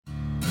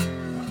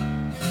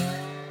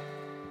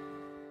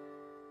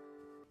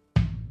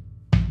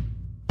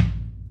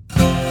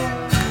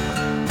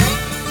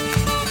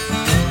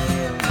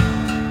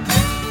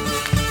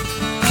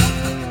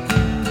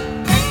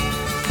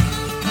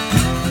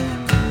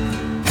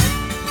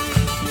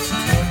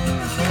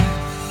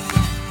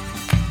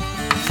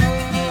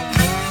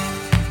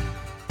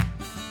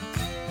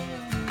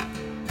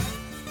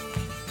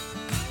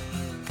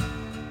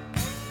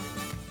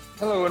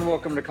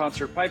welcome to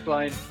Concert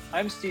Pipeline.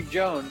 I'm Steve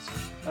Jones.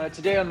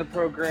 Today on the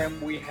program,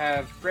 we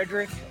have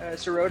Fredrik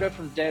Saroea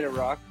from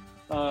Datarock.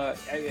 I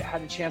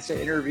had a chance to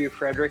interview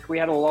Fredrik. We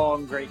had a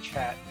long, great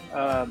chat,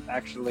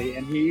 actually,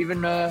 and he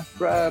even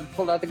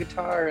pulled out the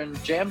guitar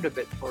and jammed a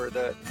bit for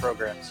the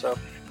program. So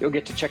you'll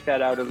get to check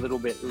that out a little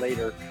bit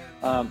later.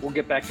 We'll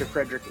get back to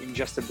Fredrik in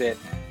just a bit.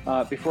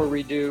 Before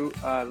we do,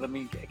 let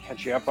me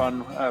catch you up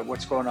on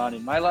what's going on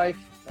in my life.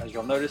 As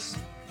you'll notice,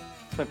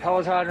 my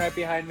Peloton right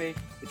behind me.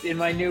 It's in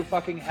my new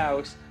fucking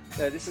house.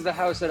 This is the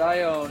house that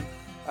I own.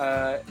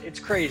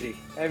 It's crazy.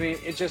 I mean,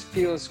 it just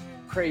feels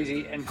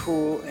crazy and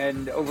cool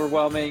and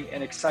overwhelming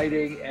and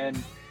exciting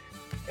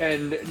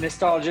and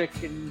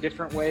nostalgic in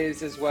different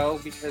ways as well,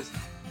 because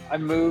I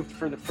moved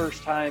for the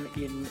first time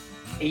in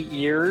 8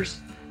 years.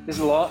 This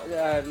is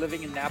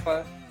living in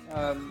Napa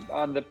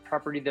on the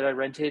property that I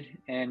rented,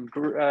 and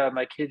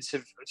my kids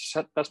have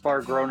thus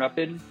far grown up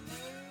in.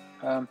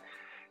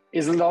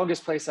 Is the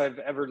longest place I've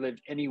ever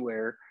lived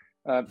anywhere.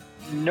 There's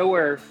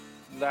nowhere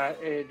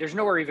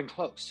even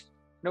close.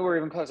 Nowhere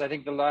even close. I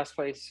think the last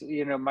place,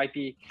 might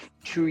be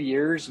 2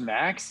 years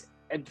max,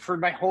 and for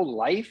my whole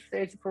life,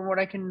 from what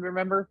I can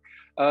remember.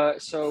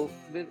 So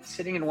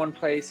sitting in one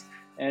place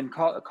and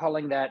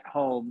calling that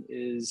home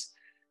is,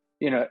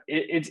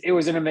 it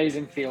was an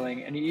amazing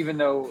feeling. And even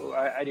though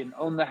I didn't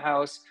own the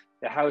house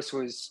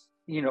was,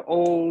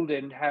 old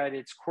and had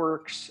its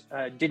quirks,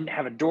 didn't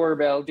have a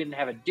doorbell, didn't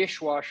have a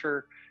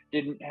dishwasher,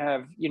 didn't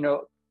have,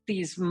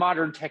 these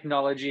modern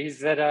technologies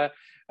that a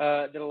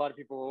lot of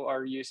people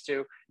are used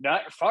to.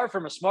 Not far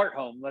from a smart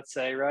home, let's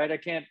say, right? I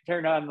can't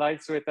turn on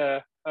lights with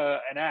an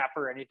app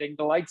or anything.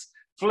 The lights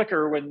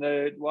flicker when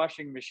the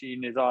washing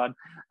machine is on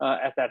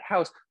at that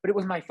house, but it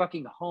was my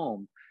fucking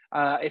home.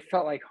 It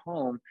felt like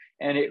home,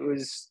 and it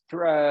was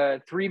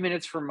 3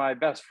 minutes from my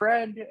best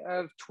friend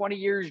of 20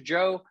 years,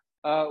 Joe,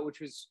 which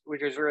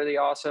was really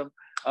awesome.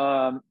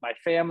 My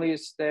family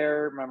is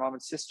there, my mom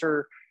and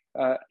sister.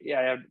 I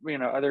have,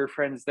 other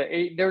friends that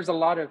there's a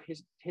lot of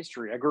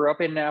history. I grew up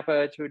in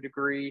Napa to a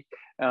degree.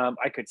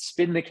 I could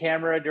spin the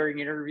camera during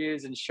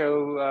interviews and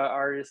show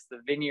artists the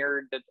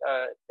vineyard,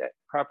 that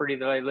property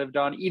that I lived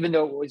on, even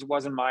though it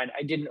wasn't mine.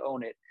 I didn't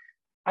own it.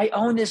 I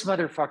own this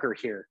motherfucker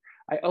here.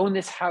 I own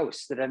this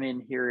house that I'm in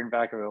here in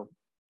Vacaville,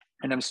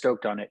 and I'm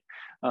stoked on it.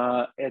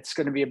 It's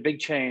going to be a big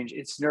change.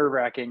 It's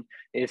nerve-wracking.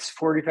 It's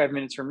 45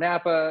 minutes from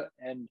Napa,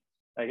 and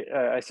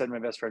I said my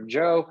best friend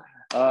Joe.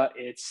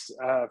 It's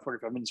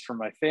 45 minutes from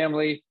my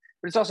family,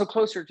 but it's also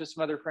closer to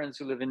some other friends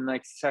who live in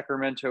like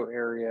Sacramento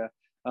area.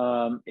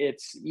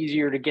 It's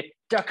easier to get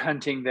duck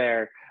hunting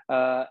there.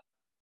 I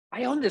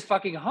own this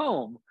fucking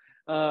home.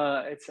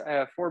 It's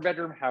a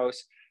 4-bedroom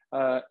house,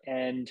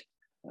 and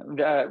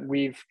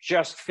we've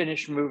just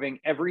finished moving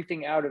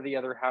everything out of the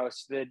other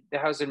house. The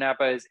house in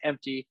Napa is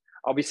empty.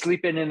 I'll be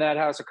sleeping in that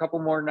house a couple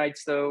more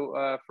nights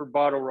though, for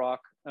Bottle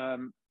Rock.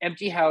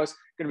 Empty house,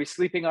 going to be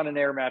sleeping on an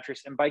air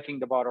mattress and biking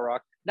to Bottle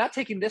Rock. Not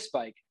taking this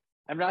bike.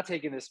 I'm not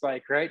taking this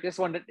bike, right? This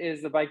one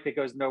is the bike that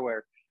goes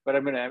nowhere, but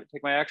I'm going to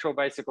take my actual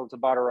bicycle to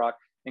Bottle Rock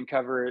and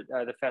cover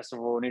the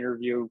festival and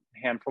interview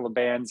a handful of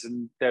bands,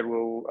 and that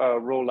will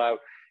roll out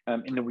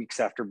in the weeks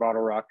after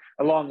Bottle Rock,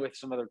 along with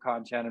some other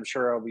content. I'm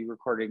sure I'll be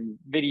recording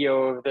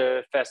video of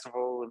the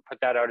festival and put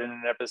that out in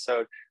an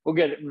episode. We'll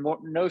get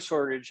no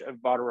shortage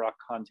of Bottle Rock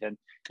content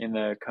in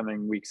the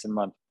coming weeks and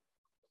months.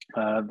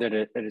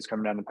 That is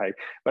coming down the pipe.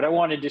 But I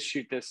wanted to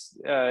shoot this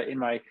in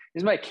my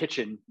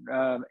kitchen,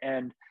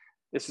 and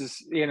this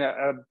is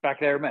back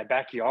there in my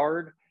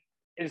backyard.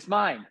 It's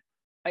mine.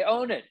 I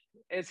own it.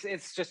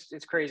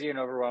 It's crazy and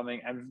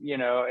overwhelming.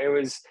 It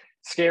was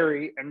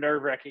scary and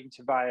nerve-wracking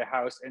to buy a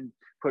house and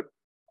put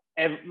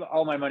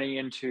all my money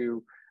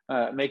into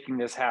making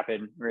this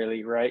happen,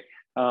 really, right?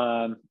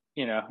 I'm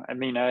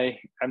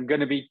going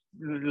to be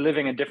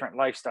living a different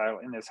lifestyle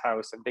in this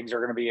house, and things are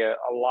going to be a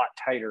lot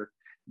tighter,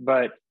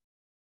 but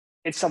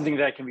it's something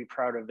that I can be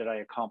proud of that I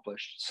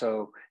accomplished.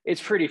 So it's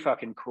pretty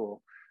fucking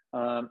cool.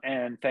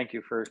 And thank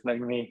you for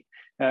letting me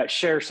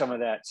share some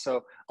of that.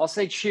 So I'll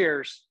say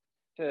cheers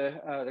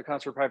to the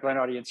Concert Pipeline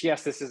audience.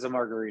 Yes, this is a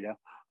margarita.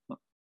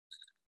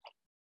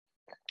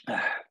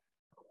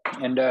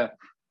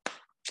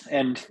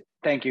 And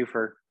thank you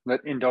for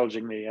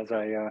indulging me as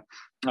I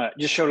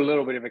just showed a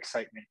little bit of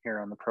excitement here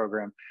on the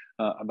program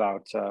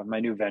about my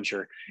new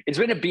venture. It's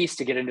been a beast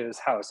to get into this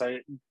house.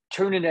 I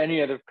tune into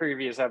any of the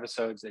previous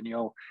episodes and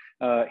you'll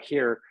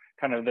hear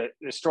kind of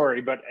the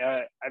story, but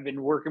I've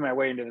been working my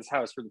way into this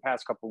house for the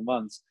past couple of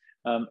months.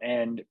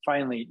 And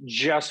finally,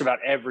 just about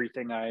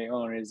everything I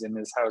own is in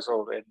this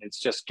household, and it's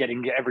just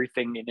getting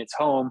everything in its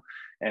home.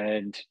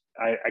 And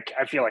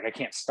I feel like I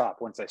can't stop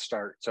once I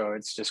start. So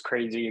it's just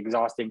crazy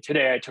exhausting.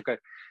 Today I took a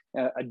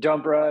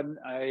dump run.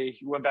 I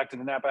went back to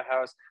the Napa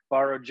house,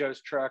 borrowed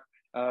Joe's truck,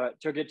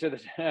 took it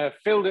to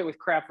filled it with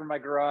crap from my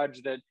garage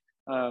that,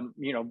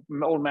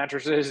 old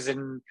mattresses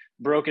and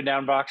broken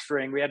down box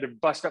spring. We had to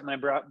bust up my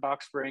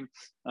box spring.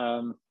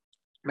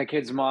 My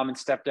kid's mom and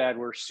stepdad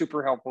were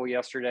super helpful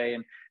yesterday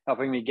in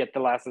helping me get the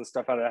last of the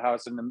stuff out of the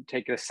house and then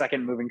take a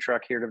second moving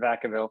truck here to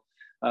Vacaville.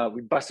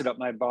 We busted up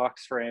my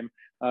box frame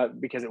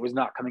because it was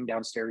not coming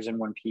downstairs in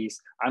one piece.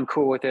 I'm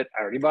cool with it.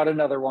 I already bought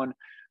another one,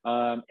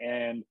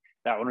 and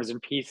that one was in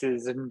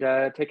pieces and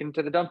taken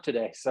to the dump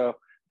today. So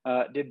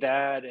did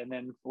that, and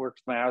then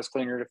worked with my house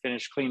cleaner to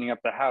finish cleaning up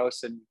the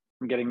house and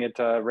getting it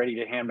ready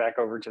to hand back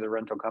over to the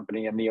rental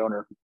company and the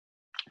owner.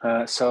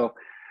 So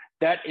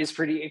that is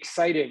pretty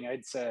exciting,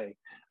 I'd say.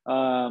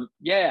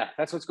 Yeah,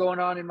 that's what's going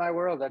on in my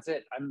world. That's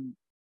it. I'm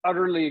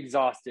utterly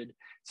exhausted,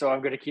 so I'm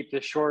going to keep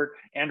this short.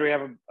 And we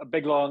have a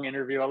big long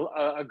interview,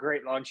 a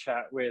great long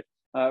chat with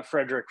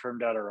Fredrik from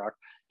Datarock.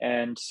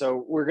 And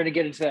so we're going to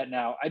get into that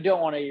now. I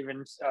don't want to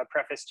even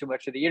preface too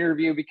much of the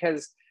interview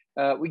because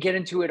we get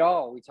into it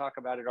all. We talk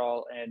about it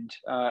all, and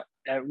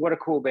what a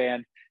cool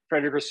band.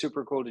 Fredrik was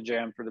super cool to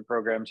jam for the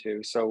program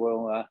too. So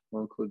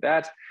we'll include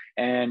that,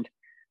 and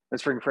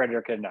let's bring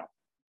Fredrik in now.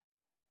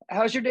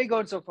 How's your day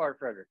going so far,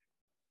 Fredrik?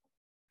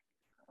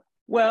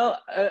 Well,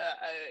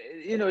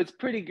 it's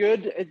pretty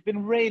good. It's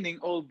been raining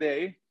all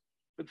day,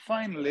 but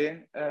finally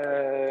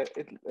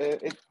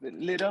it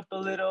lit up a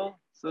little.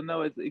 So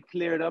now it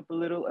cleared up a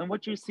little. And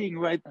what you're seeing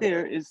right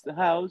there is the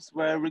house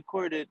where I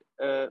recorded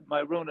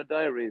my Rona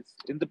Diaries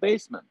in the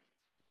basement.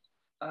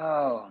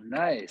 Oh,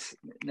 nice.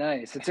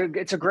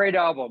 It's a great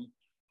album.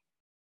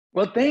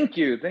 Well, thank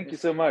you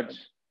so much.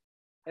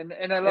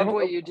 And I love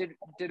what you did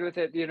with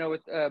it,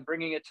 with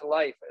bringing it to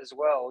life as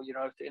well,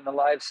 in the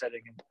live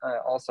setting.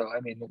 Also, I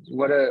mean,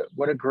 what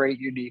a great,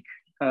 unique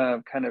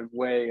kind of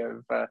way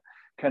of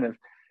kind of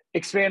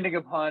expanding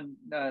upon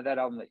that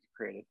album that you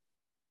created.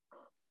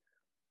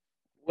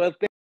 Well,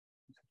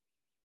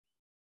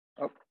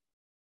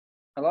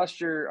 I lost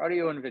your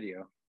audio and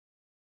video.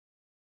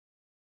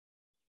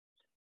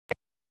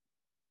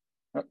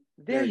 Oh,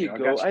 there you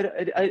go.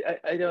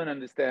 I don't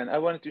understand. I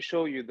wanted to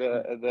show you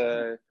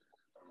the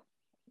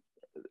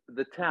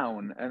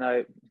town, and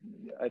I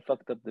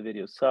fucked up the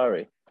video.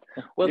 Sorry.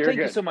 Well, thank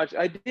you so much.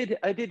 I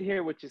did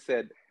hear what you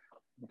said.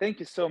 Thank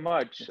you so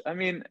much. I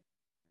mean,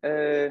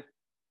 by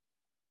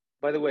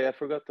the way, I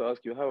forgot to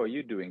ask you, how are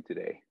you doing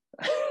today?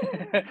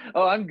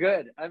 Oh, I'm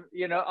good.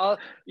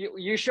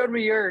 You showed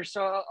me yours,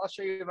 so I'll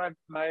show you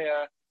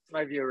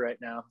my view right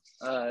now.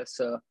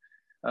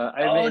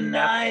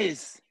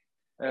 Nice.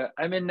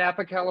 I'm in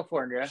Napa,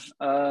 California.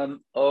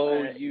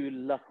 You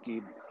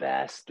lucky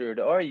bastard.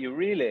 Are you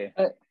really?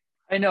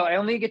 I know. I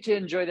only get to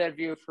enjoy that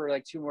view for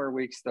like 2 more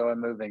weeks, though. I'm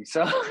moving.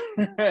 So.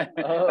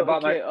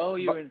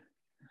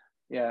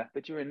 Yeah.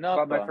 But you're in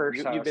Napa. My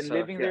first house, you've been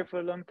living there for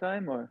a long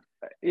time, or?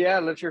 Yeah, I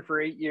lived here for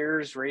 8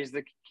 years. Raised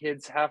the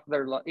kids half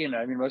their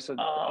most of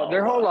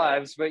their whole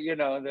lives. But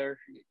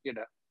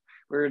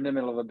we're in the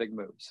middle of a big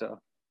move, so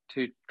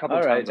couple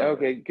All right. times.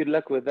 Okay. Good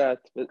luck with that.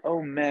 But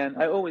oh man,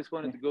 I always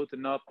wanted to go to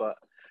Napa.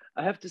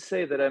 I have to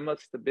say that I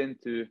must have been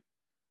to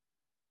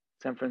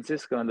San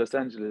Francisco and Los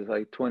Angeles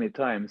like 20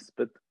 times,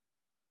 but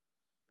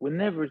we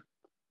never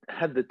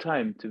had the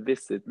time to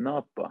visit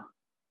Napa.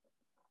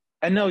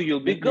 I know you'll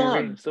be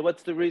gone, so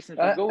what's the reason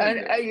for going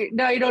there?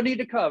 No, you don't need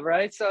to come,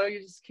 right? So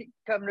you just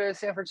come to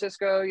San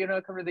Francisco,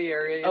 come to the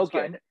area. It's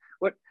fine.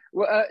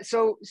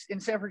 So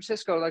in San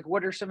Francisco, like,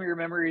 what are some of your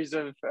memories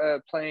of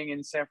playing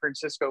in San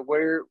Francisco?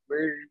 Where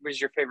was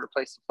your favorite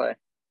place to play?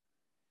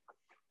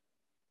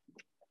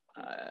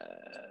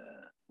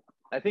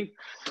 I think,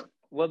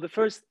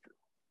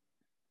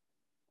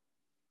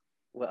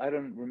 I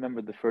don't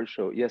remember the first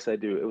show. Yes, I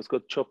do. It was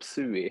called Chop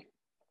Suey.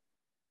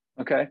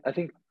 Okay. I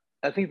think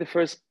the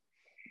first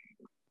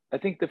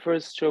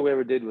show we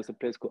ever did was a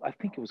place called, I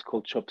think it was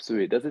called Chop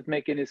Suey. Does it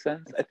make any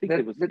sense? I think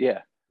it was,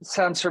 yeah.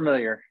 Sounds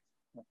familiar.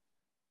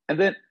 And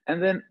then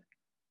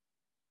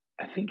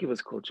I think it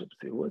was called Chop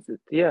Suey, was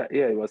it? Yeah,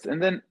 it was. And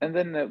then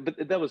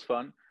but that was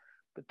fun.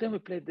 But then we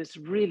played this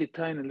really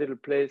tiny little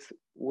place,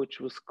 which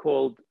was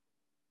called,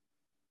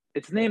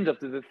 it's named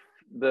after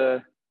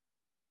the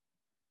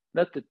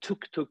not the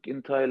tuk-tuk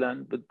in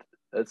Thailand, but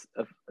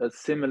a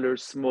similar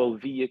small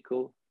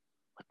vehicle.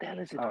 What the hell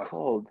is it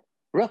called?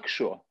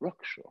 Rickshaw.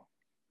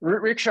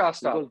 Rickshaw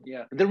style.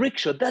 Yeah. The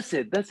rickshaw. That's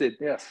it.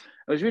 Yes.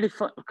 It was really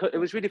fun. It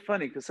was really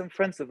funny because some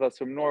friends of us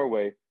from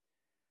Norway,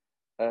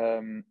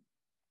 from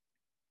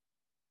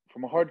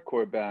a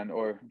hardcore band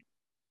or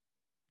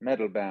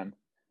metal band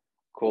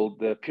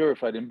called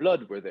Purified in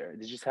Blood, were there.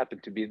 They just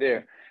happened to be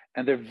there,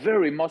 and they're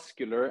very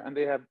muscular, and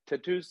they have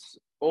tattoos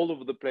all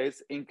over the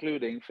place,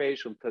 including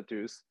facial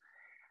tattoos.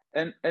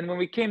 And when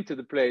we came to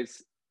the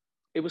place,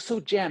 it was so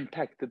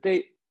jam-packed that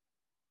they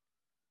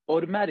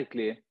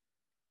automatically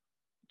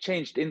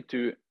changed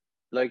into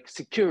like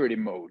security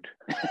mode.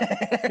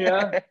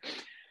 Yeah.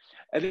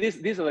 And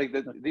these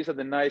are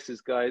the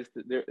nicest guys.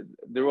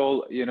 They're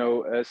all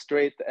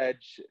straight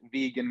edge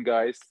vegan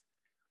guys,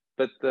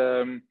 but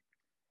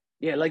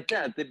like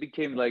that they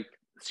became like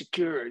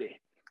security,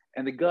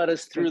 and they got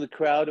us through the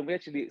crowd, and we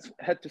actually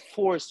had to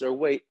force our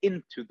way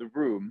into the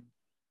room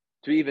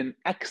to even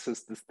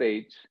access the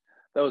stage.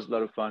 That was a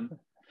lot of fun.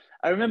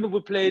 I remember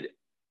we played,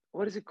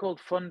 what is it called?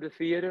 Fonda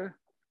Theater?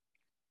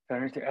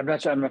 I'm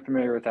not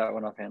familiar with that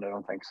one offhand. I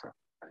don't think so.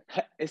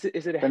 Is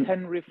it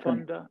Henry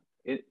Fonda?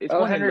 It's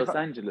one in Los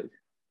Angeles.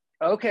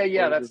 Okay, Or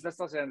yeah, is it? that's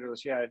Los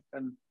Angeles. Yeah,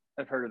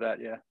 I've heard of that.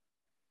 Yeah.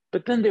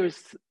 But then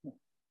it's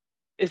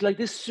like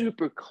this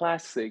super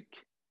classic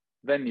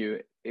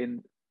venue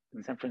in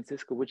San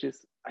Francisco, which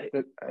is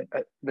The I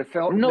the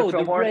no, the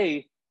Fillmore.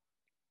 Ray,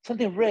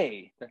 something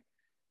Ray.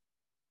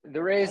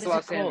 The Ray What is is it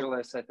Los called?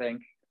 Angeles, I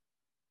think.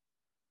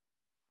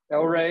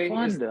 Oh, the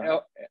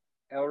Fonda.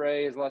 El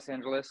Rey is Los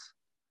Angeles.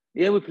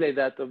 Yeah, we played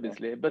that Yeah.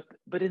 obviously, but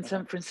in Uh-huh.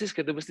 San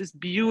Francisco there was this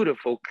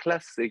beautiful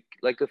classic,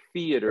 like a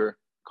theater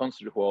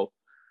concert hall.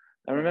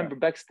 I Uh-huh. remember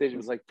backstage it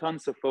was like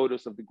tons of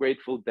photos of the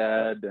Grateful Uh,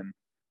 Dead and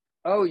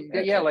oh,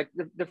 uh, yeah, like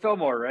the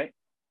Fillmore, right?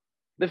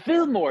 the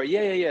Fillmore.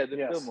 Yeah, the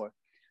Yes. Fillmore.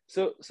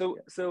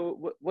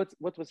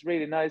 What was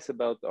really nice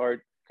about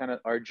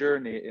our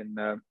journey in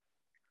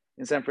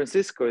San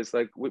Francisco is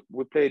like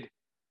we played,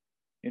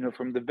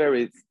 from the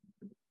very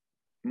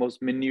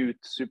most minute,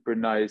 super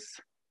nice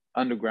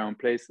underground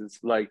places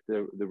like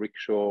the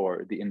Rickshaw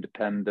or the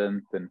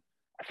Independent, and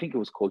I think it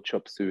was called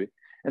Chop Suey,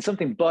 and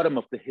something Bottom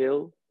of the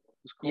Hill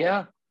was called.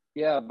 Yeah.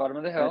 Yeah, bottom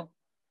of the And, hill.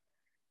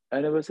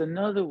 and there was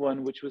another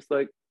one which was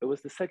like it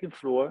was the second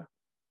floor,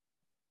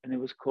 and it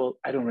was called,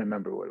 I don't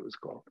remember what it was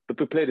called, but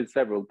we played it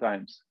several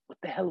times. What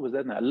the hell was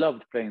that? And I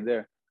loved playing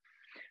there.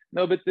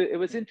 No, but it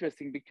was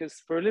interesting because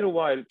for a little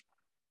while,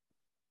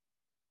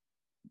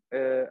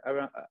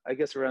 around I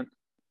guess around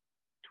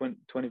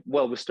 2020,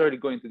 well, we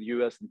started going to the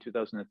US in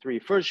 2003.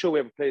 First show we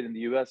ever played in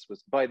the US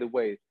was, by the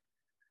way,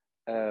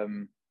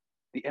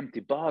 the Empty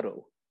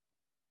Bottle,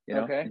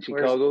 Okay. in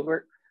Chicago.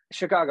 Where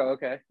Chicago,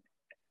 okay.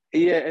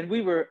 Yeah, and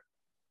we were,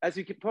 as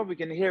you probably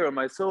can hear on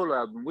my solo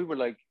album, we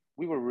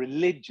were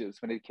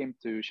religious when it came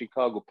to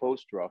Chicago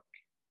post rock,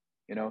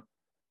 you know.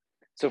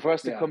 So for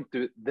us to come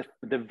to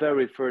the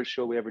very first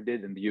show we ever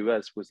did in the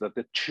US was at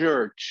the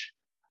church,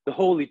 the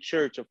holy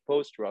church of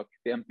post rock,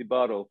 the Empty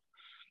Bottle,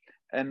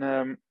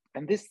 and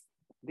this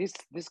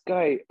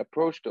guy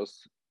approached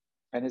us,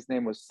 and his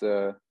name was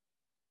the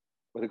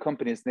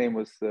company's name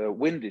was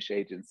Windish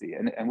Agency,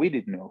 and we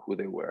didn't know who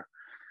they were.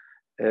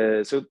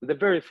 So the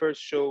very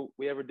first show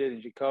we ever did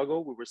in Chicago,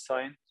 we were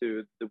signed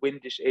to the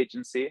Windish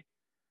Agency,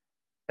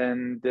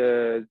 and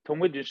Tom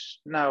Windish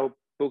now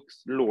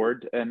books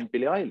Lord and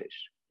Billie Eilish.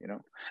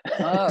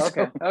 Oh, so,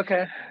 okay.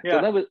 Okay. so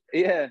Yeah.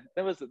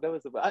 that was.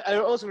 I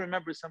also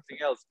remember something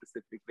else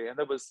specifically, and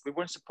that was we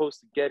weren't supposed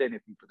to get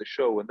anything for the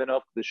show, and then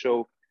after the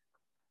show,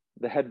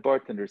 the head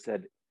bartender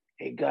said,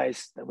 "Hey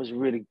guys, that was a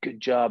really good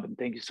job, and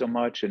thank you so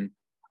much, and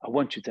I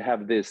want you to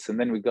have this." And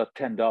then we got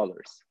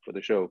 $10 for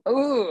the show.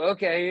 Oh,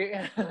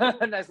 okay.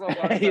 Nice little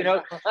bonus you on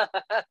know, top.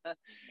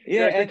 yeah,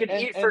 You're like, we and could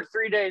and eat for and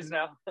 3 days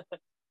now.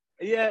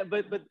 yeah,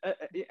 but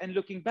and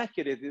looking back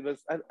at it, it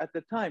was at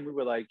the time we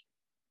were like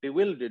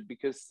bewildered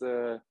because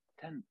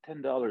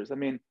 $10. I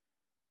mean,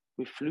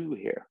 we flew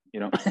here,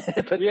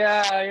 but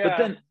Yeah, but yeah.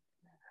 then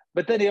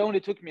but then it only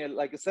took me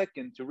like a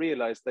second to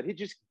realize that he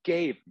just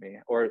gave me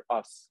or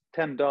us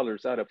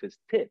 $10 out of his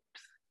tips.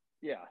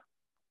 Yeah.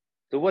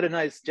 So what a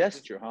nice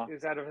gesture, huh?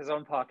 It's out of his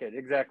own pocket.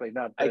 Exactly.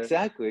 Not the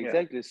Exactly.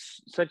 yeah.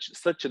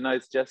 Such a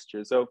nice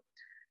gesture. So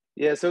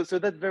yeah, so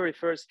that very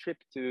first trip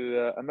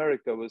to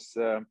America was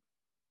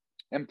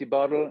Empty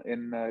Bottle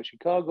in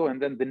Chicago, and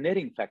then the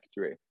Knitting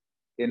Factory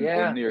in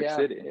Yeah, New York yeah,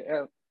 City.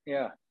 yeah,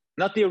 yeah.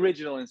 Not the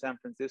original in San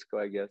Francisco,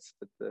 I guess,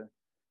 but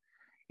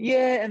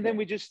yeah. And Yeah. then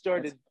we just That's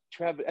started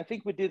traveling. I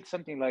think we did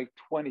something like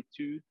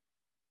 22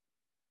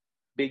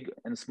 big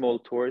and small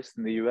tours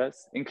in the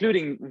US,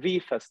 including V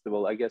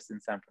Festival, I guess, in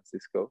San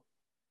Francisco.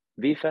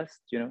 V Fest,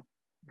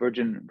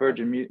 Virgin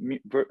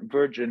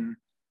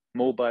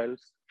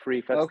Mobile's free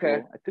okay.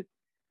 festival.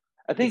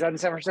 I Is think that in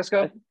San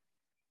Francisco?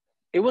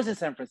 it was in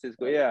San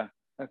Francisco, yeah.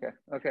 Okay.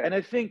 Okay. And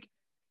I think,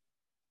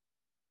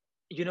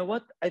 you know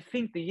what? I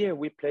think the year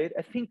we played,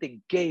 I think they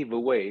gave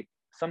away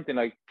something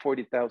like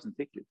 40,000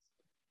 tickets.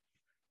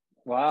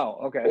 Wow.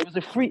 Okay. It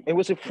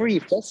was a free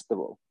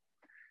festival.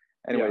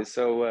 Anyway, Yeah.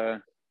 so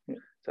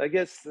I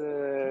guess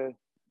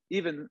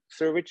even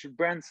Sir Richard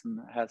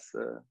Branson has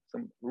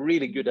some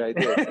really good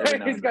ideas every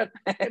now He's and got,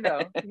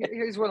 then.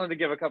 he's willing to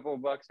give a couple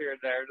of bucks here and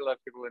there to let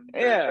people enjoy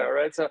the Yeah, show,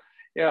 right? So,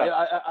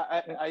 yeah.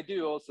 I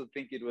do also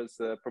think it was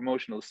a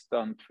promotional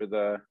stunt for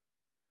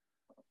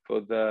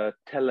the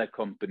tele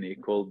company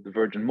called the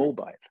Virgin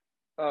Mobile.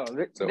 Oh,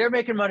 they're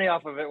making money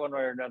off of it one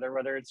way or another,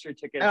 whether it's your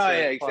tickets or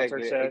yeah,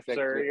 exactly.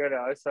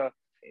 or so.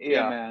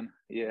 Yeah, man.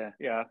 Yeah.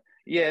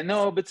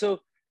 No, but so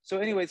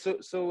anyway,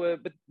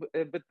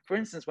 but for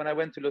instance, when I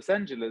went to Los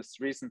Angeles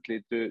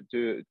recently to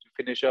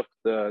finish up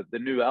the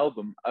new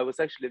album, I was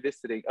actually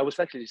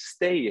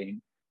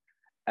staying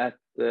at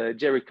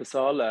Jerry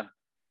Casala,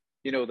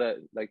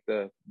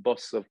 the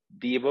boss of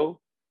Devo.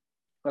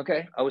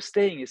 Okay. I was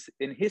staying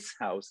in his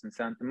house in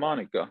Santa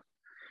Monica,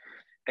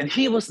 and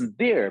he wasn't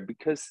there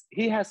because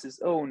he has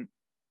his own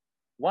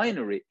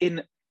winery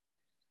in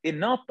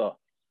Napa,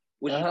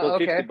 which is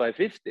called 50 by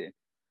 50.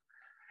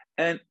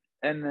 And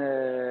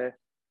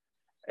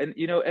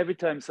every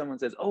time someone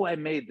says, "Oh, I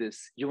made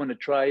this, you want to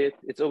try it?"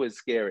 It's always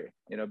scary,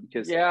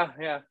 because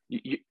yeah,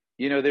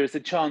 there's a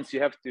chance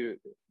you have to,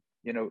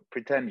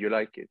 pretend you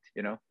like it,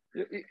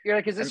 You're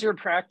like, is this And your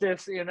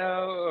practice,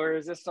 or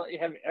is this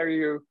are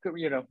you,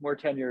 more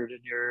tenured in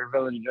your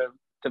ability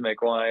to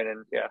make wine?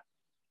 And yeah.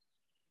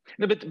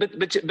 no,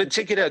 but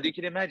check it out. You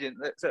can imagine.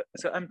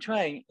 So I'm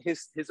trying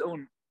his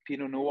own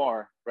Pinot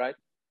Noir, right?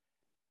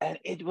 And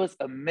it was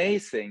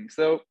amazing.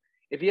 So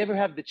if you ever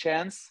have the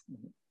chance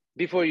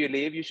before you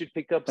leave, you should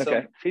pick up Okay.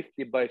 some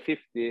 50 by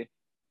 50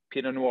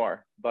 Pinot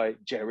Noir by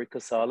Jerry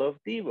Casalo of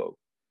Devo.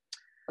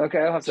 Okay,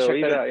 I'll have to So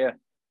check that even out. Yeah.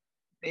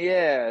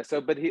 yeah, so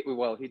but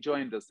he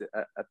joined us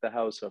at the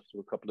house after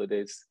a couple of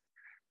days.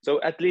 So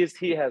at least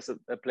he has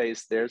a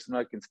place there, so now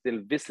I can still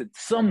visit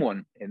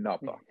someone in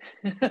Napa.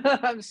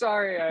 I'm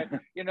sorry.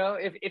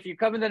 If you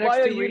come in the Why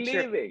next are 2 you weeks,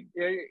 leaving?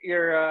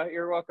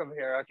 you're welcome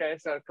here. Okay,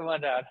 so come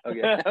on down.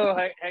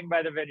 Okay. Hang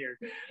by the vineyard.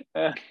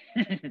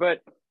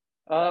 But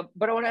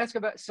I want to ask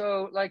about,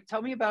 so like,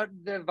 tell me about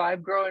the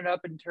vibe growing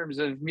up in terms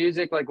of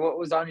music. Like, what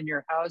was on in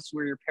your house?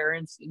 Were your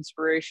parents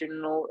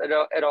inspirational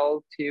at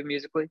all to you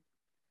musically?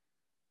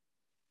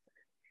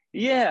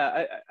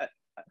 Yeah, I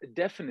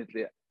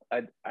definitely.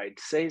 I'd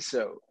say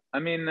so. I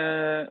mean,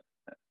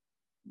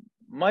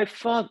 my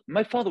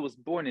father was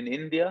born in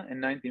India in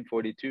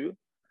 1942,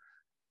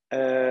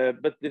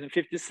 but in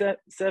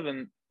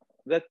 57,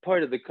 that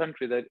part of the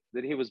country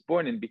that he was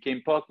born in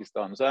became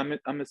Pakistan. So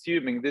I'm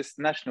assuming this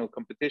national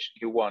competition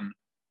he won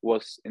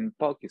was in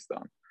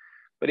Pakistan.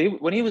 But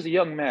when he was a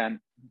young man,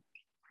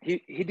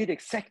 he did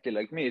exactly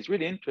like me. It's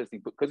really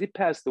interesting because he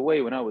passed away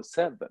when I was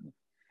 7.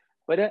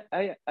 But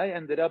I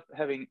ended up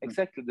having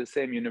exactly the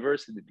same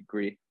university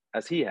degree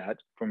as he had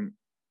from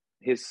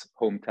his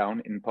hometown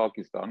in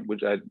Pakistan,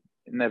 which I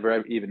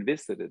never even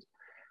visited.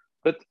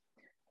 But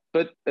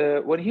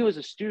when he was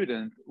a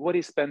student, what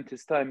he spent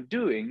his time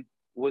doing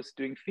was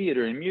doing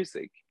theater and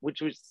music,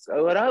 which was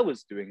what I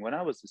was doing when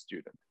I was a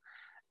student.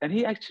 And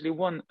he actually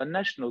won a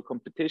national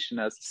competition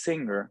as a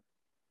singer.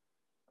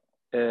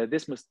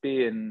 This must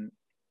be in.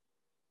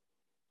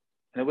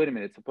 Now wait a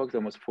minute. So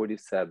Pakistan was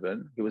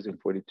 47. He was in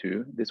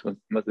 42. This one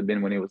must have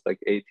been when he was like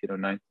 18 or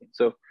 19.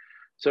 So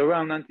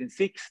around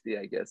 1960,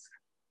 I guess.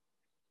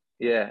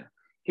 Yeah,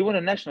 he won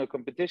a national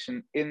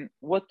competition in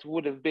what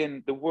would have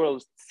been the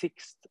world's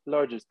 6th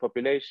largest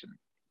population.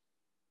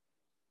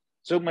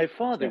 So my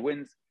father Yeah.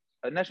 wins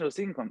a national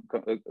singing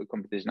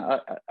competition.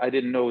 I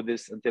didn't know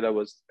this until I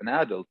was an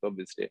adult,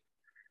 obviously.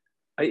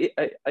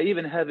 I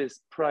even have his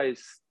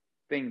prize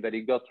thing that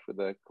he got for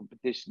the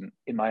competition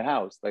in my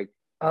house. Like,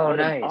 Oh,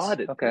 what an nice.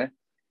 oddity. Okay.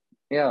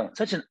 Yeah.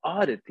 Such an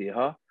oddity,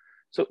 huh?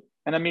 So,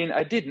 and I mean,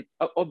 I didn't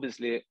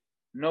obviously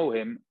know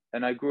him,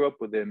 and I grew up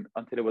with him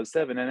until I was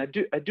 7. And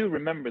I do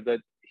remember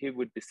that he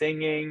would be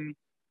singing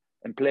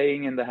and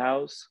playing in the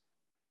house.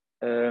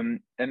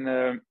 And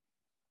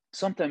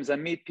sometimes I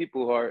meet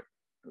people who are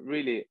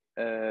really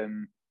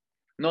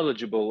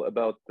knowledgeable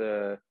about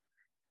I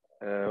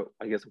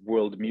guess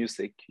world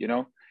music,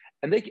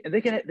 and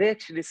they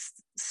actually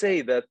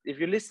say that if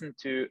you listen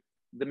to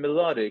the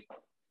melodic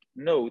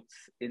notes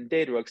in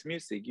Datarock's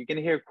music, you can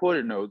hear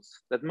quarter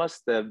notes that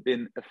must have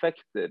been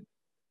affected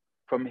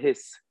from his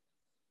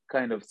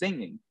kind of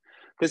singing.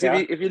 Because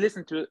Yeah. if you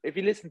listen to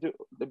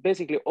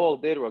basically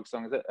all Datarock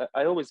songs,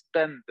 I always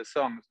bend the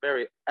songs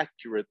very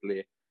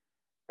accurately,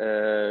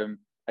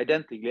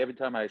 identically every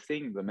time I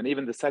sing them, and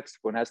even the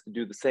saxophone has to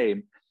do the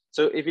same.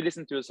 So if you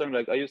listen to a song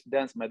like "I Used to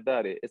Dance with My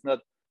Daddy," it's not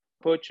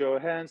 "Put your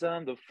hands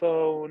on the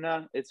phone."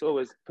 It's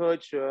always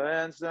 "Put your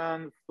hands on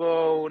the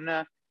phone."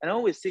 And I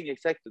always sing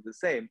exactly the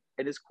same,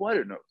 and it's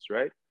quarter notes,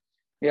 right?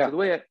 Yeah. So the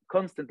way I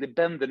constantly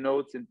bend the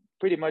notes in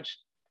pretty much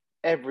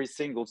every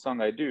single song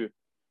I do,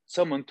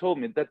 someone told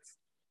me that's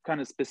kind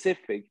of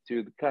specific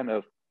to the kind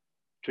of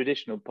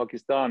traditional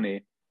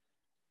Pakistani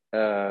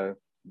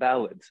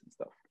ballads and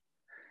stuff.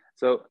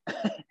 So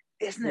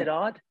isn't Yeah. it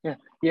odd? Yeah.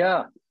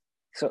 Yeah.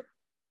 So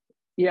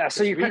yeah,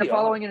 so It's you're kind of really odd.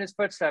 following in his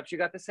footsteps. You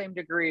got the same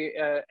degree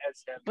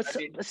as him. But I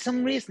mean, for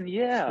some reason,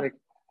 yeah. like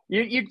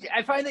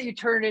I find that you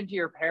turn into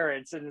your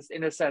parents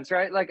in a sense,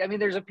 right? Like, I mean,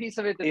 there's a piece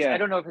of it that's, I Yeah.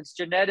 don't know if it's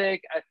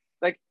genetic.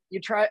 Like you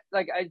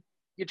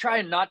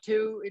try not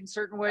to in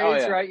certain Oh,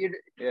 ways, yeah. right?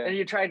 Yeah. And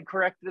you try and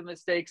correct the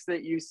mistakes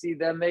that you see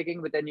them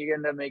making, but then you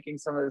end up making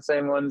some of the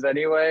same ones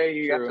anyway.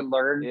 You have to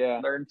learn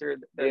through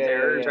those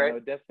errors, right? No,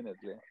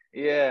 definitely.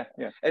 Yeah.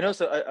 Yeah. And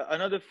also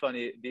another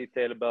funny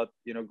detail about,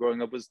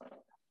 growing up was,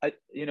 I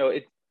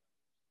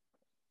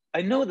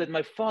know that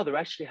my father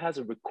actually has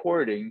a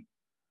recording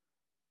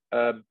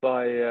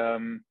by,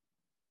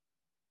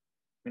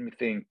 let me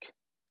think,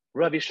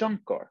 Ravi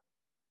Shankar,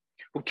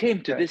 who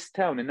came to this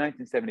town in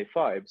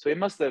 1975. So he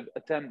must have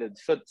attended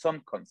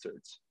some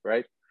concerts,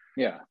 right?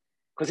 Yeah.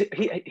 Because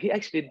he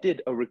actually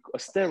did a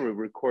stereo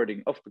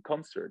recording of the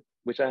concert,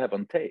 which I have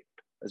on tape.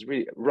 As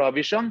really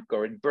Ravi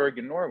Shankar in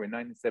Bergen, Norway,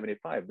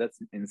 1975. That's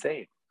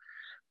insane.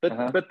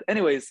 But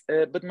anyways,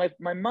 but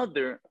my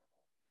mother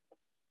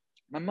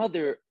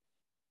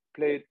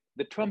played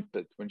the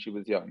trumpet when she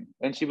was young,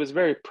 and she was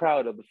very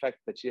proud of the fact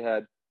that she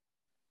had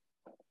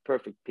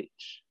perfect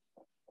pitch.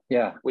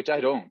 Yeah. Which I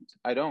don't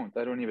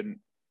even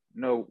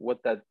know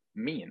what that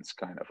means.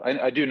 Kind of,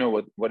 I do know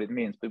what it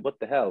means, but what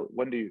the hell?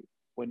 When do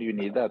you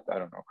need that? I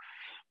don't know.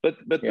 but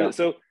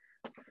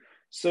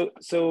so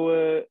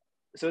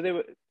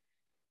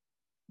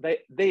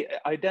they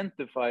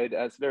identified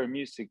as very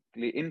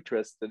musically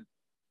interested,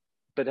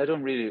 but I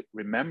don't really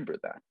remember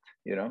that,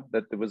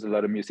 that there was a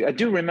lot of music. I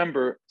do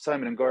remember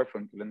Simon and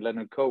Garfunkel and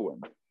Leonard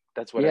Cohen.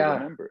 That's what I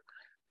remember.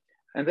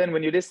 And then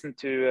when you listen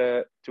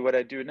to what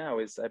I do now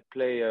is I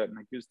play an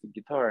acoustic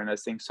guitar and I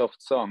sing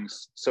soft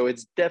songs. So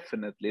it's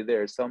definitely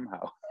there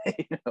somehow,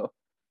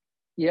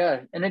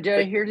 Yeah. And did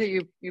I hear that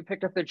you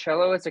picked up the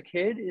cello as a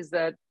kid? Is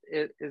that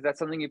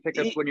something you picked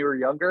up when you were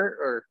younger,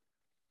 or?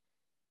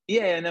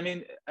 Yeah,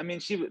 and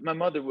my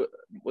mother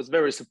was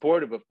very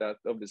supportive of that.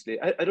 Obviously,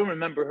 I don't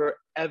remember her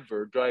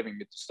ever driving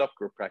me to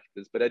soccer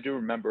practice, but I do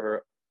remember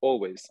her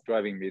always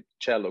driving me to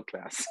cello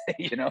class.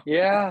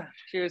 Yeah,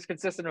 she was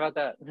consistent about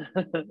that.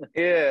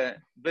 Yeah,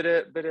 but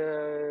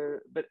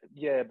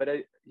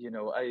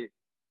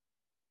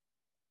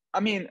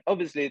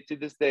obviously to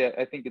this day,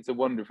 I think it's a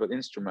wonderful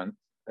instrument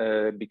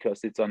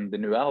because it's on the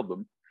new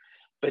album.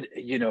 But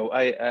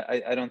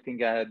I don't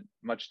think I had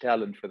much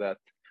talent for that.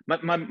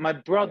 My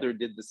brother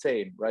did the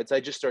same, right? So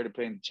I just started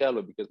playing the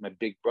cello because my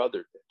big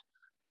brother did.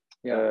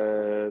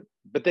 Yeah.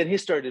 But then he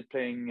started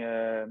playing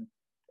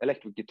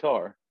electric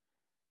guitar,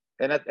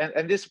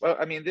 and this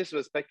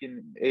was back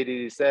in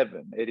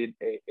 87,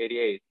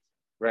 88,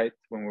 right,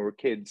 when we were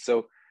kids.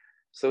 So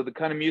the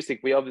kind of music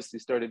we obviously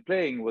started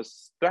playing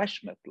was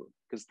thrash metal,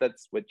 because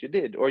that's what you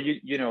did, or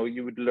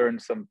you would learn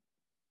some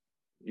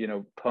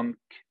punk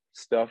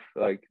stuff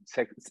like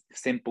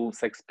simple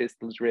Sex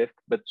Pistols riff,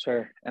 but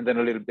sure, and then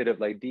a little bit of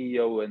like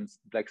Dio and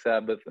Black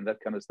Sabbath and that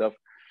kind of stuff.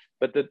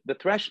 But the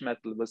thrash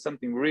metal was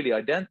something we really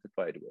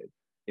identified with,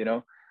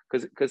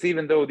 because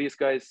even though these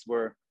guys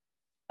were,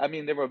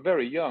 they were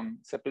very young,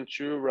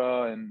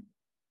 Sepultura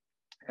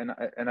and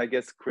I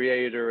guess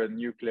Creator and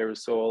Nuclear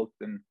Assault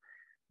and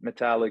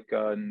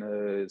Metallica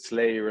and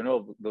Slayer and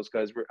all those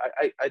guys were,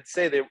 I'd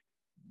say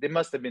they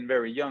must have been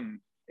very young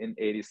in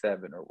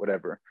 87 or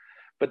whatever.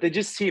 But they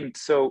just seemed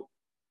so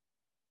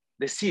young.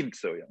 They seemed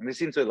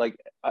so like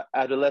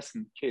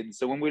adolescent kids.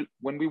 So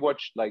when we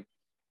watched like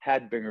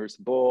Headbangers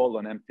Ball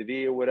on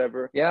MTV or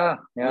whatever,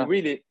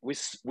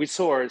 we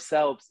saw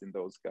ourselves in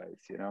those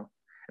guys, and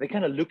they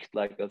kind of looked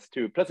like us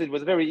too. Plus, it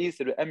was very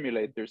easy to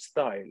emulate their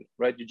style,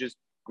 right? You just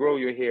grow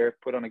your hair,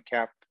 put on a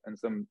cap and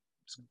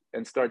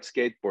start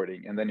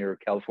skateboarding, and then you're a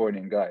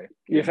Californian guy.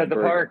 You've at the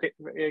park,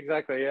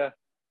 exactly, yeah.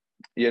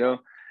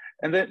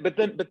 And then,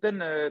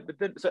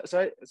 so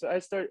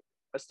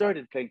I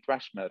started playing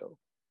thrash metal.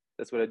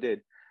 That's what I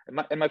did.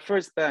 And my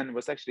first band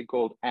was actually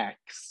called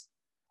Axe.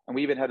 And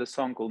we even had a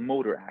song called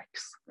Motor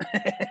Axe.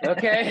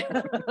 Okay.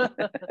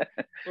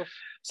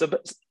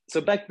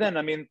 So back then,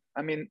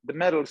 the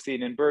metal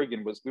scene in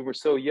Bergen we were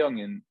so young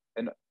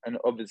and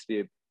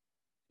obviously,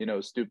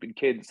 stupid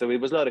kids. So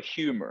it was a lot of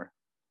humor.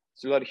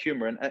 It's a lot of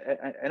humor.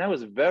 And I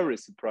was very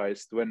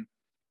surprised when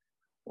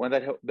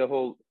the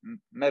whole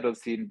metal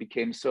scene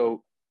became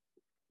so,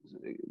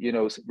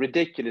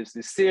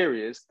 ridiculously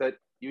serious that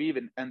you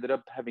even ended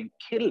up having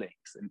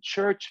killings and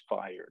church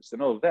fires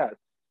and all of that.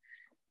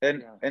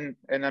 And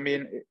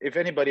if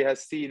anybody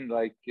has seen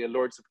like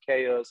Lords of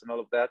Chaos and all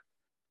of that,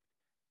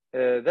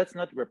 that's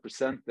not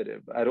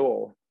representative at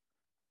all.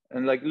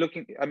 And like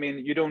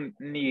you don't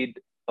need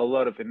a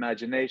lot of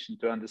imagination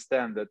to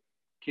understand that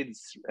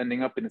kids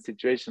ending up in a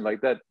situation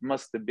like that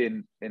must have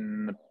been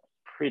in a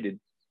pretty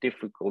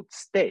difficult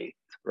state,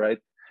 right?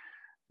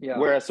 Yeah.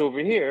 Whereas over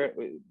here,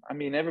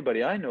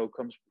 everybody I know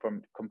comes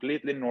from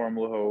completely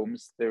normal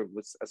homes. There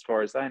was, as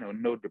far as I know,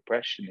 no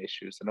depression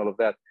issues and all of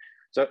that.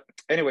 So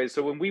anyway,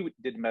 so when we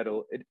did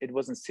metal, it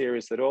wasn't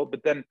serious at all.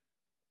 But then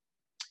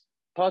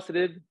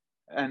positive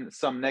and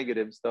some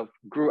negative stuff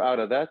grew out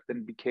of that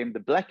and became the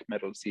black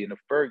metal scene of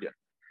Bergen.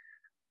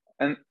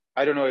 And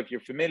I don't know if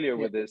you're familiar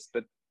with this,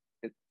 but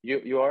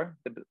you are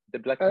the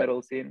black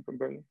metal scene from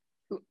Bergen?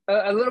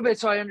 A little bit.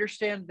 So I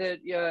understand that,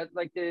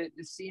 like the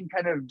scene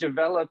kind of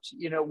developed,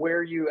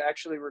 where you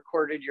actually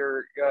recorded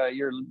your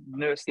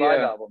newest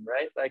live album,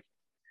 right? Like,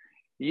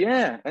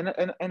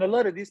 and a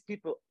lot of these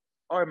people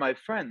are my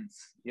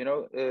friends.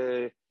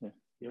 Very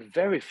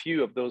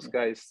few of those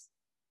guys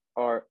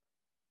are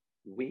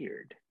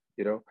weird.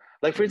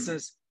 Like for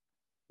instance,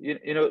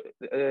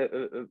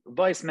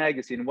 Vice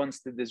magazine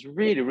once did this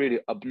really, really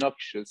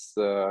obnoxious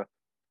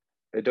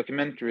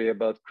documentary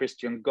about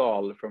Christian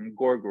Gall from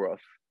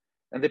Gorgoroth.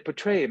 And they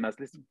portray him as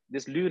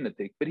this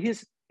lunatic, but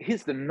he's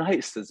the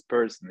nicest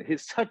person.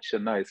 He's such a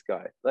nice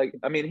guy. Like,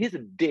 he's a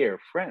dear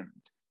friend.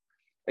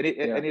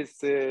 And he's,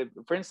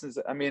 for instance,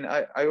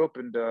 I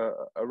opened a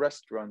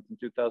restaurant in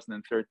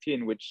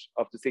 2013, which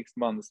after 6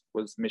 months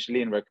was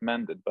Michelin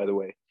recommended, by the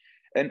way.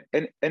 And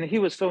he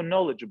was so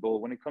knowledgeable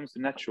when it comes to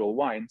natural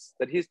wines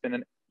that he's been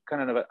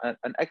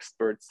an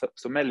expert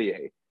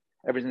sommelier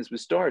ever since we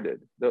started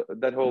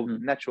that whole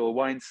natural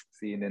wines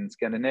scene in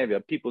Scandinavia.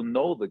 People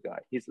know the guy.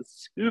 He's a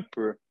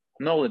super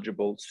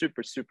knowledgeable,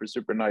 super, super,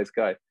 super nice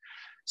guy.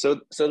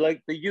 So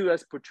like the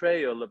US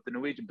portrayal of the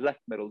Norwegian black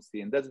metal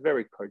scene, that's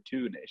very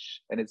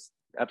cartoonish. And it's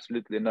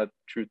absolutely not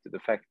true to the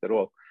fact at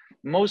all.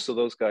 Most of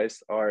those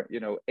guys are, you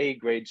know,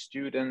 A-grade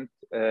student,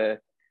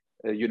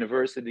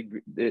 university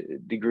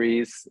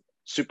degrees,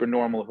 super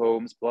normal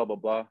homes, blah blah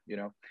blah. You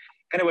know.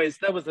 Anyways,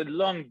 that was a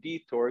long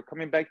detour.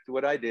 Coming back to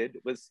what I did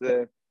was,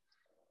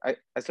 I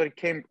sort of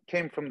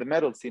came from the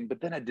metal scene,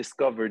 but then I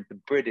discovered the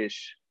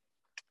British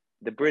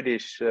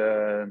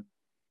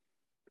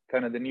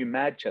kind of the new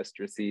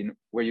Manchester scene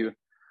where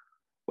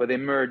they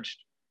merged,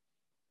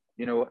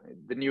 you know,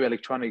 the new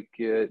electronic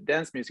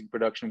dance music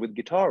production with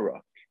guitar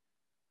rock,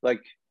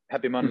 like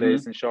Happy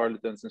Mondays and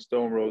Charlatans and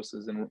Stone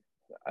Roses and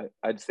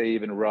I'd say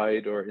even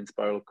Ride or In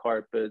Spiral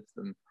Carpets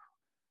and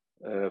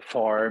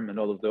Farm and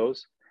all of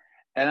those.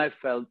 And I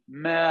fell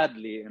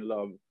madly in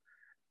love.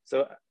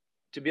 So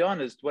to be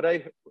honest,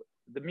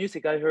 the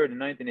music I heard in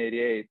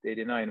 1988,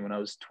 89 when I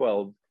was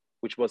 12,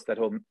 which was that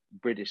whole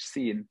British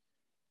scene,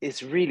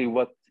 is really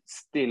what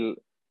still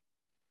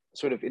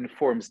sort of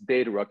informs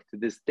Datarock to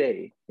this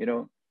day. You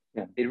know,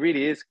 it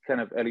really is kind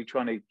of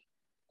electronic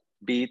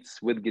beats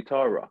with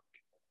guitar rock.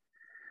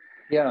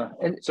 Yeah,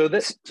 and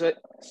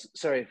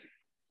sorry.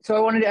 So I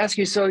wanted to ask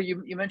you. So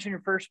you mentioned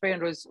your first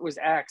band was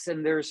Axe,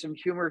 and there's some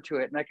humor to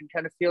it, and I can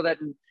kind of feel that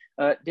in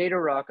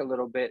Datarock a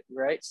little bit,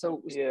 right?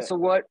 So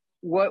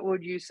what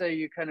would you say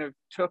you kind of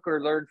took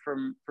or learned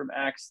from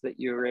Axe that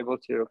you were able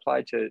to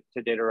apply to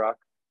Datarock?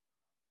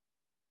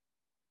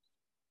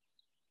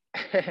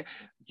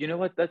 You know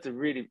what? That's a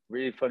really,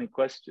 really funny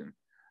question,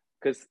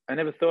 because I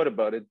never thought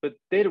about it. But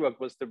Datarock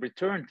was the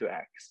return to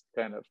Axe,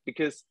 kind of,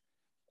 because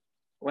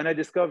when I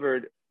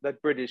discovered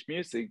that British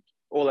music,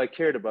 all I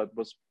cared about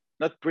was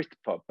not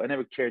Britpop. I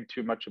never cared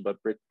too much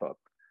about Britpop.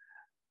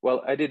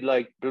 Well, I did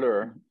like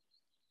Blur,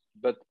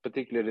 but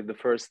particularly the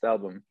first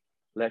album,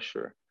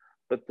 Leisure.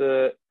 But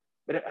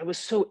I was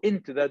so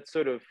into that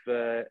sort of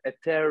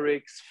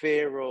etheric,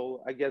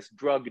 spheral, I guess,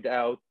 drugged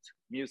out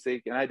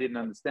music, and I didn't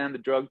understand the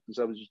drugs because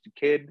I was just a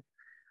kid.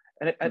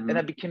 And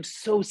I became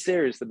so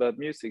serious about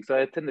music. So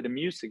I attended a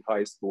music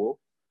high school,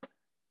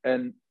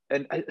 and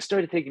I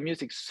started taking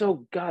music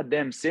so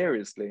goddamn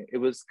seriously. It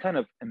was kind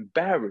of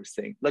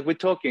embarrassing. Like, we're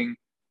talking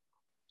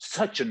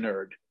such a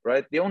nerd,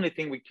 right? The only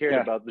thing we cared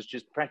about was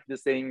just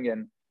practicing,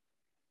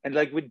 and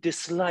like we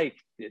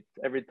disliked it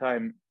every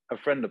time a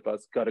friend of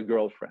us got a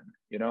girlfriend,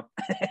 you know?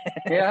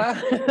 Yeah.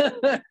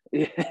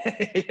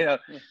 Yeah.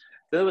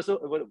 That was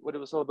what it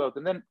was all about.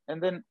 And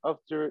then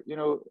after, you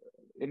know,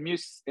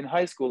 in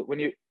high school, when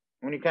you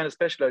kind of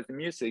specialize in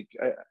music,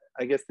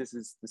 I guess this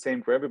is the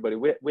same for everybody.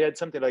 We had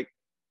something like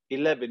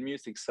 11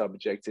 music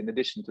subjects in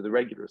addition to the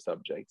regular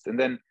subjects. And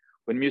then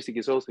when music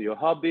is also your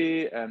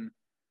hobby and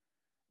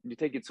you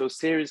take it so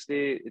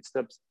seriously, it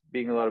stops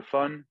being a lot of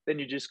fun, then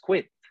you just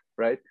quit,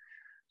 right?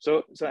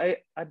 So I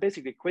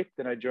basically quit,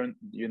 and I joined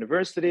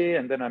university,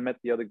 and then I met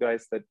the other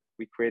guys that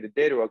we created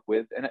Datarock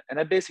with, and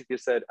I basically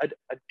said, I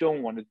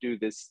don't want to do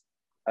this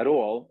at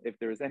all. If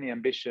there is any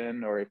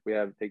ambition, or if we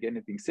have to take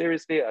anything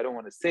seriously, I don't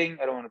want to sing,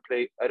 I don't want to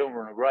play, I don't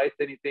want to write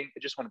anything, I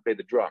just want to play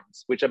the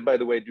drums, which I, by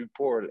the way, do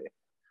poorly.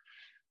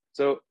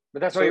 So, but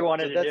that's what you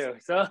wanted to do.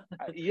 So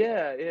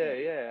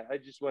yeah. I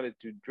just wanted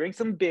to drink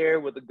some beer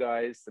with the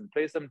guys and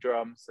play some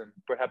drums and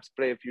perhaps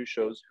play a few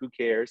shows. Who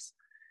cares?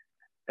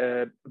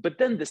 But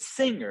then the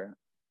singer,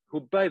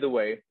 who, by the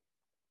way,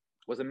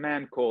 was a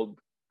man called,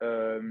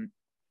 oh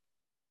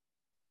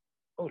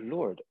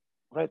Lord,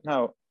 right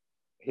now,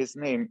 his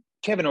name,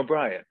 Kevin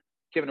O'Brien,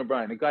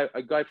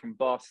 a guy from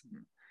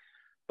Boston.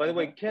 By the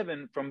way,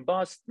 Kevin from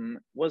Boston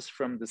was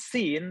from the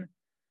scene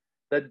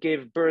that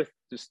gave birth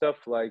to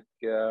stuff like,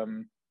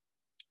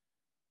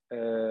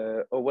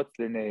 what's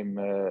their name?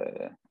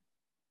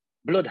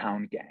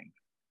 Bloodhound Gang.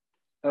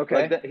 Okay.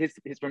 Like that,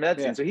 he's from that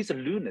scene, so he's a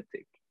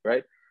lunatic,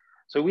 right?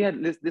 So we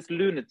had this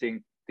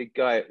lunatic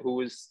guy who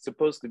was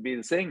supposed to be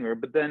the singer,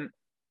 but then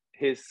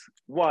his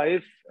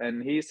wife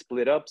and he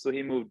split up, so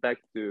he moved back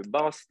to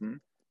Boston,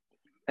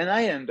 and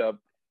I end up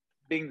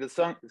being the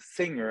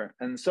singer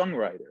and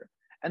songwriter,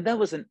 and that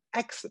was an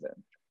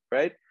accident,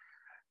 right?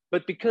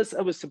 But because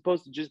I was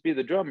supposed to just be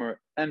the drummer,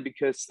 and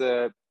because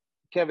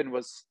Kevin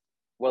was,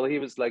 well, he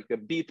was like a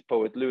beat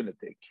poet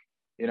lunatic,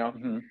 you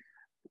know,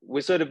 we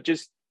sort of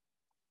just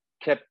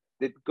kept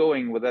it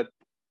going with that.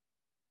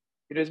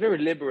 You know, it's very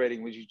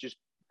liberating when you just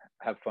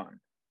have fun.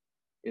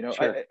 You know,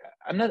 sure.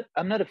 I'm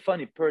not a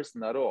funny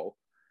person at all,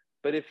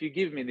 but if you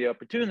give me the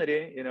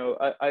opportunity, you know,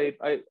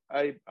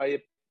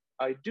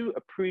 I do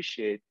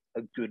appreciate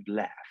a good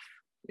laugh.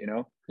 You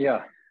know.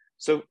 Yeah.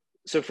 So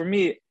for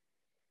me,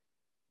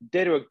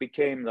 Datarock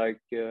became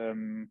like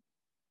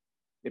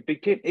it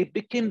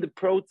became the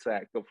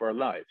Prozac of our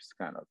lives,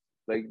 kind of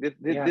like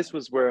this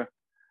was where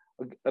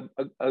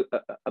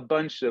a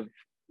bunch of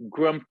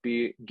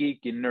grumpy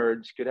geeky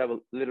nerds could have a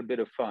little bit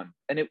of fun,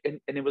 and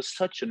it was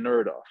such a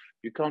nerd off,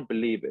 you can't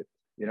believe it,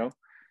 you know.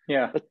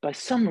 Yeah. But by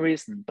some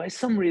reason,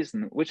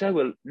 which I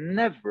will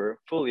never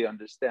fully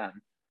understand,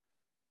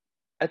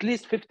 at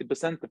least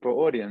 50% of our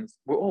audience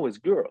were always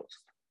girls.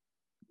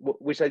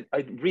 which I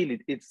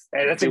really, it's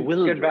Hey, that's a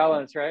bewildering. good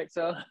balance, right?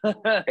 So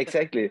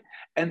exactly,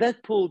 and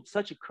that pulled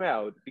such a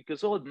crowd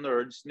because all the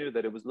nerds knew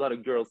that it was a lot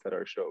of girls at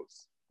our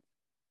shows,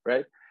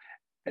 right?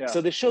 yeah.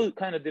 So the show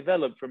kind of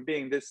developed from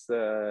being this,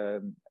 I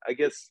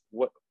guess,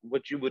 what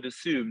you would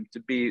assume to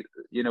be,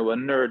 you know, a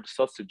nerd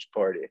sausage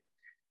party,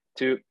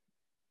 to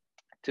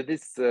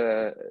this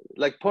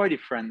like party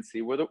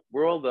frenzy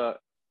where all the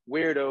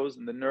weirdos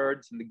and the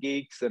nerds and the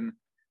geeks and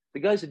the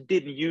guys who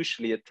didn't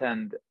usually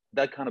attend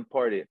that kind of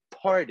party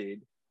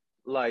partied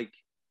like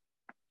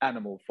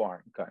Animal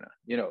Farm, kind of,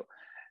 you know.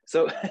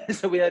 So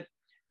so we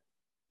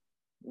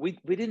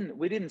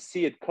didn't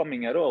see it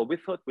coming at all. We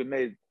thought we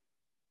made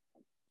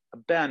a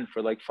band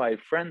for like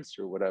 5 friends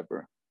or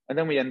whatever, and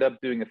then we end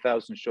up doing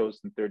 1,000 shows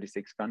in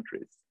 36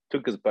 countries.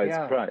 Took us by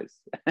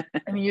surprise.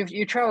 I mean,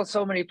 you traveled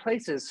so many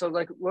places. So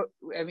like, what,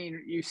 I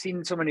mean, you've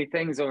seen so many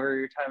things over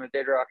your time at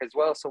Datarock as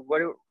well. So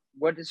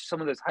what is some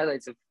of those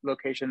highlights of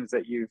locations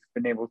that you've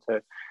been able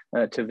to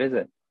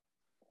visit?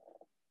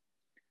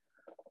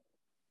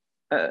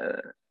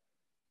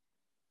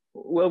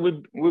 Well,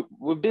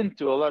 we've been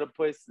to a lot of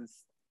places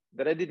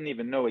that I didn't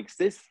even know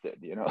existed,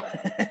 you know.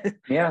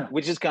 Yeah,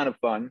 which is kind of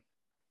fun.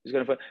 It's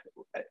kind of fun.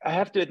 I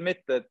have to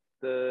admit that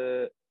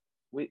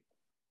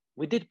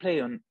we did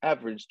play on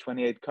average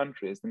 28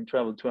 countries and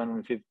traveled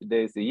 250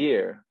 days a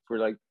year for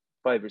like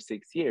 5 or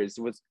 6 years.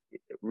 It was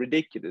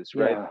ridiculous,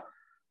 right? Yeah.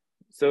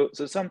 So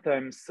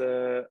sometimes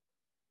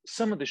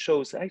some of the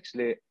shows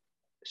actually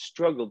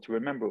struggled to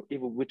remember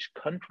even which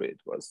country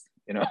it was,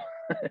 you know.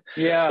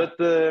 Yeah.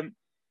 But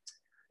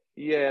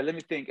yeah, let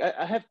me think.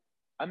 I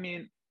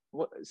mean,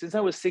 since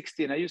I was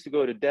 16, I used to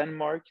go to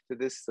Denmark to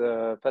this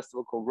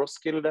festival called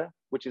Roskilde,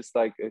 which is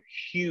like a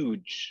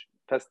huge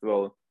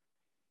festival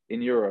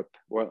in Europe,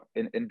 well,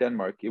 in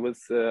Denmark. It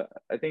was,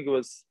 I think it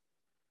was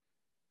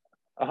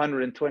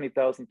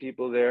 120,000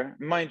 people there.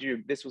 Mind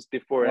you, this was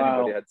before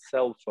anybody had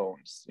cell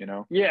phones, you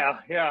know? Yeah,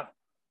 yeah.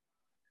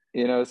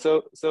 You know,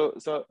 so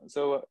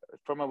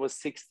from I was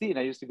 16,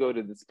 I used to go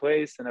to this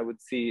place and I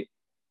would see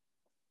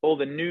all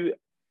the new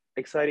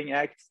exciting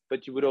acts,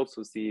 but you would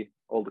also see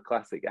all the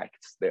classic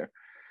acts there.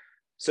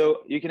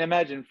 So you can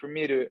imagine for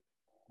me to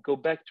go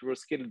back to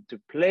Roskilde to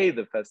play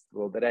the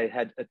festival that I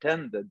had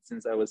attended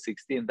since I was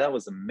 16, that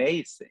was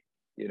amazing,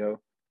 you know.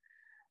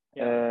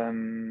 Yeah.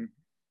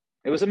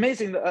 It was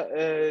amazing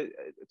to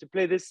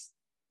play this.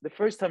 The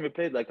first time we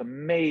played like a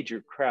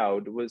major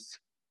crowd was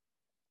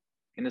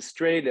in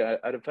Australia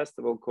at a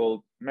festival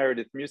called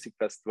Meredith Music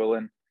Festival,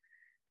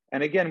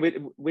 and again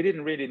we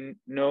didn't really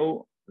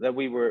know that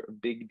we were a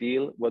big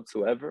deal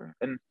whatsoever,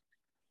 and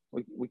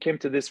we came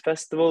to this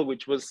festival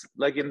which was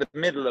like in the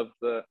middle of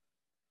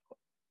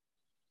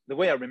the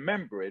way I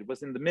remember it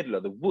was in the middle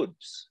of the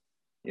woods,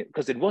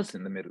 because it was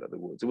in the middle of the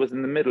woods. It was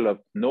in the middle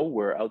of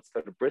nowhere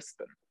outside of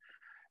Brisbane,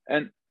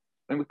 and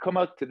we come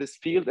out to this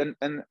field, and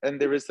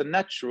there is a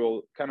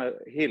natural kind of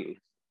hill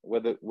where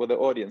the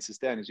audience is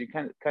standing. So you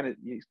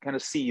kind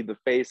of see the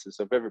faces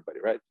of everybody,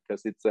 right?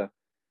 Because it's a,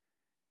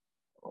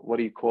 what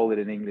do you call it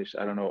in English?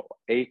 I don't know,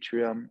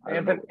 atrium.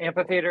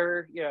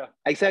 Amphitheater, yeah.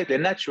 Exactly, a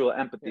natural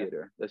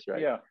amphitheater. Yeah. That's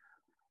right. Yeah.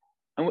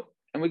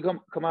 And we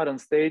come out on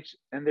stage,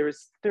 and there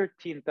is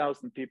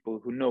 13,000 people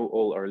who know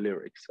all our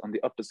lyrics on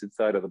the opposite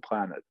side of the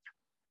planet.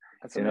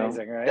 That's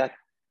amazing, right?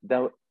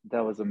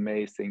 That was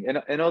amazing.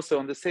 And also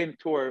on the same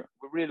tour,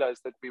 we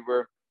realized that we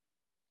were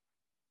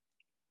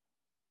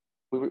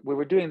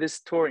doing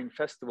this touring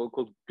festival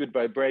called Good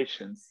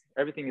Vibrations.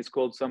 Everything is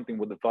called something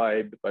with a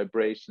vibe,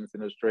 vibrations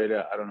in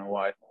Australia. I don't know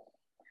why.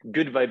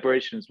 Good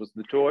Vibrations was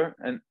the tour,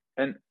 and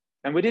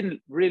we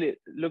didn't really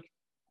look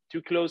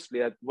too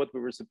closely at what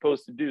we were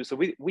supposed to do. So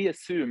we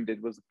assumed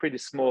it was a pretty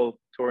small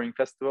touring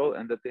festival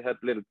and that they had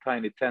a little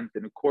tiny tent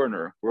in a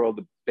corner where all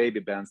the baby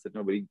bands that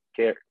nobody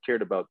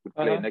cared about would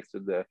play next to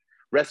the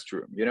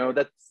restroom. You know,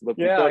 that's what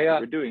we thought we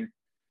were doing.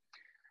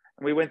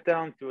 And we went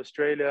down to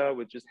Australia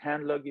with just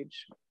hand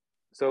luggage.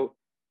 So,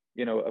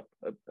 you know,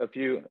 a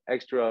few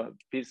extra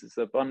pieces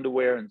of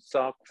underwear and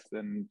socks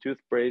and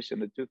toothbrush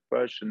and a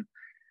toothbrush, and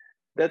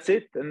that's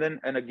it. And then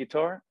a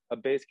guitar, a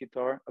bass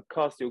guitar, a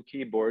Casio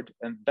keyboard,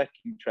 and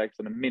backing tracks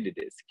on a mini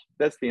disc.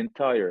 That's the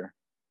entire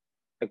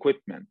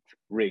equipment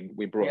rig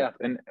we brought,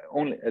 and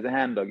only as a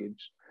hand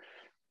luggage.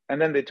 And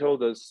then they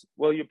told us,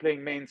 well, you're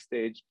playing main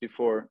stage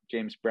before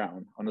James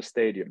Brown on a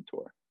stadium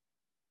tour.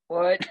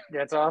 What?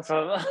 That's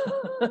awesome.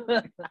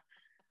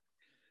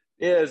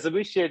 Yeah, so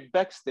we shared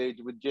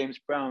backstage with James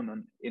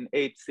Brown in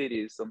 8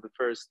 cities on the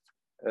first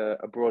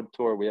abroad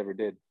tour we ever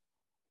did.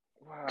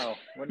 Wow,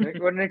 what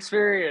an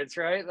experience,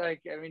 right?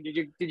 Like, I mean, did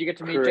you get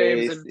to meet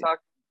James and talk,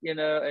 you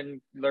know, and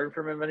learn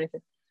from him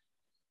anything?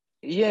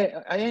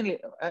 Yeah,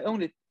 I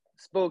only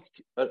spoke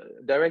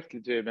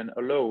directly to him and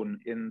alone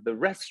in the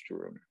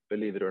restroom,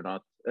 believe it or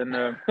not,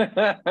 and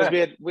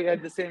because we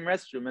had the same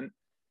restroom,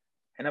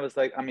 and I was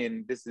like, I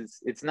mean,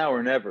 it's now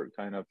or never,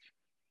 kind of.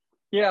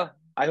 Yeah.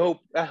 I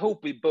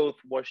hope we both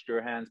washed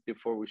our hands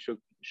before we shook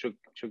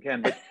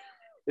hands,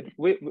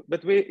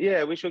 but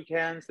we shook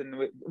hands,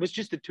 and it was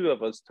just the two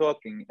of us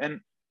talking, and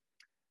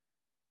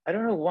I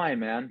don't know why,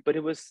 man, but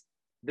it was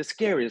the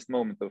scariest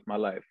moment of my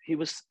life. It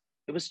was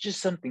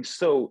just something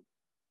so,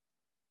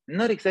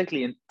 not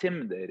exactly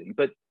intimidating,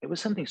 but it was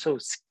something so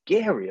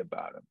scary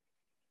about him.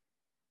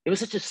 It was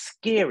such a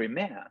scary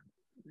man.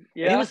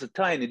 Yeah. And he was a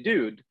tiny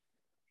dude.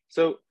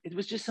 So it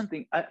was just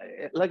something I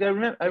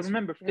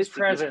remember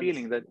physically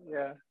feeling that.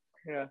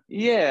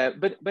 Yeah,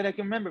 but I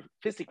can remember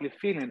physically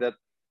feeling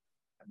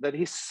that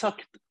he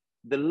sucked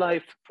the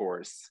life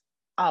force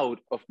out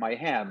of my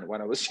hand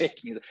when I was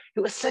shaking it. It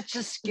was such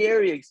a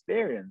scary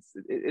experience.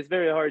 It's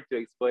very hard to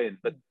explain,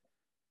 but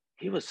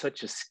he was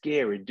such a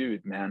scary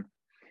dude, man.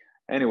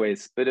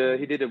 Anyways, but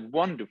he did a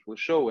wonderful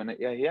show, and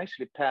yeah, he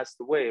actually passed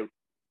away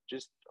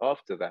just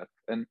after that.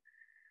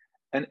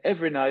 And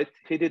every night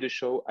he did a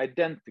show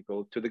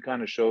identical to the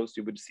kind of shows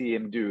you would see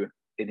him do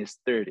in his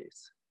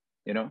 30s.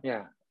 You know?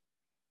 Yeah.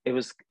 It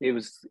was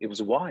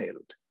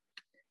wild.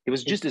 He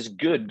was just as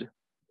good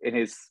in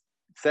his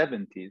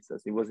 70s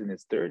as he was in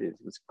his 30s.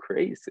 It was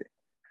crazy.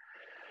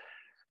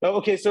 Oh,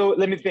 okay, so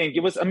let me think.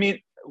 It was, I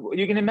mean,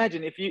 you can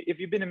imagine if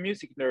you've been a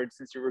music nerd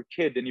since you were a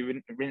kid and you've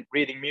been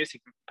reading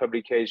music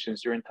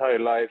publications your entire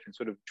life and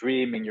sort of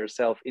dreaming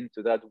yourself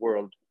into that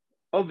world.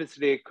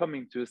 Obviously,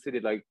 coming to a city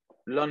like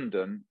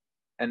London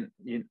and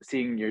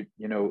seeing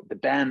the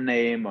band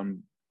name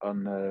on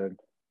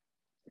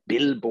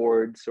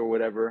billboards or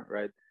whatever,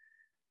 right?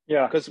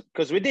 Yeah,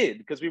 because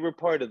we were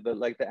part of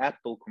the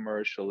Apple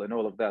commercial and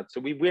all of that. So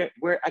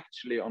we're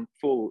actually on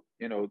full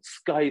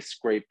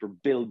skyscraper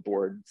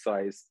billboard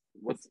size.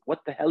 What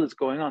the hell is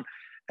going on?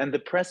 And the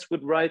press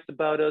would write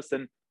about us,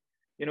 and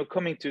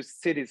coming to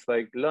cities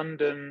like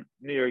London,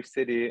 New York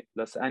City,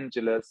 Los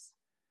Angeles,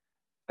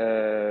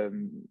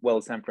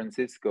 San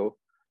Francisco,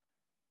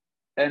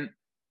 and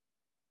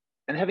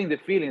having the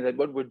feeling that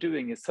what we're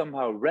doing is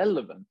somehow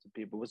relevant to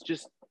people was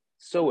just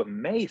so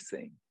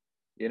amazing,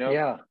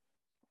 Yeah.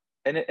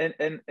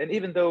 And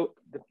even though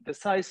the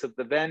size of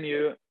the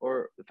venue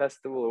or the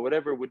festival or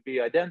whatever would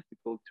be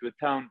identical to a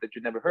town that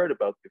you never heard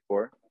about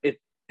before, it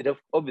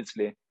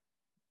obviously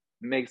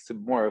makes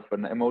more of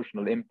an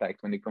emotional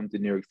impact when you come to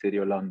New York City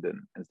or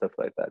London and stuff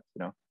like that,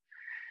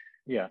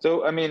 Yeah.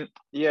 So, I mean,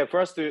 yeah, for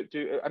us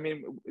I mean,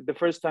 the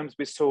first times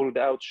we sold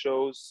out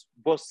shows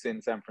was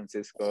in San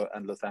Francisco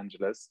and Los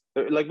Angeles.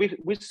 Like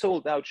we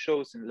sold out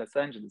shows in Los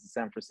Angeles and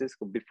San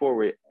Francisco before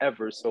we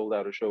ever sold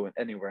out a show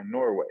anywhere in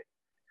Norway.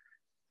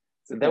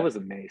 So that was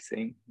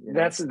amazing.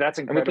 That's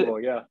incredible.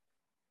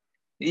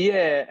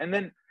 Yeah.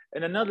 And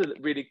another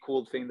really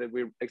cool thing that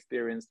we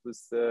experienced was,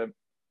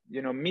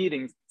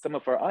 meeting some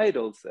of our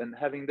idols and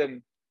having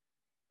them,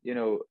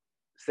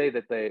 say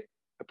that they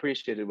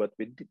appreciated what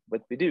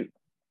we do.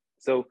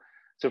 So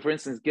for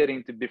instance,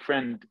 getting to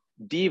befriend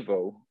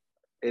Devo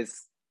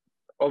is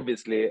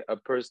obviously a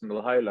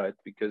personal highlight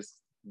because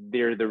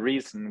they're the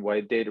reason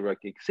why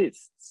Datarock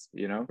exists,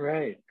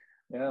 Right.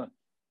 Yeah.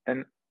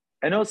 And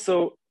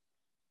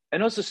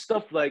also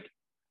stuff like,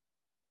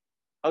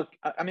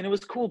 I mean, it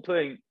was cool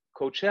playing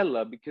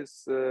Coachella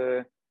because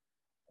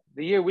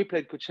the year we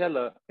played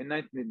Coachella in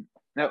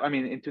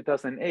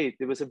 2008,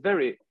 it was a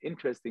very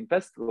interesting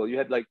festival. You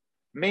had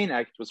main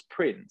act was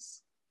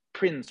Prince.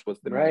 Prince was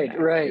the main act,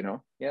 right.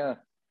 Yeah.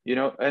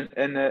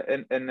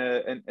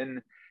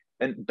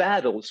 And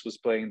Battles was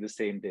playing the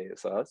same day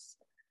as us,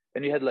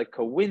 and you had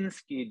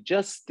Kowinski,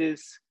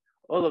 Justice,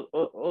 all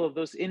of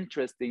those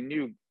interesting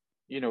new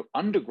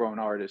underground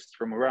artists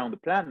from around the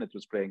planet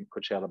was playing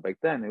Coachella back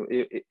then.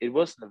 It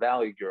wasn't a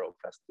Valley Girl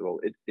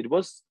festival. It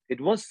was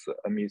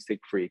a music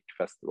freak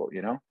festival,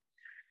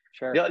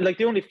 Sure. Yeah,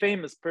 the only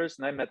famous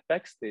person I met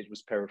backstage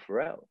was Perry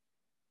Farrell,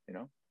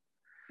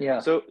 Yeah.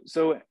 So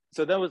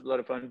that was a lot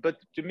of fun. But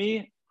to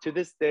me, to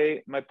this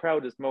day, my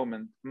proudest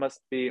moment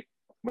must be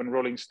when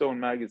Rolling Stone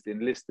magazine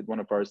listed one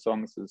of our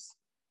songs as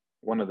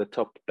one of the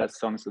top best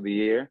songs of the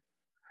year.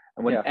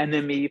 And when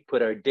Enemy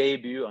put our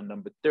debut on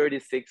number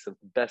 36 of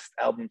the best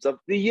albums of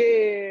the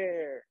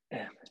year.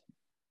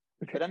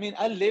 But I mean,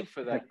 I live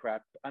for that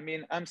crap. I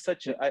mean, I'm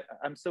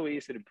so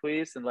easy to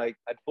please. And I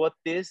bought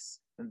this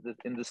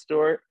in the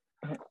store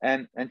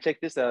and check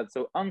this out.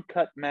 So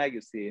Uncut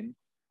magazine,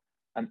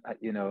 and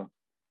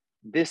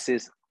this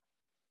is,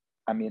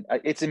 I mean,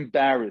 it's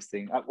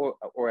embarrassing,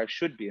 or I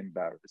should be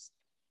embarrassed.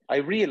 I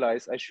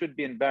realize I should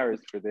be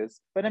embarrassed for this,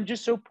 but I'm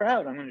just so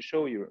proud. I'm going to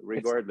show you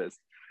regardless.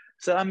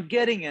 So I'm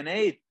getting an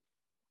 8.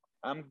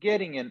 I'm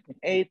getting an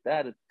 8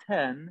 out of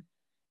 10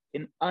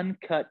 in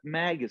Uncut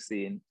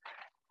magazine.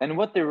 And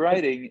what they're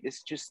writing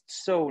is just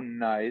so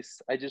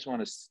nice. I just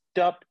want to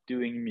stop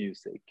doing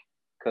music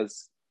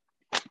because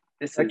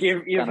this is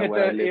you've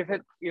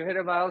hit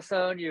a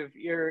milestone. You've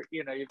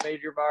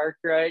made your mark,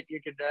 right? You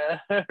can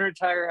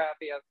retire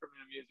happy from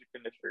the music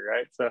industry,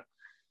 right? So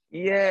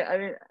yeah, I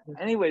mean,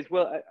 anyways,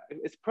 well,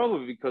 it's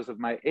probably because of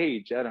my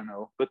age. I don't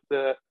know, but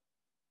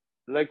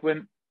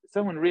when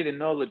someone really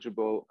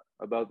knowledgeable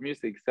about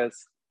music says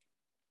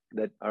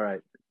that, all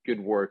right, good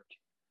work,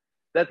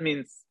 that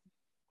means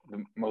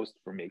the most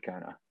for me,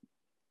 kind of.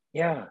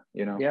 Yeah.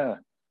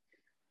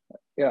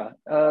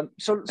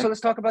 So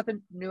let's talk about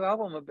the new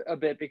album a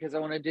bit, because I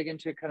want to dig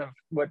into kind of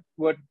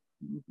what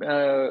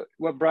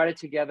what brought it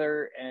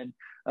together? And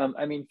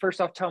I mean,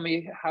 first off, tell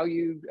me how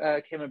you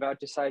came about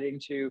deciding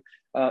to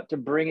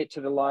bring it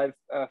to the live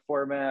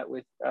format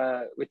with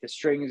the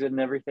strings and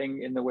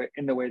everything in the way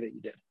that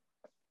you did.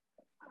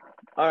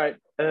 All right.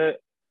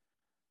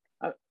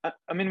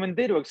 I mean, when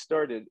Datarock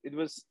started, it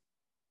was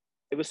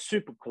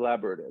super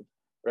collaborative,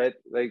 right?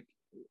 Like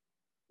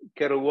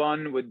Kettle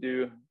One would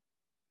do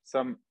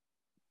some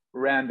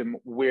random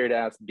weird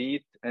ass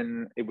beat,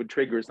 and it would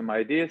trigger some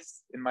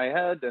ideas in my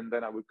head, and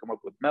then I would come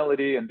up with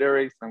melody and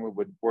lyrics, and we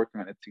would work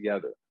on it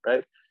together,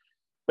 right?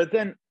 But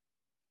then,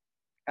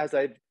 as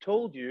I've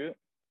told you,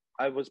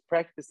 I was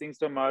practicing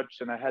so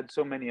much, and I had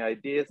so many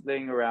ideas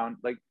laying around.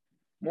 Like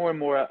more and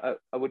more,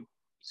 I would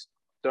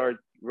start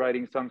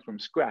writing songs from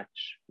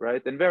scratch,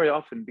 right? And very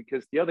often,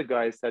 because the other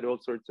guys had all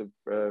sorts of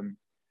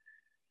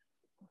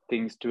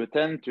things to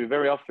attend to,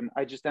 very often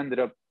I just ended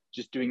up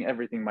just doing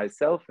everything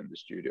myself in the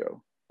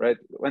studio, right?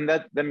 And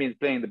that means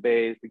playing the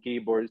bass, the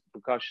keyboards, the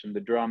percussion, the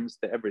drums,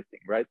 the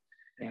everything, right?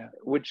 Yeah.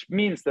 Which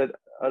means that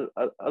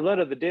a lot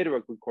of the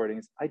Datarock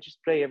recordings, I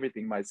just play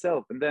everything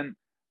myself. And then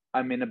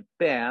I'm in a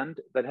band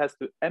that has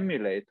to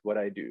emulate what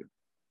I do,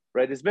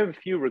 right? There's very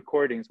few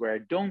recordings where I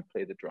don't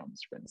play the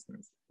drums, for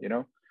instance, you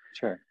know?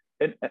 Sure.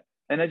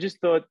 And I just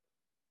thought,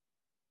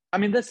 I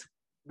mean, that's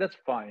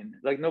fine.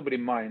 Like nobody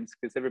minds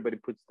because everybody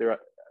puts their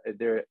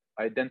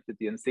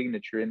identity and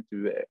signature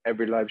into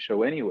every live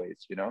show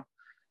anyways, you know?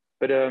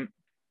 But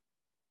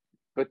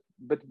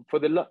for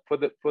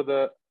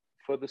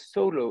the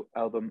solo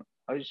album,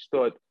 I just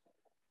thought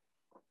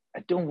I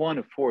don't want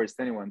to force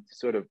anyone to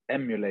sort of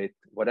emulate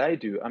what I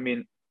do. I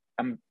mean,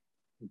 I'm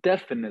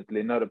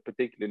definitely not a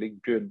particularly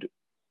good,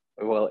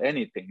 well,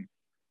 anything,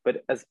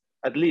 but as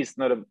at least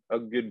not a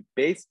good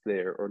bass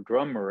player or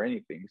drummer or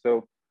anything.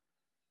 So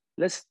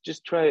let's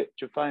just try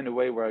to find a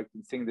way where I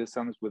can sing these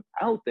songs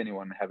without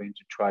anyone having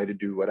to try to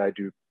do what I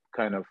do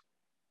kind of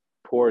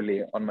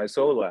poorly on my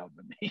solo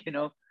album, you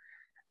know?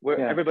 Where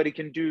everybody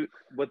can do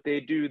what they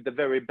do the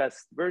very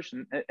best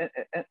version,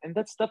 and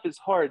that stuff is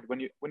hard when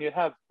you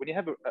have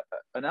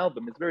an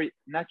album. It's very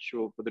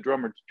natural for the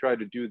drummer to try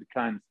to do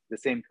the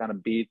same kind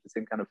of beat, the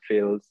same kind of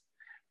fills,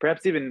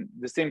 perhaps even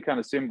the same kind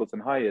of cymbals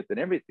and hi-hat and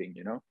everything,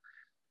 you know.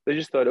 They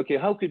just thought, okay,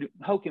 how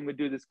can we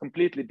do this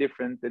completely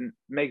different and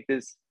make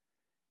this,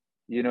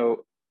 you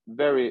know,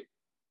 very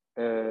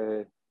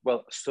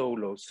well,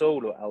 solo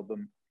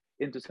album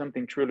into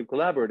something truly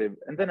collaborative.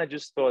 And then I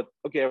just thought,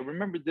 okay, I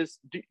remember this.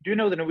 Do you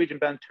know the Norwegian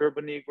band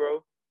Turbo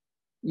Negro?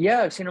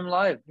 Yeah, I've seen them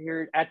live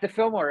here at the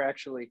Fillmore,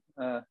 actually.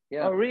 Yeah.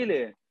 Oh,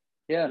 really?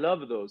 Yeah.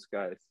 Love those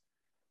guys.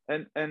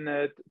 And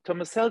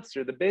Thomas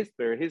Seltzer, the bass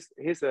player,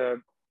 he's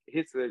a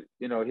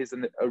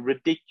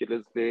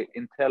ridiculously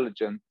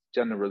intelligent,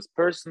 generous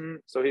person.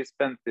 So he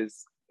spent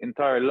his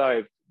entire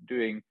life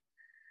doing,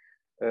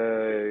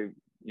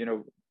 you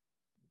know,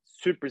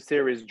 super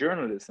serious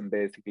journalism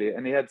basically,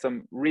 and he had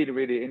some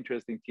really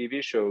interesting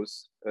TV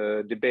shows,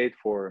 debate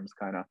forums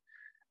kind of,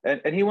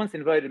 and he once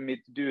invited me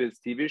to do his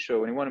TV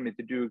show, and he wanted me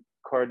to do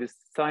Carly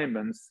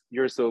Simon's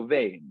 "You're So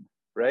Vain,"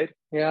 right?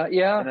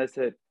 Yeah. And I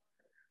said,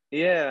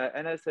 yeah,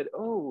 and I said,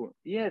 oh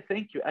yeah,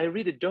 thank you, I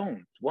really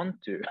don't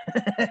want to.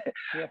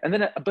 Yeah. And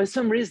then by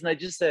some reason I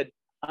just said,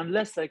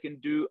 unless I can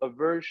do a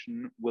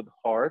version with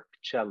harp,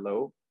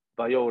 cello,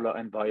 viola,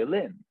 and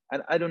violin.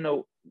 And I don't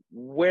know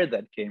where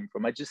that came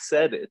from, I just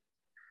said it.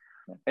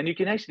 And you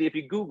can actually, if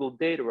you Google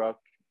Datarock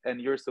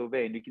and You're So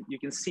Vain, you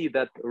can see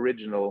that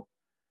original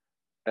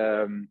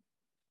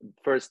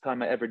first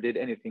time I ever did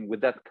anything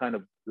with that kind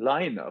of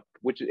lineup,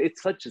 which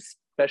it's such a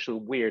special,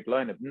 weird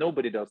lineup.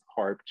 Nobody does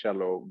harp,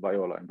 cello,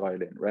 viola, and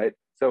violin, right?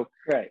 So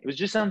it was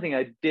just something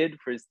I did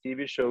for his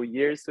TV show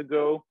years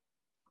ago.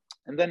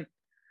 And then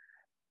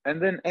I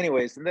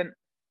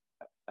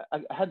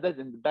had that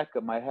in the back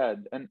of my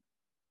head. And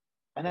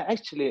I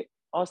actually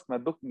asked my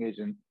booking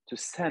agent to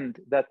send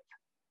that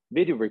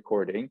video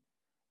recording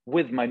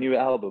with my new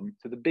album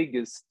to the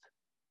biggest,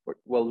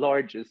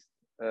 largest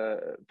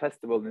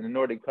festival in the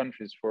Nordic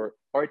countries for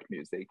art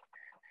music,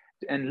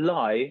 and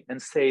lie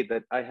and say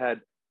that I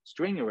had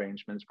string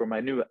arrangements for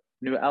my new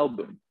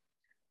album,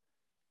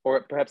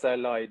 or perhaps I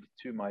lied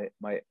to my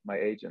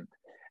agent,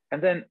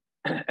 and then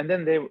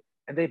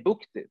they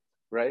booked it,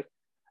 right?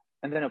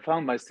 And then I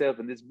found myself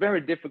in this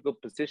very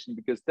difficult position,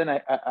 because then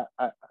I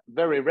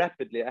very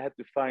rapidly I had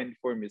to find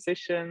 4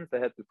 musicians. I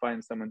had to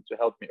find someone to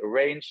help me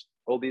arrange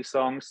all these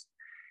songs.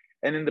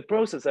 And in the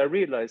process, I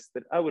realized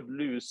that I would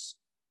lose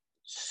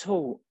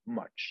so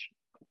much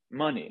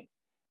money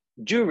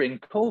during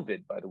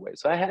COVID, by the way.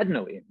 So I had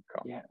no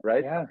income,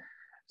 right? Yeah.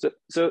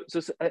 So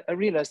I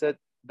realized that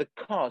the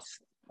cost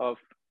of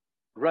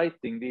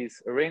writing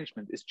these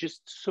arrangements is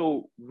just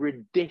so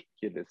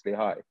ridiculously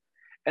high.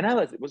 And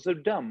it was so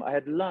dumb. I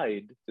had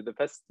lied to the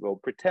festival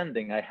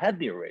pretending I had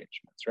the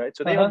arrangements, right?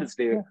 So they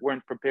obviously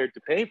weren't prepared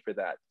to pay for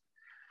that.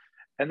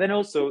 And then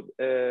also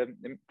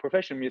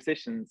professional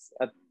musicians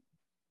at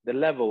the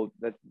level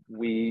that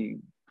we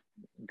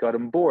got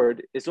on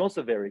board is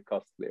also very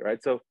costly,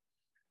 right? So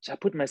I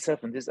put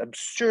myself in this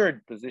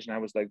absurd position. I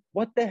was like,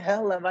 what the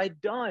hell have I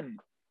done?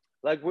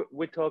 Like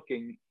we're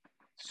talking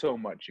so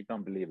much, you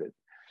can't believe it.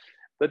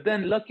 But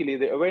then luckily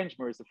the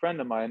arranger is a friend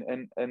of mine,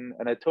 and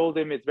I told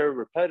him it's very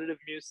repetitive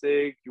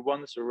music. He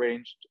once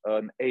arranged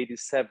an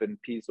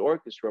 87-piece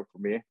orchestra for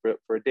me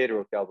for a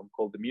Datarock album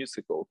called The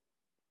Musical,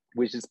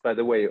 which is, by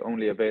the way,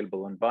 only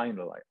available on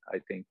vinyl, I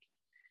think,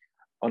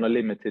 on a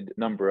limited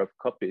number of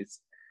copies.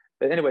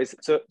 But anyways,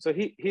 so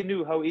he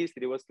knew how easy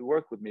it was to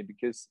work with me,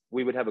 because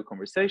we would have a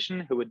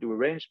conversation, he would do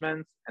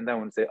arrangements, and then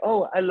would say,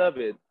 "Oh, I love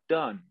it,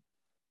 done,"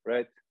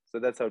 right? So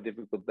that's how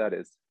difficult that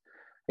is.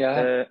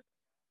 Yeah.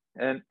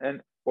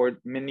 And or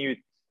minute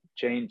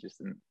changes,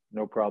 and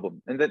no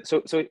problem. And then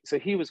so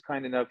he was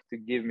kind enough to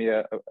give me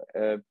a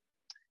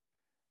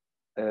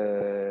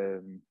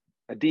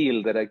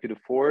deal that I could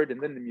afford,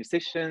 and then the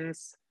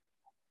musicians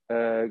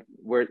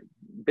were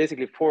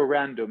basically 4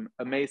 random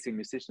amazing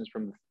musicians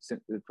from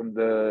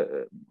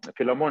the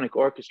Philharmonic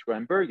Orchestra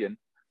in Bergen,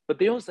 but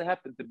they also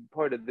happened to be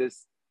part of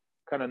this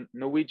kind of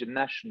Norwegian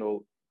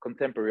national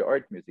contemporary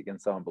art music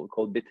ensemble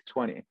called Bit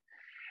 20.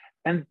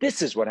 And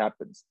this is what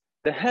happens.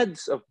 The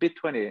heads of Bit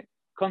 20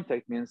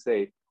 contact me and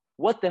say,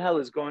 "What the hell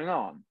is going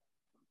on?"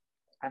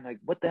 I'm like,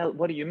 "What the hell?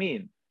 What do you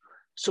mean?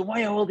 So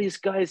why are all these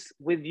guys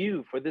with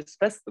you for this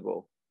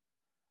festival?"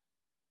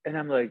 And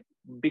I'm like,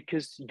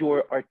 "Because your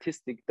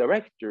artistic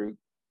director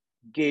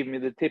gave me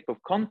the tip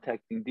of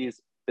contacting these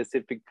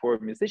specific 4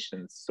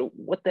 musicians. So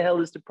what the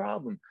hell is the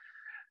problem?"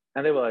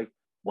 And they were like,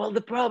 "Well,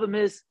 the problem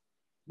is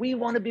we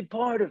want to be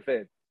part of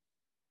it."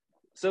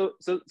 So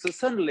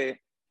suddenly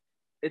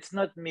it's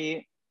not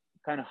me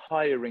kind of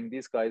hiring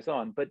these guys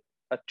on, but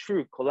a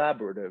true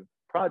collaborative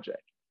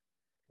project.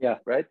 Yeah.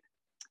 Right.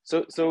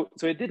 So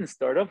it didn't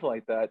start off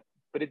like that,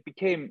 but it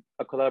became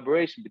a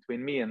collaboration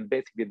between me and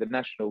basically the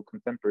National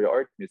Contemporary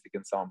Art Music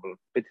Ensemble,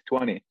 Bit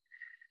 20.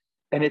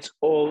 And it's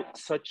all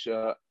such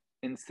a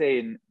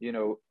insane,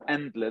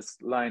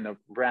 endless line of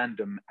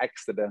random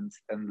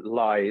accidents and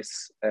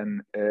lies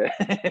and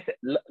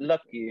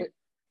lucky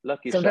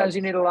Sometimes shots.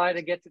 you need a lie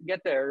to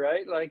get there,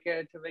 right? Like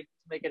to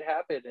make it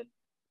happen. And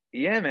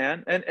yeah,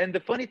 man. And the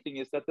funny thing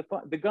is that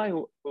the guy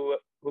who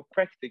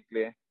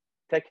practically,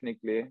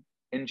 technically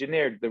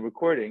engineered the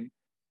recording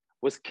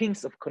was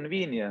Kings of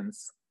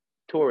Convenience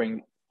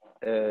touring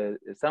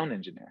sound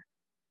engineer.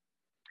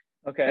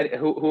 Okay. And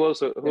who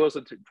also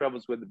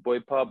travels with Boy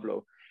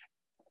Pablo,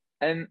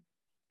 and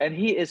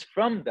he is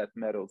from that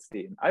metal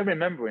scene. I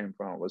remember him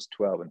from I was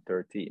 12 and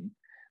 13.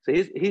 So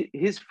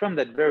he's from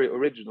that very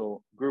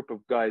original group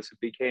of guys who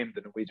became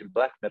the Norwegian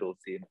black metal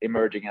scene,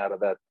 emerging out of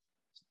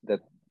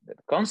that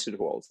concert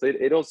hall. So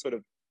it all sort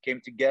of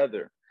came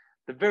together.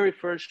 The very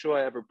first show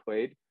I ever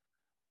played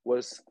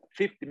was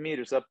 50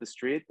 meters up the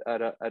street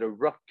at a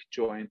rock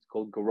joint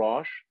called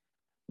Garage.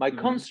 My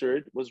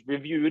concert was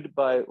reviewed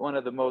by one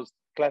of the most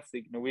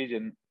classic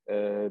Norwegian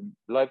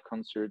live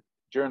concert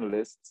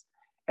journalists,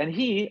 and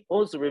he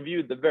also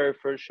reviewed the very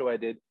first show I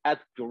did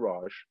at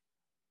Garage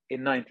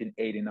in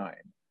 1989.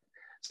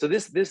 So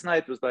this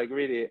night was like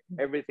really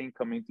everything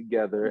coming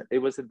together. It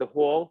was at the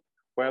hall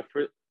where I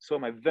saw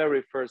my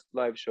very first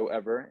live show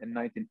ever in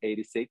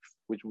 1986,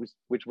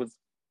 which was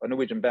a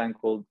Norwegian band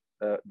called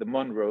the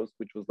Monroes,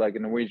 which was like a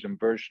Norwegian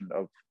version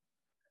of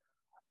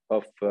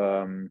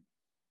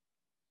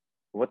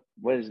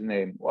what is the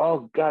name?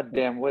 Oh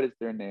goddamn, what is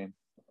their name?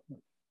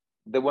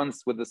 The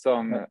ones with the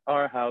song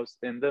 "Our House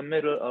in the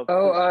Middle of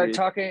the Street."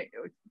 Talking,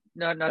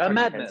 not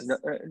Madness.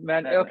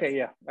 Madness. Okay,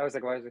 yeah. I was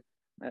like, why is it?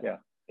 Yeah,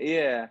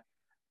 yeah,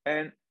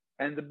 and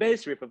the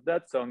bass riff of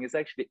that song is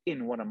actually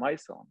in one of my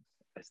songs.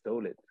 I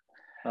stole it.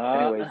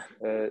 Anyways,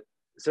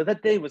 so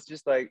that day was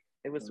just like,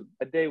 it was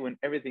a day when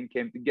everything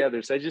came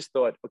together. So I just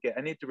thought, okay,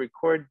 I need to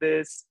record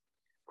this,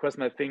 cross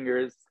my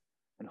fingers,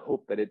 and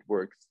hope that it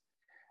works.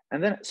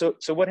 And then, so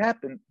what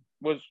happened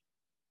was,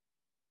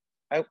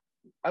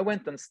 I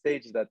went on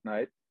stage that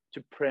night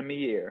to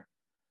premiere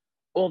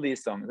all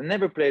these songs. I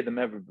never played them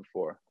ever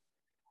before.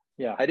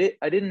 Yeah, I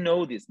didn't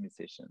know these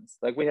musicians.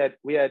 Like we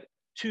had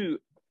 2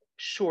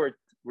 short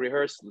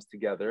rehearsals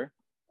together,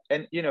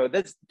 and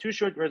that's 2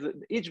 short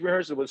rehearsals. Each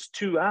rehearsal was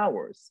 2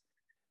 hours.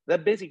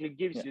 That basically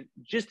gives you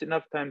just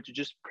enough time to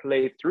just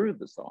play through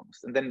the songs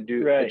and then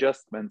do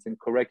adjustments and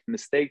correct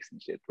mistakes and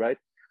shit, right?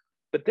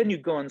 But then you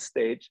go on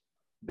stage.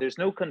 There's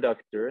no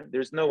conductor.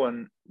 There's no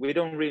one. We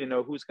don't really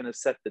know who's going to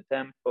set the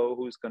tempo,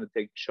 who's going to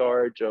take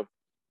charge of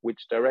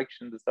which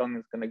direction the song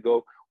is going to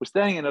go. We're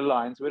standing in a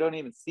line, so we don't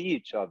even see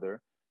each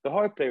other. The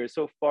harp player is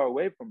so far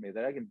away from me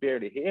that I can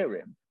barely hear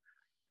him.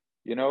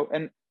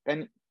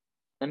 And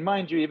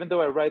mind you, even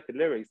though I write the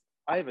lyrics,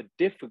 I have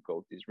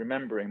difficulties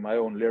remembering my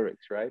own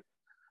lyrics, right?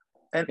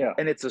 And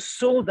it's a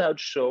sold out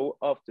show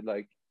after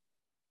like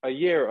a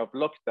year of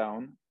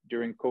lockdown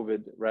during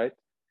COVID, right?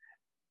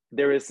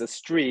 There is a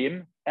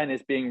stream and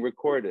it's being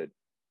recorded.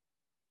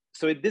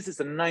 So this is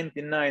a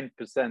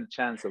 99%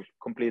 chance of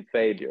complete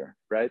failure,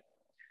 right?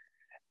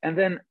 And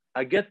then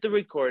I get the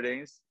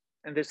recordings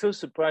and they're so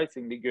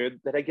surprisingly good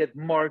that I get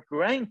Mark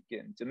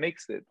Rankin to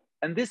mix it.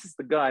 And this is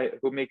the guy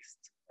who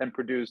mixed and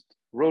produced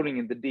Rolling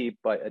in the Deep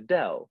by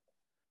Adele,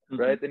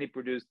 right? And he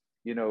produced,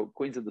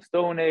 Queens of the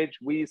Stone Age,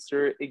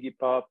 Weezer, Iggy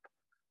Pop,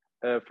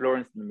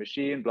 Florence and the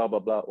Machine, blah blah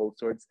blah, all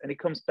sorts, and it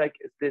comes back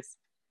as this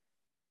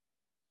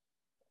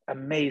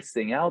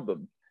amazing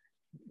album,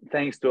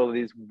 thanks to all of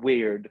these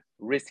weird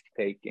risk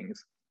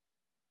takings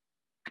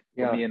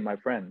for me and my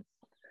friends.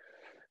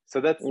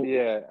 So that's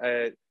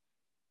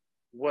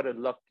what a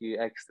lucky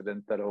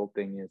accident that whole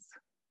thing is.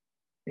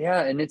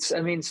 Yeah, and it's,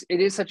 I mean, it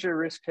is such a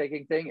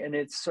risk-taking thing, and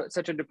it's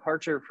such a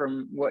departure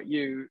from what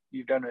you've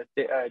done with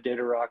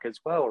Datarock as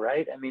well,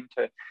 right? I mean,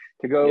 to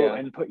go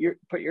and put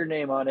your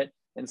name on it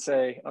and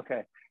say,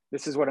 okay,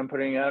 this is what I'm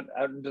putting out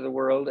into the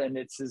world, and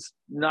it's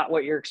not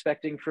what you're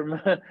expecting from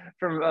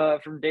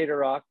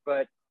Datarock,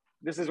 but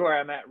this is where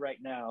I'm at right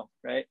now,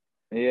 right?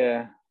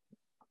 Yeah,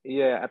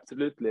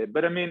 absolutely.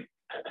 But I mean,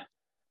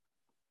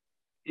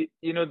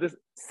 this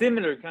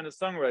similar kind of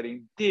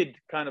songwriting did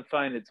kind of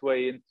find its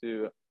way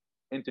into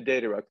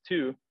Datarock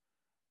too.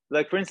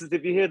 Like, for instance,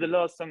 if you hear the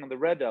last song on the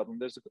Red album,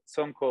 there's a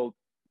song called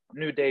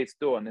New Day's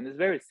Dawn, and it's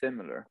very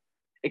similar.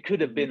 It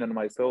could have been on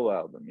my solo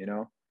album,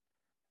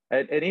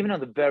 and even on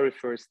the very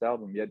first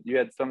album, you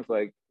had songs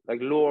like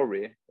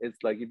Lorry.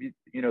 It's like, if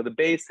the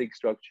basic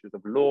structures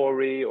of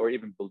Lorry or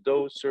even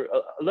Bulldozer,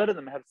 a lot of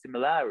them have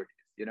similarities,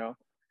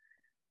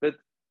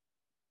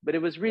 but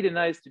it was really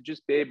nice to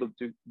just be able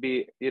to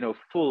be,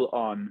 full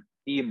on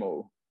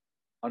emo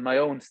on my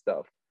own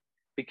stuff,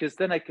 because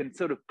then I can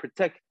sort of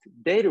protect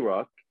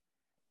Datarock,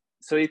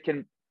 so I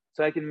can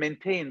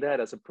maintain that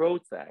as a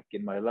Prozac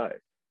in my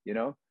life,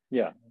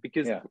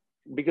 because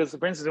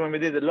for instance, when we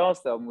did the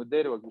last album with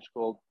Datarock, which is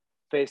called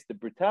Face the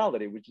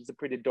Brutality, which is a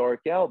pretty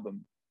dark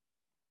album,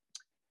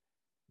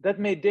 that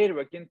made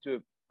Datarock into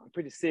a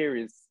pretty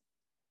serious,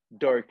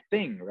 dark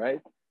thing,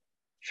 right?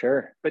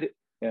 Sure. But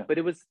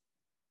it was,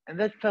 and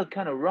that felt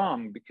kind of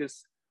wrong,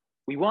 because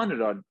we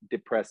wanted our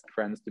depressed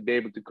friends to be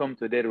able to come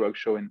to a Datarock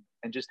show and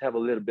just have a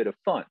little bit of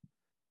fun.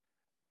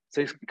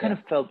 So it kind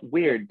of felt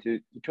weird to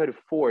try to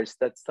force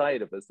that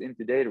side of us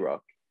into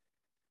Datarock.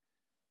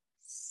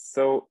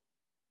 So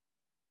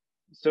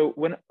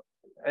when,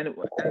 and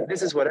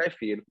this is what I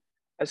feel,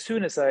 as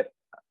soon as I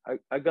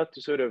got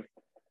to sort of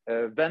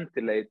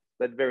ventilate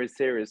that very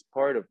serious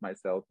part of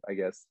myself, I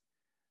guess,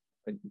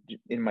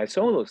 in my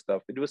solo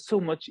stuff, it was so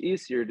much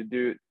easier to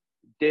do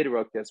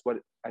Datarock as what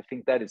I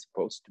think that is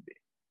supposed to be,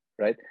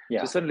 right?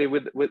 So suddenly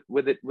with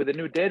the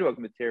new Datarock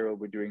material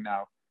we're doing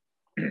now,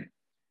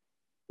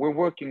 we're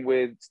working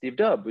with Steve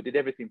Dubb, who did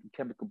everything from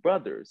Chemical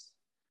Brothers,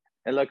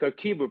 and like our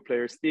keyboard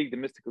player Stig, the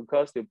Mystical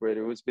Cost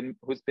Operator, who's been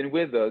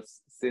with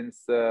us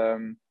since give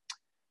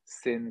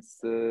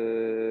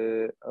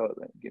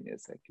me a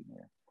second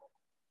here.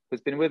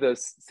 Who's been with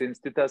us since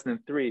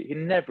 2003. He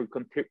never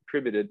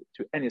contributed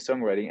to any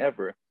songwriting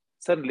ever.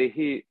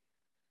 Suddenly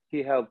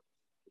he helped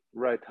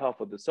write half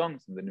of the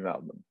songs in the new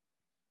album.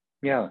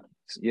 Yeah,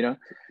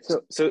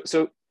 So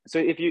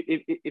if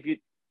you,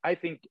 I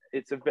think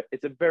it's a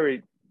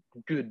very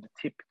good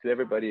tip to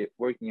everybody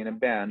working in a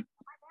band.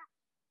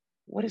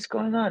 What is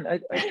going on?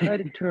 I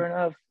tried to turn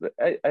off.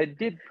 I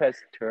did press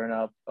turn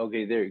off.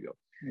 Okay, there you go.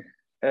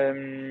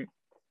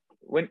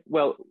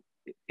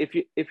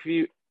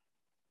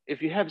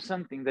 If you have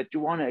something that you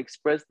want to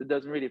express that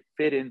doesn't really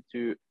fit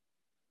into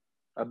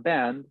a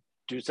band,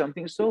 do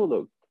something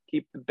solo.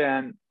 Keep the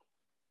band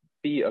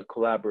be a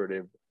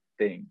collaborative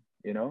thing,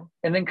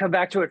 and then come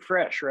back to it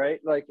fresh,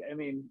 right? Like, I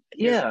mean,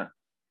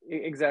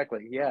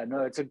 exactly. Yeah,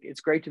 no,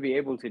 it's great to be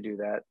able to do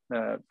that,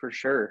 for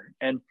sure.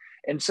 And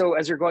so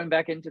as you're going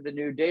back into the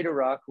new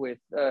Datarock with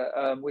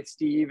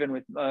Steve and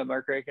with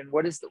Mark Rakin,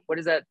 what does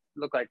that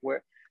look like?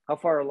 How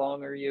far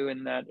along are you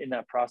in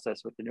that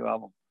process with the new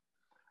album?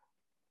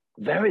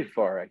 Very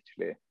far,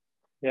 actually.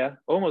 Yeah,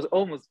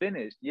 almost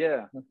finished.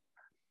 Yeah.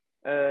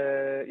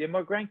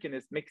 Mark Rankin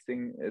is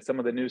mixing some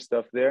of the new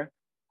stuff there.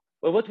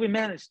 Well, what we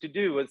managed to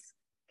do was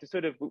to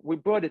sort of, we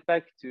brought it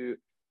back to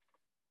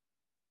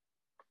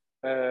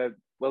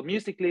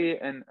musically,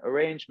 and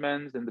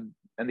arrangements, and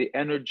the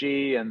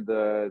energy and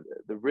the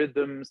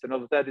rhythms and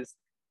all of that is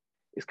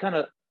kind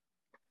of,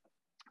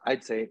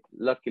 I'd say,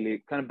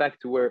 luckily, kind of back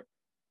to where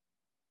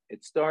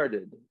it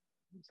started,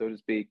 so to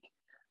speak.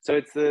 So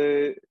it's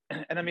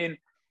and I mean,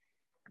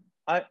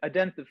 I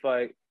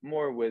identify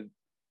more with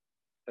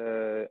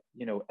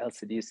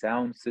LCD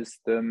Sound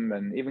System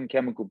and even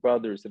Chemical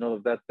Brothers and all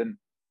of that than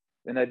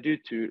I do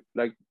to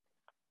like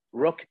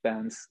rock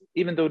bands,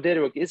 even though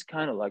Datarock is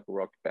kind of like a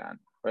rock band,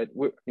 right?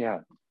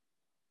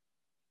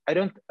 I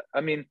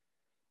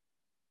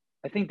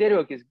think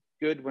Datarock is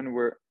good when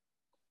we're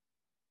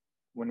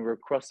a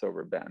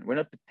crossover band. We're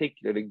not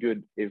particularly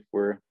good if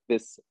we're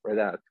this or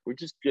that. We're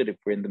just good if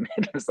we're in the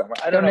middle somewhere.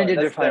 I don't know. Need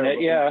to define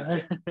it.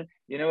 Yeah.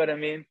 You know what I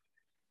mean?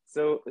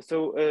 So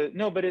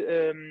no, but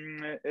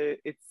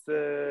it's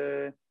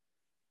a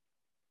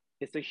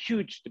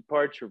huge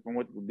departure from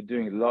what we've been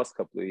doing the last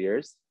couple of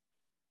years.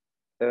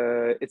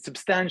 It's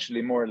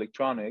substantially more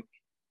electronic,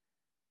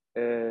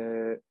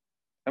 and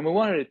we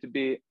wanted it to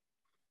be,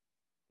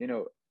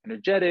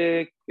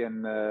 energetic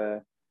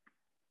and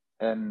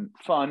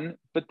fun.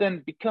 But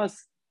then,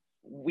 because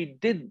we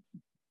did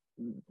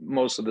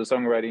most of the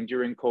songwriting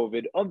during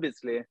COVID,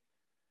 obviously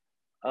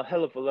a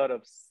hell of a lot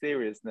of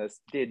seriousness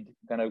did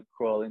kind of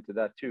crawl into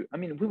that too. I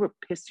mean, we were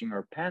pissing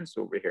our pants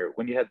over here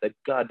when you had that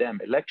goddamn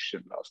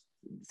election last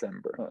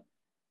December.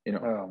 You know,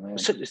 oh, man.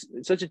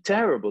 Such a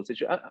terrible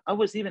situation. I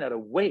was even at a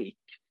wake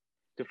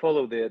to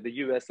follow the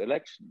U.S.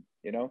 election.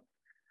 You know,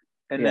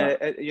 and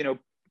you know,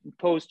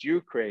 post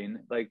Ukraine,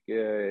 like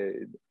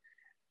the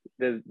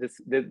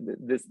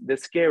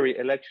scary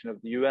election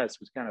of the U.S.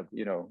 was kind of,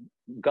 you know,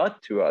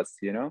 got to us.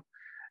 You know.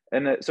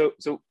 And so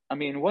I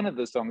mean, one of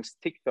the songs,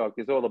 TikTok,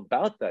 is all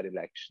about that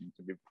election,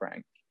 to be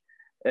frank.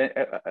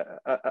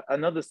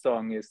 Another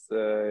song is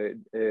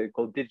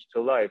called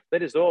Digital Life.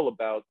 That is all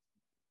about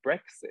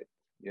Brexit,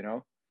 you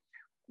know.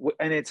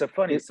 And it's a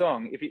funny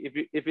song.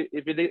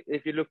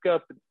 If you look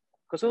up,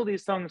 because all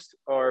these songs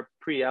are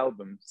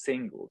pre-album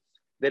singles,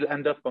 they'll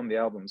end up on the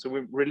album. So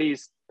we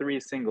released 3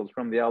 singles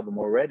from the album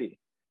already,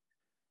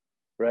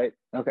 right?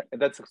 Okay.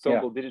 And that's a song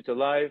called Digital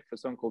Life, a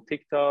song called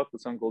TikTok, a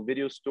song called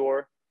Video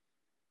Store.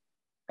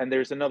 And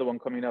there's another one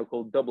coming out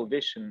called Double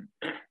Vision,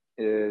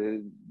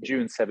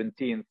 June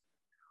 17th.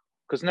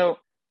 Because now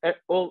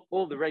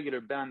all the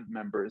regular band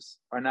members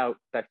are now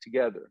back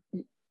together.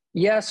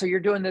 Yeah, so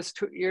you're doing this.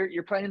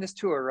 You're planning this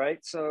tour, right?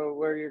 So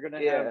where you're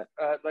gonna have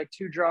like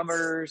 2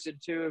 drummers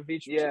and 2 of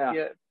each.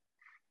 Yeah.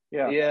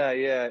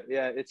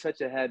 It's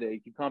such a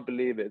headache. You can't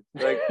believe it.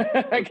 Like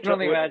I can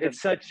only imagine.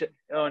 It's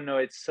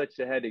such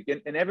a headache.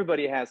 And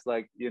everybody has,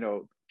 like, you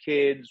know,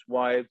 kids,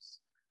 wives,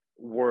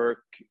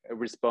 work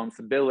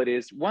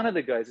responsibilities. One of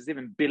the guys is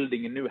even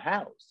building a new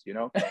house, you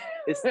know.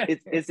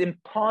 It's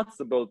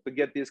impossible to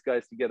get these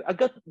guys together. I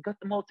got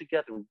them all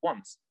together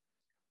once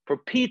for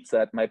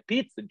pizza at my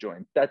pizza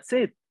joint. That's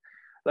it.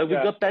 Like, we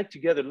got back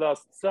together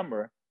last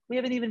summer. We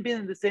haven't even been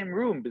in the same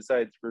room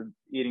besides for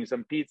eating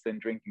some pizza and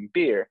drinking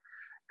beer.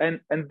 And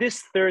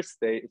this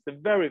Thursday is the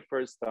very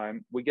first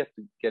time we get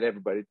to get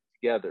everybody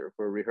together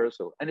for a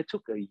rehearsal, and it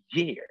took a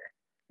year.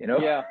 You know?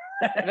 Yeah,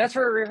 and that's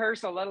for a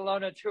rehearsal, let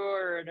alone a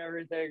tour and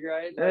everything,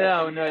 right?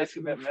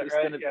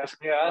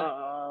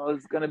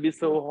 It's gonna be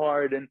so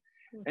hard. And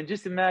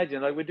just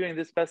imagine, like, we're doing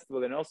this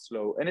festival in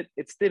Oslo, and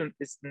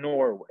it's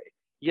Norway.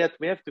 Yet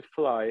we have to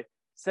fly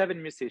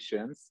 7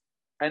 musicians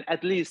and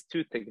at least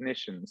 2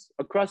 technicians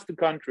across the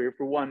country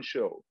for one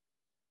show.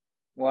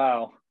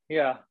 Wow.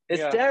 Yeah,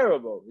 it's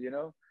terrible, you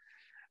know.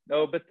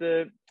 No, but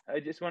I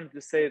just wanted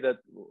to say that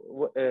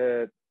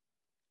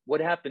what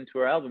happened to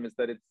our album is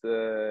that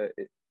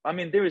I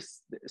mean, there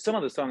is some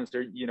of the songs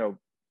are, you know,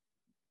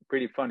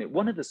 pretty funny.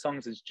 One of the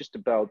songs is just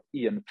about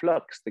Ian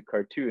Flux, the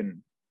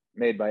cartoon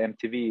made by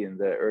MTV in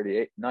the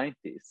early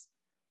 90s.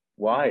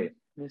 Why?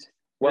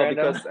 Well,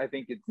 because I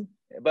think it's,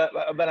 but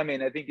I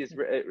mean, I think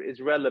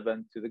it's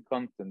relevant to the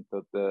content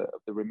of the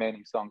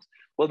remaining songs.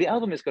 Well, the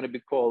album is going to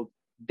be called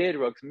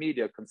Datarock's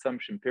Media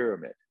Consumption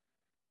Pyramid.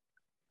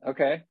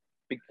 Okay.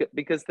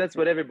 Because that's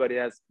what everybody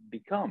has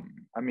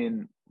become. I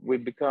mean,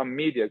 we've become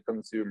media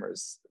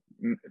consumers.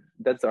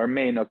 That's our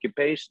main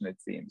occupation, it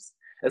seems,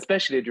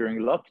 especially during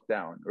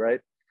lockdown,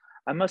 right?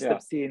 I must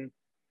have seen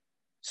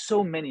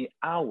so many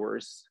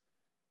hours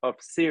of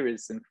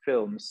series and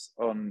films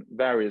on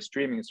various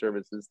streaming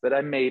services that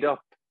I made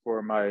up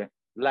for my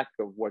lack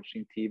of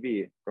watching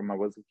TV from I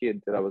was a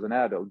kid till I was an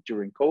adult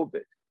during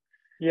COVID.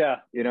 Yeah.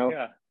 You know?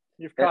 Yeah.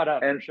 You've caught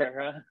up for sure,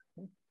 huh?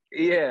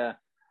 Yeah.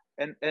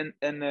 And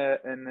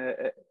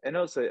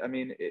also, I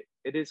mean,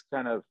 it is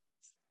kind of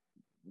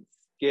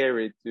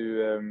scary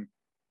to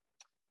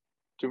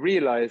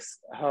realize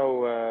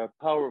how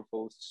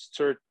powerful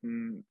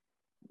certain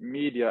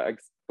media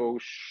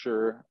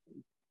exposure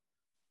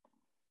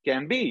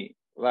can be.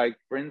 Like,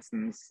 for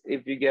instance,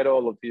 if you get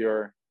all of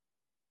your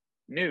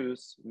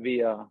news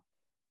via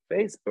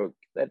Facebook,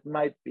 that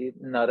might be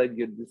not a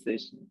good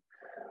decision.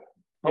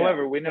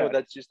 However, we know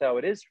that's just how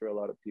it is for a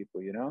lot of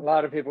people, you know? A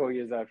lot of people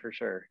use that for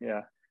sure.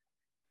 Yeah.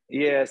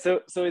 Yeah.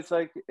 So it's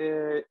like,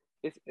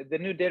 it's the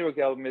new Datarock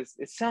album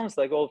it sounds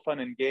like all fun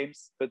and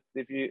games, but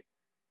if you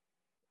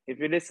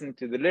listen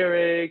to the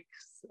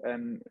lyrics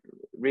and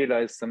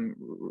realize some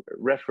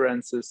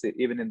references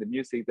even in the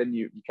music, then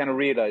you kind of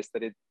realize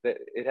that it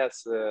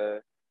has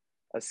a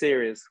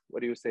serious,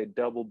 what do you say,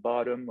 double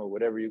bottom or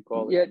whatever you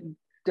call it? Yeah,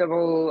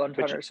 double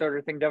entendre sort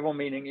of thing, double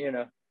meaning, you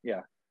know.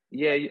 Yeah.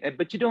 Yeah,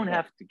 but you don't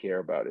have to care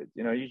about it,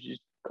 you know. You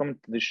just come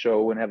to the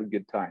show and have a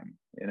good time,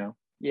 you know.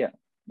 Yeah,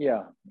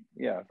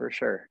 for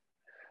sure.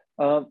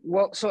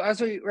 Well, so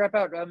as we wrap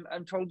out,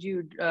 I'm told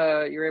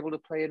you're able to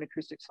play an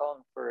acoustic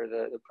song for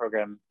the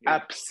program.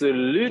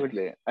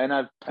 Absolutely, and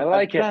I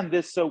planned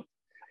this so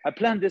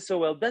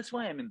well. That's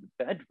why I'm in the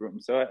bedroom.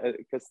 So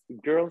because the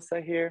girls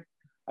are here,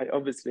 I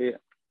obviously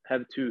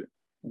have 2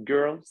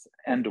 girls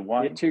and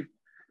one. Yeah,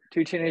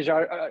 two teenage,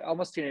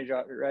 almost teenage,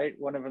 right?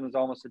 One of them is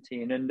almost a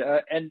teen. And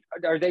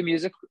are they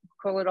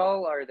musical at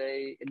all? Are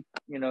they,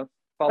 you know,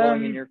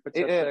 following in your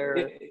footsteps there?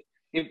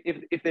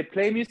 If they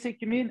play music,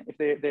 you mean? If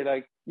they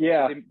like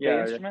play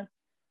instrument?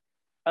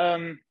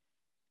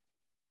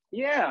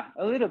 Yeah,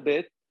 a little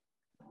bit,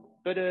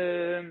 but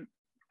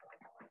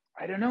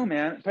I don't know,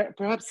 man.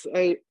 Perhaps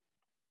I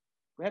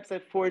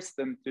forced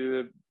them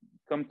to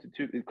come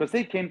to because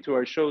they came to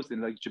our shows in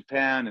like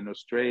Japan and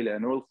Australia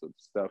and all sorts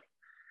of stuff.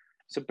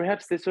 So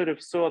perhaps they sort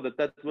of saw that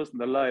that wasn't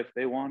the life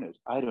they wanted.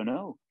 I don't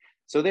know.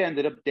 So they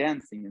ended up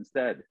dancing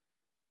instead.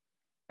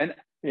 And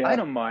I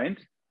don't mind.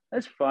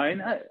 That's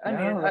fine. I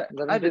mean, let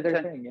them do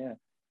their thing. Yeah.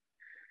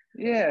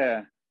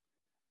 Yeah.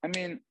 I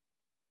mean,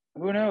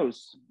 who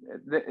knows?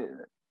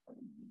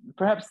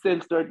 Perhaps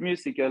they'll start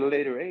music at a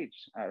later age.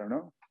 I don't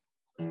know.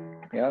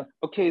 Yeah.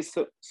 Okay,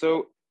 so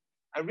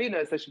I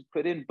realized I should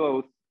put in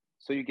both,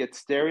 so you get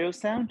stereo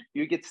sound.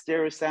 You get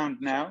stereo sound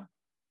now.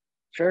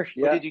 Sure.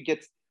 Yeah. Or did you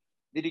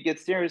get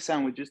stereo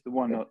sound with just the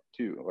one or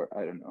two, or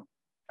I don't know.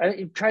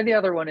 Try the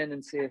other one in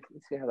and see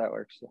how that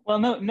works. Well,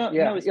 no.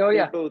 Yeah. It's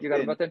both. You got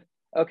them both in.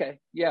 Okay.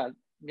 Yeah.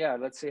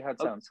 Let's see how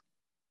it sounds.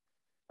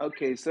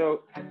 Okay.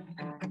 So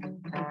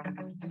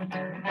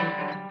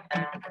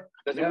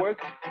does it work?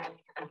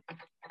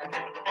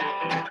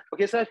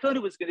 Okay. So I thought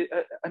it was gonna.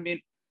 I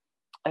mean,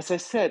 as I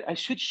said, I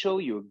should show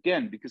you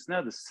again because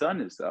now the sun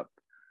is up.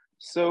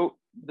 So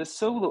the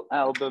solo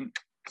album.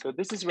 So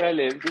this is where I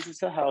live. This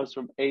is a house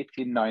from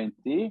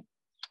 1890,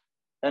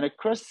 and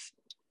across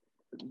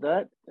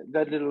that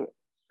little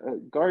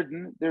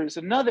garden, there's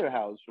another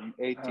house from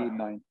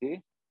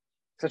 1890.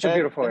 Such a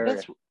beautiful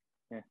area.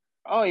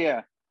 Oh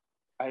yeah,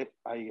 I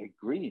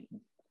agree.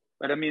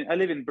 But I mean, I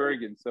live in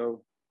Bergen,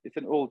 so it's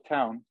an old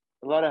town.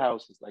 A lot of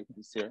houses like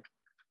this here.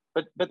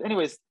 But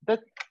anyways,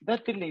 that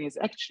building is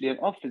actually an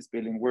office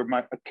building where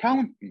my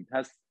accountant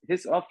has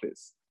his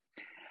office,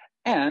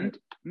 and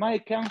my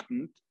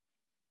accountant,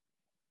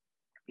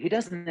 he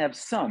doesn't have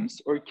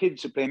sons or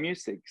kids to play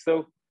music,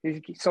 so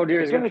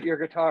your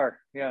guitar.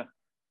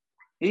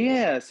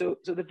 Yeah, so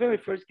the very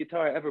first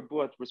guitar I ever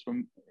bought was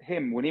from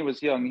him when he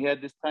was young. He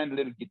had this tiny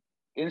little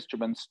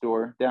instrument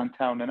store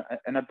downtown,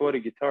 and I bought a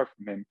guitar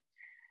from him.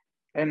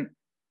 And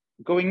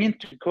going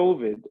into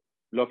COVID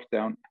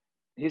lockdown,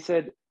 he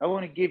said, "I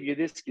want to give you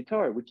this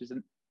guitar, which is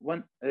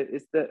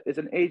it's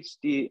an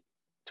HD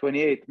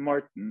 28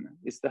 Martin.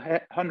 It's the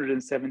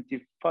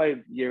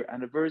 175-year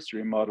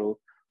anniversary model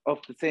of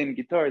the same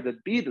guitar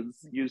that Beatles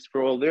used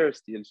for all their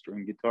steel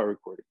string guitar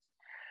recordings.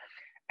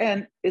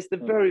 And it's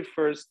the very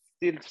first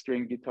steel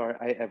string guitar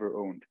I ever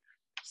owned.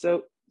 So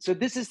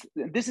this is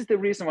the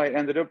reason why I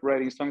ended up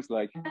writing songs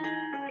like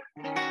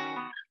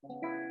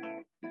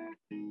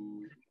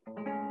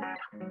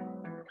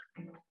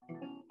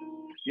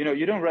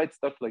you don't write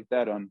stuff like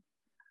that on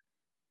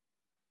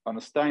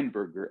a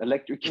Steinberger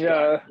electric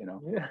guitar,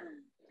 Yeah.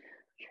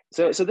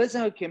 So that's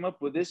how I came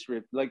up with this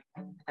riff. Like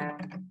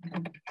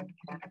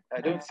I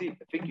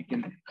think you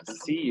can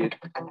see it,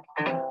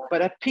 but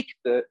I picked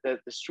the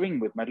string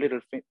with my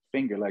little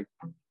finger, like,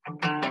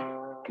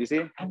 you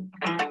see?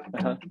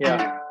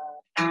 Yeah.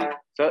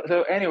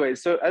 So anyway,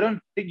 so I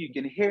don't think you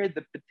can hear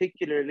the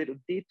particular little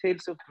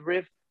details of the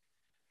riff,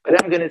 but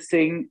I'm gonna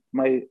sing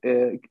my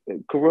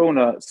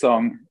Corona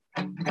song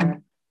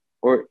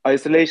or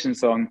isolation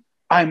song,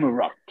 "I'm a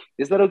Rock."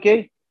 Is that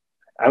okay?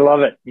 I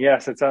love it.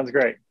 Yes, it sounds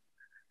great.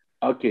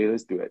 Okay,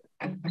 let's do it.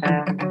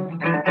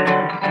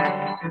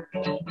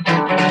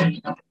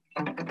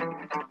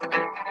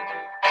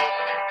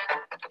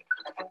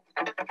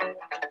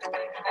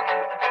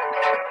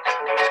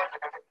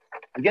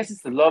 I guess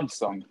it's a love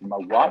song for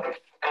my wife.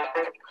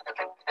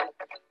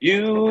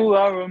 You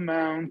are a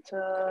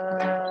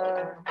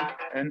mountain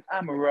and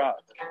I'm a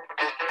rock.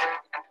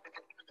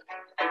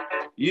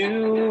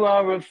 You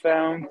are a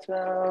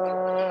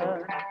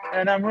fountain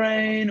and I'm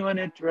rain when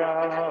it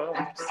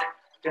drops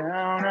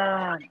down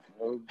on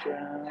the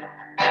ground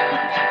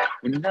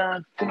when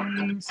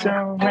nothing's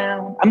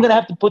around. I'm gonna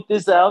have to put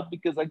this out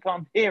because I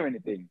can't hear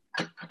anything.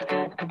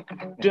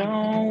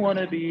 Don't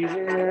wanna be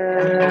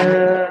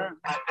here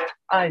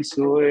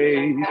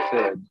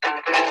isolated.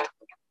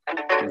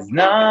 There's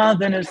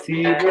nothing to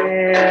see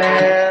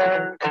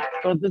here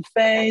but the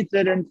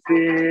fated and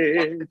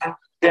fit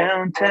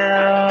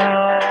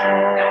downtown,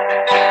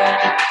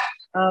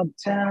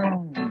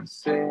 uptown,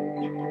 say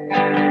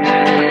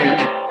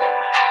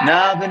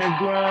nothing to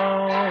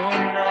grow,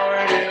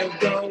 nowhere to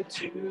go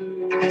to,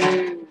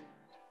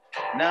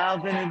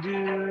 nothing to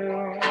do,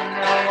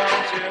 no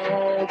one to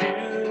hold you.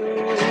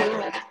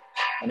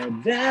 And a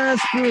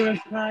desperate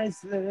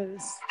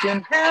crisis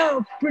can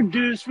help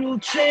produce real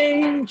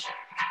change.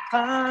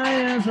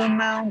 High as a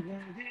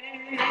mountain,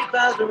 deep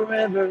as a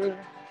river,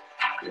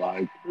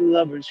 like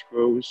lovers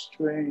grow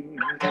strange.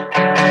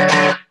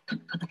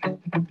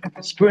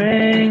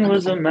 Spring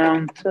was a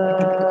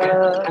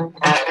mountain,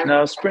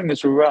 now spring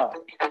is a rock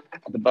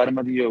at the bottom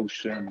of the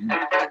ocean.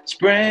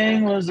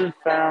 Spring was a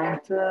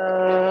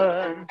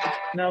fountain,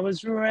 now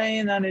it's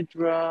rain and it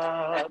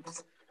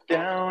drops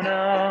down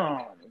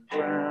on the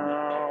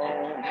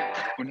ground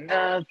when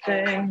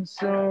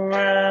nothing's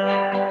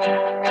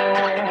around.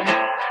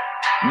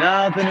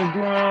 Nothing to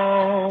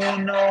grow,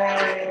 no one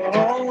to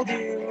hold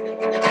you.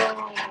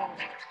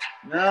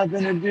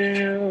 Nothing to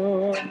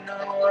do,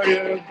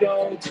 nowhere to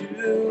go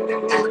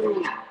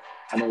to.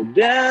 And a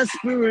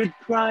desperate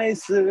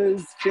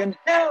crisis can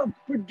help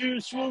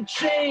produce real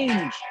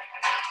change.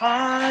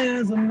 high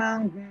as a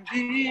mountain,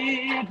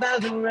 deep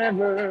as a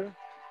river,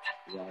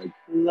 like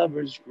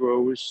lovers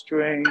grow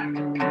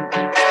estranged.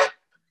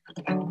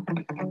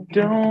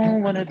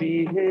 Don't wanna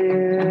be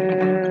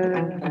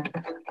here,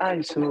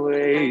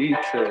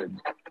 isolated.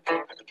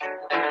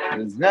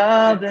 There's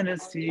nothing to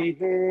see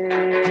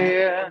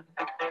here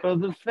for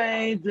the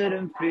fainted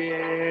and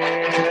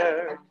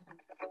fear.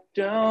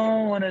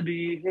 Don't wanna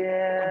be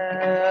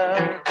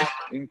here,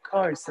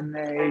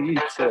 incarcerated.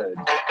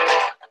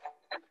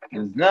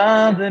 There's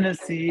nothing to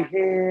see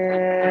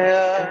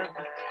here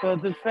for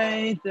the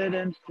fainted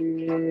and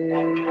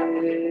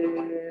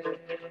fear.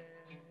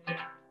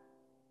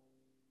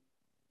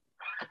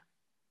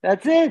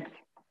 That's it.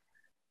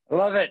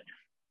 Love it.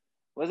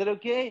 Was it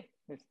okay?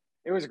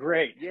 It was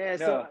great. Yeah.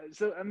 No.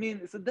 So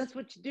that's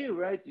what you do,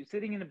 right? You're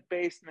sitting in a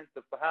basement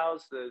of a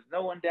house. There's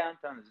no one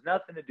downtown. There's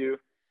nothing to do,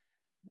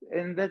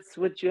 and that's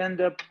what you end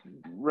up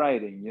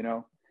writing, you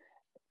know.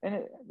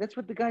 And that's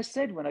what the guy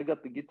said when I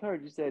got the guitar.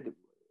 He said,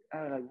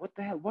 like, what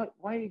the hell? Why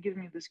are you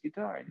giving me this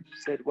guitar? And he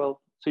said,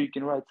 well, so you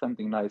can write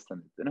something nice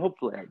on it. And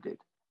hopefully I did.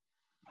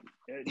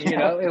 You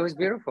know, it was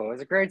beautiful. It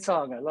was a great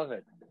song. I love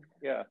it.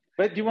 Yeah.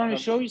 But do you want me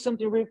to show you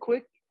something real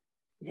quick?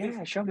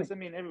 Yeah, show me. I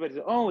mean, everybody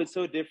says, oh, it's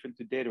so different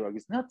to Datarock.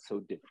 It's not so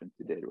different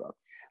to Datarock.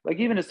 Like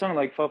even a song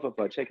like Fa Fa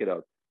Fa, check it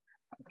out.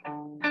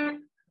 I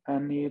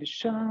need a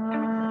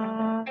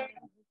shot.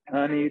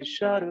 I need a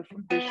shot of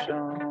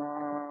ambition.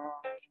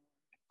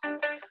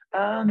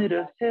 I need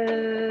a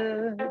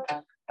hit.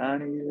 I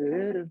need a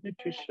hit of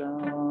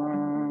nutrition.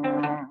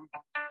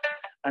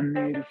 I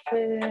need a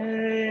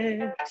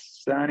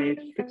fix. I need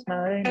to fix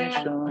my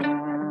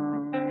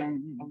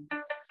nation.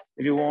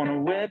 If you want to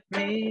whip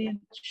me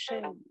into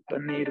shape, I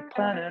need a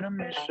plan and a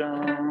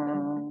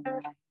mission.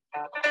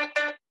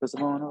 Cause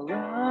I want to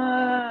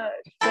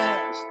ride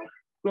fast,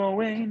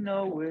 going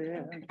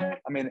nowhere.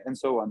 I mean, and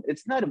so on.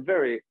 It's not a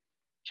very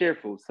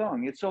cheerful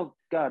song. It's so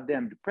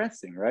goddamn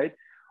depressing, right?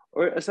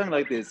 Or a song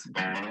like this.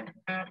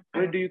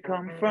 Where do you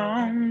come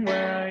from?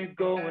 Where are you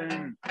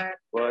going?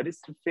 What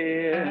is the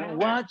fear?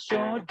 What's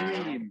your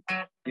dream?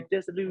 Your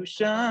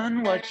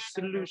dissolution, what's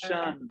your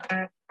solution?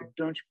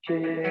 Don't you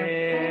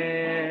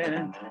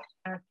care?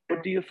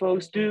 What do your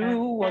folks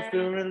do? What's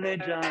the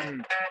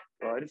religion?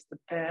 What is the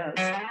past?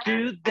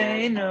 Do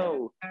they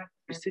know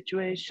your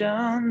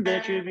situation,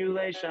 their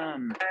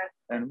tribulation?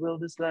 And will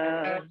this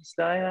last?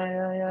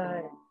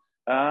 I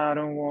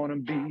don't want to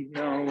be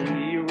no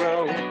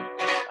hero.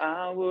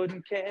 I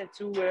wouldn't care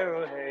to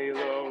wear a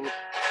halo.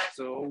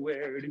 So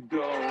where to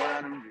go?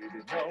 I don't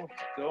really know.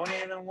 Don't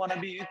even want to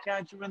be a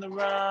catcher in the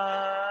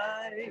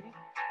rye.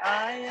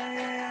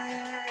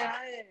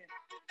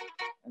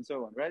 And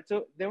so on, right?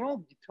 So they're all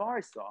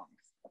guitar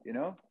songs, you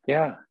know?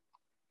 Yeah.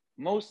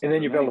 Most and of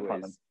then you them build anyways.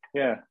 upon them.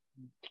 Yeah.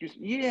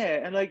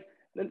 Yeah, and like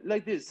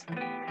this.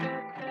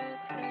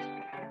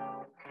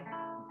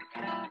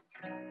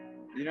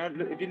 You know,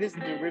 if you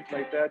listen to a riff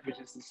like that, which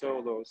is the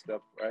solo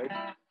stuff, right?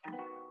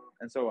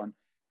 And so on.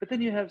 But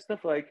then you have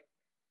stuff like,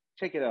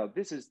 check it out.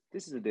 This is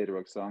a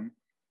Datarock song.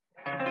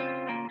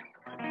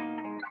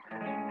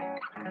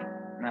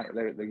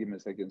 Give me a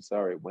second.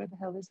 Sorry. Where the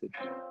hell is it?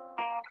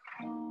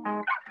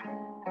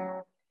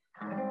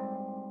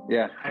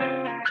 Yeah.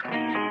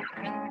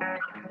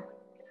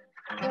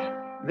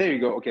 There you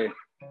go. Okay.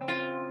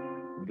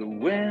 The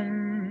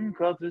wind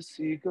caught the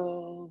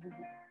seagull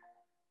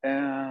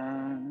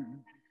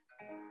and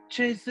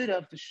chased it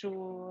off the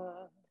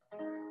shore.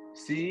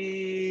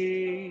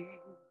 See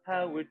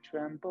how it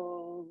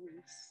trembles,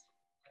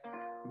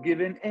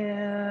 giving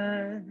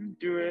in,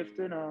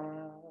 drifting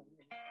on.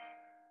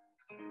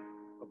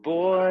 A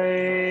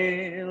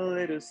boy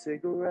lit a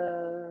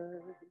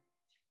cigarette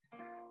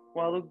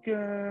while a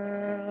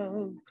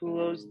girl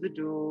closed the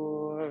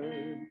door.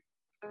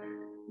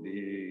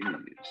 These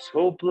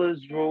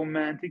hopeless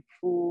romantic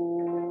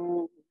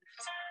fools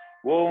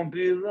won't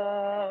be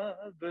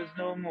lovers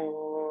no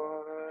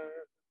more.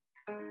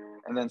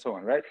 And then so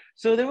on, right?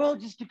 So they're all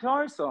just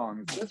guitar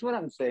songs. That's what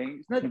I'm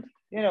saying. It's not,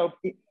 you know,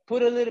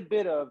 put a little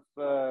bit of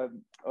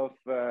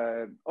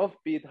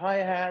offbeat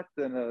hi-hat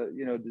and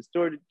you know,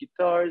 distorted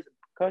guitars,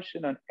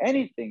 percussion on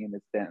anything in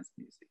this dance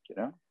music, you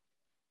know?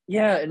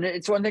 Yeah, and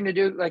it's one thing to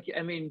do, like,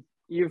 I mean,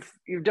 you've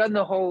done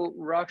the whole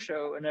rock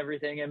show and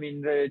everything. I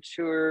mean, the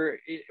tour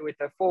with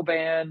the full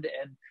band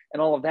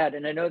and all of that.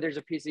 And I know there's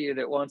a piece of you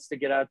that wants to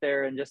get out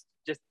there and just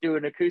do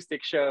an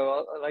acoustic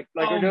show, like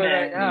we're doing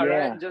right now, yeah.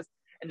 right?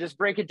 And just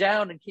break it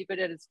down and keep it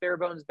at its bare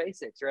bones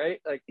basics,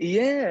 right? Like,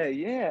 yeah.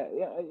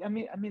 I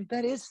mean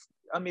that is,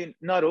 I mean,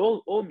 not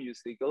all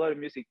music. A lot of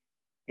music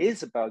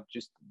is about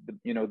just the,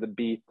 you know, the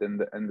beat and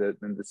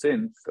the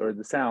synths or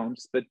the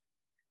sounds, but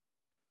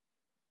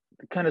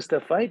the kind of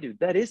stuff I do,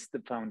 that is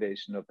the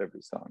foundation of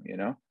every song, you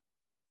know?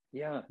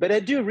 yeah. But I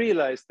do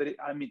realize that,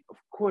 I mean, of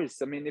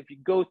course, I mean, if you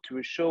go to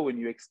a show and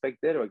you expect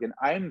that, again,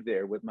 I'm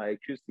there with my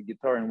acoustic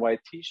guitar and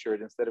white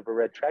t-shirt instead of a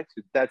red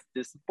tracksuit, that's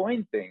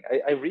disappointing.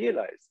 I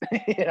realize,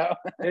 you know?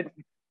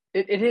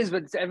 It is,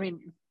 but I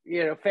mean,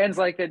 you know, fans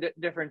like the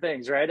different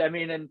things, right? I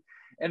mean,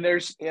 And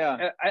there's,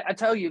 Yeah. I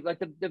tell you, like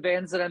the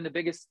bands that I'm the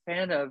biggest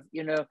fan of,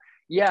 you know,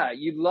 yeah,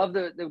 you love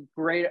the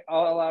great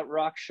all out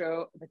rock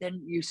show, but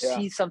then you Yeah.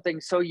 see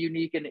something so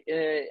unique and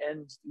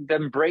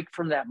them break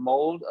from that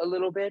mold a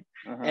little bit,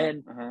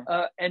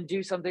 and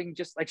do something,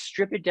 just like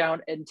strip it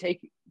down and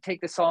take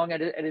the song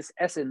at its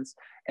essence,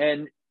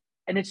 and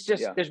it's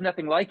just, there's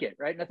nothing like it,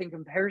 right? Nothing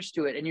compares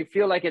to it, and you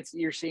feel like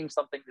you're seeing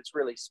something that's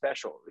really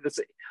special. It's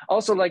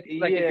also like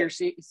if you're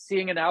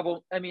seeing an album,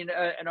 I mean,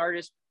 an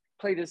artist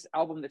play this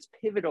album that's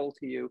pivotal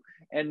to you,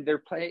 and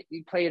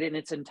you play it in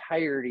its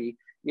entirety,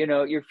 you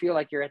know, you feel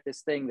like you're at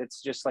this thing that's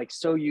just like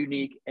so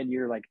unique, and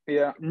you're like,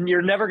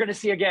 you're never going to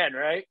see again,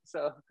 right?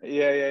 So but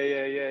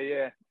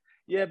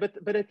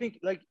I think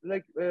like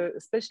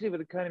especially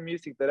with the kind of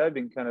music that I've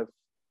been kind of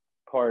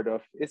part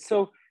of, it's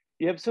so,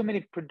 you have so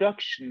many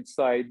production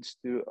sides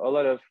to a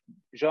lot of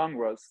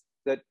genres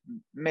that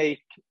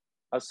make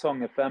a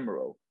song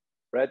ephemeral,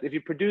 right? If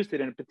you produce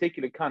it in a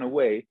particular kind of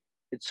way,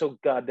 it's so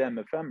goddamn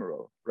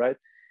ephemeral, right?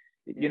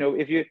 You know,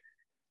 if you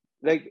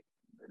like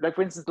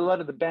for instance, a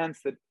lot of the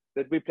bands that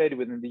we played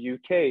with in the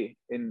UK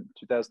in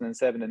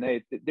 2007 and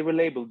 8, they were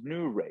labeled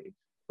new rave,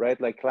 right?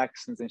 Like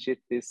Klaxons and Shit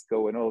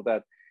Disco and all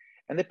that,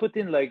 and they put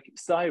in like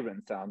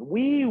siren sound,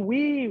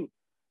 wee,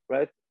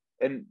 right?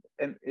 And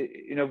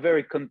you know,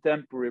 very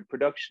contemporary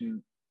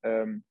production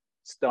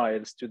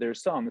styles to their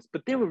songs,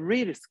 but they were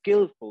really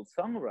skillful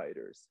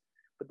songwriters,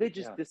 but they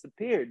just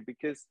disappeared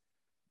because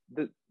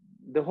the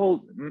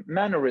whole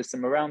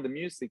mannerism around the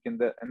music and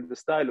the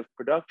style of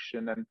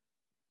production, and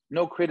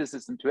no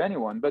criticism to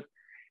anyone, but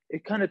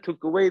it kind of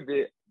took away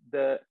the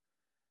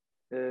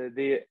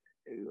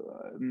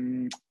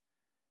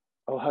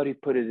how do you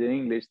put it in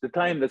English, the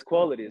timeless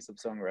qualities of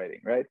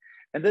songwriting, right?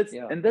 And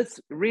that's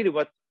really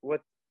what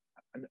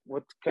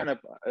kind of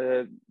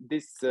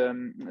this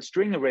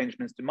string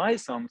arrangements to my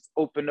songs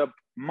opened up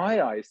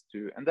my eyes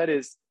to, and that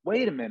is,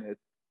 wait a minute,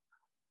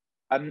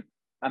 I'm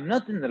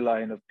not in the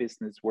line of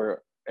business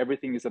where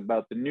everything is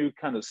about the new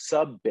kind of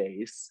sub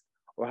bass,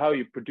 or how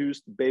you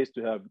produce the bass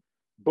to have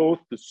both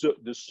the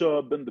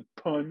sub and the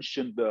punch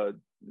and the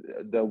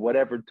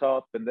whatever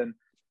top, and then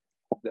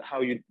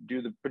how you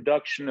do the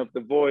production of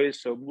the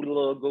voice, so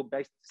go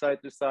back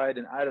side to side,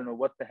 and I don't know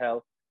what the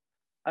hell.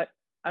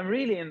 I'm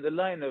really in the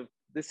line of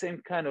the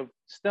same kind of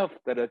stuff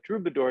that a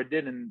troubadour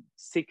did in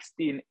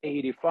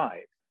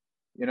 1685,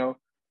 you know,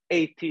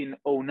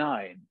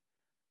 1809.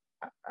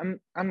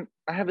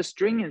 I have a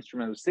string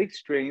instrument with 6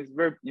 strings,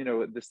 very, you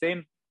know, the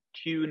same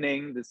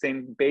tuning, the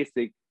same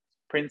basic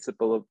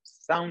principle of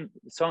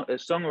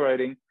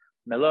songwriting,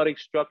 melodic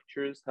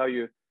structures, how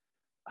you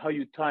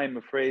time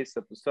a phrase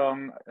of the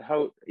song,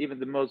 how even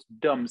the most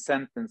dumb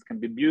sentence can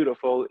be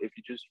beautiful if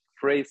you just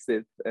phrase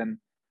it and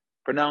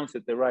pronounce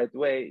it the right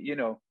way, you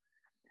know.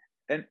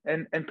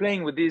 And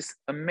playing with these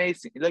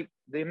amazing, like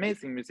the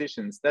amazing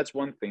musicians, that's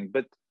one thing,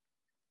 but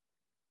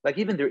like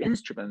even their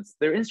instruments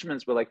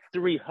were like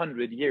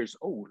 300 years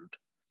old.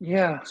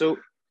 Yeah. So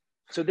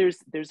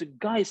there's a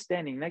guy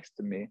standing next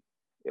to me.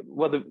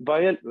 Well, the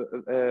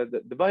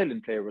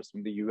violin player was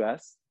from the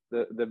US.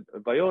 The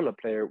viola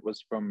player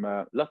was from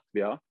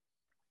Latvia.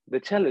 The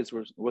cellist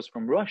was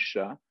from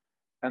Russia,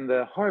 and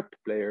the harp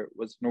player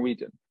was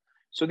Norwegian.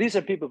 So these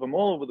are people from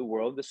all over the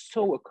world. They're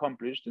so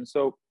accomplished and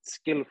so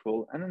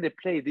skillful, and then they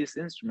play these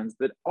instruments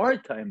that are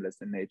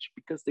timeless in nature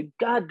because they're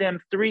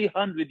goddamn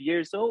 300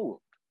 years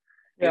old.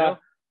 You know,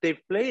 they've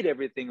played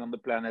everything on the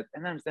planet,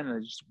 and I'm standing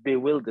there just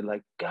bewildered,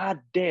 like,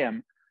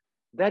 goddamn,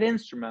 that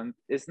instrument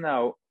is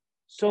now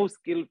so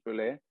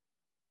skillfully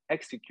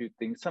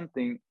executing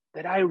something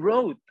that I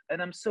wrote,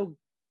 and I'm so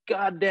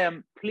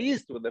goddamn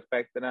pleased with the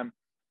fact that I'm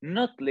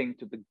not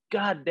linked to the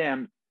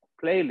goddamn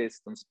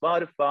playlist on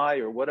Spotify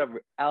or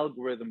whatever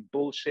algorithm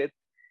bullshit.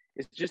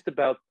 It's just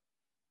about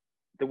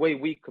the way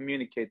we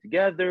communicate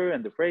together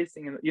and the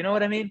phrasing, and you know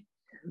what I mean?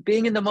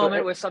 Being in the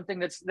moment with something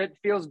that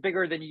feels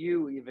bigger than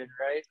you, even,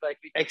 right? Like,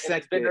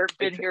 exactly, it's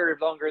been here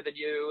longer than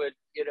you, and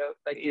you know,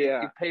 like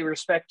you pay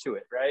respect to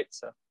it, right?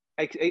 So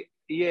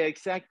yeah,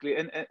 exactly.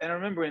 And I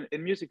remember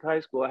in music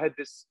high school, I had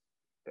this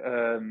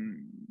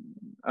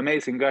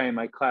amazing guy in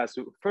my class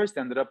who first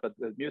ended up at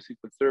the music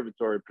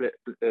conservatory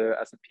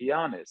as a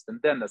pianist,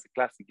 and then as a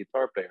classic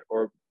guitar player,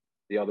 or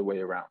the other way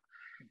around.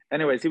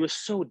 Anyways, he was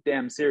so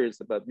damn serious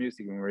about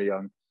music when we were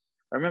young.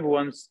 I remember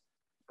once,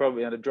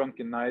 probably on a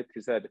drunken night,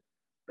 he said,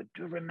 "But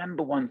do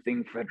remember one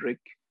thing,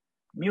 Fredrik,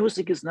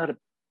 music is not a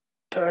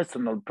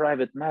personal,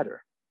 private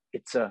matter.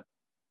 It's a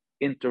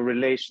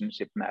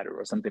interrelationship matter,"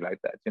 or something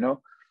like that, you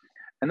know?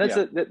 And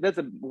that's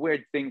a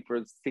weird thing for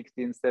a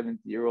 16,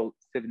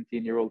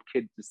 17-year-old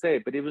kid to say,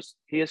 but he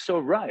is so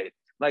right.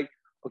 Like,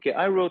 okay,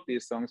 I wrote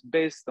these songs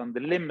based on the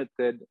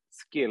limited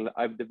skill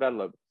I've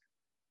developed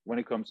when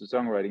it comes to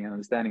songwriting and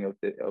understanding of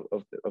the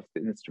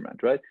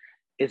instrument, right?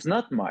 It's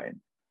not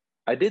mine.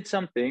 I did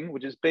something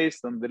which is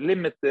based on the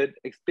limited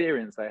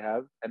experience I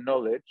have and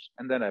knowledge,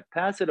 and then I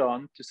pass it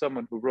on to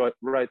someone who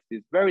writes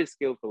these very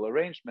skillful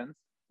arrangements,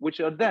 which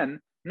are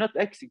then not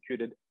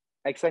executed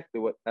exactly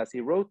as he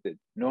wrote it.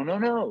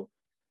 No.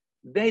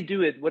 they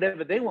do it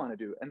whatever they want to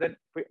do, and then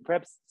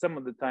perhaps some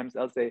of the times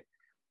I'll say,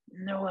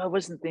 no, I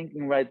wasn't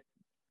thinking right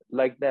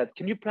like that.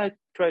 Can you try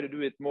to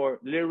do it more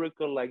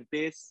lyrical like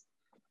this?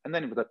 And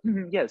then it was like,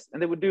 yes.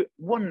 And they would do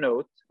one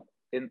note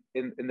in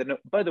the note.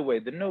 By the way,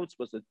 the notes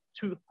was a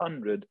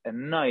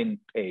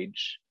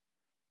 209-page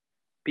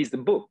piece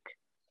of book.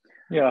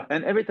 Yeah.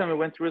 And every time I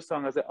went through a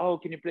song, I said, oh,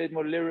 can you play it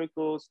more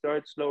lyrical,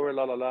 start slower,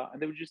 la la la.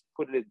 And they would just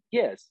put it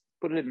in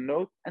a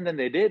note, and then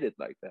they did it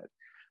like that.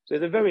 So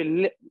it's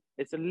a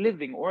it's a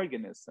living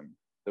organism,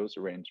 those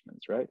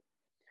arrangements, right?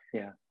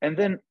 Yeah. And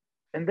then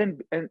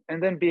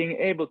being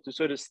able to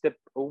sort of step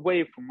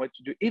away from what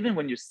you do, even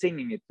when you're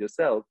singing it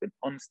yourself and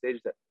on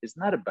stage, that it's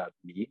not about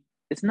me.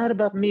 It's not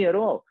about me at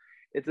all.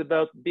 It's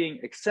about being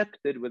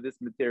accepted with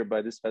this material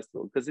by this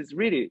festival, because it's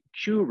really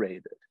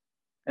curated,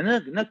 and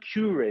not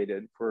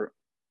curated for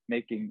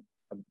making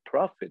a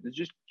profit. It's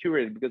just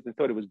curated because they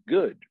thought it was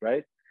good,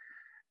 right?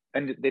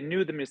 And they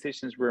knew the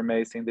musicians were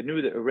amazing. They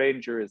knew the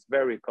arranger is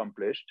very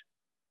accomplished,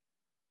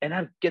 and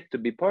I get to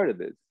be part of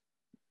this,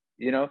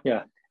 you know?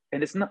 Yeah.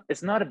 And it's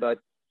not about,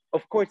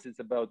 of course it's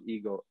about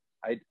ego.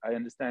 I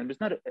understand,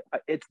 but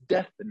it's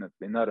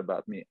definitely not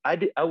about me.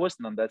 I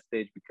wasn't on that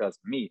stage because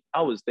of me.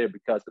 I was there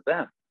because of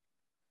them,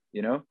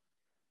 you know?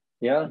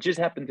 Yeah. I just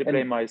happened to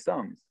play my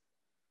songs.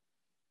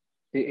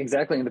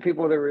 Exactly, and the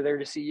people that were there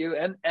to see you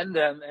and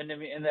them, and I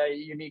mean, and the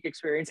unique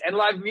experience and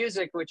live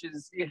music, which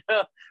is, you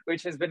know,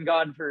 which has been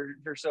gone for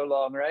so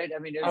long, right? I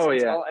mean,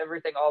 it's all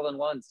everything all in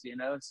once, you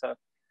know. So,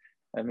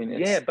 I mean,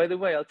 yeah. By the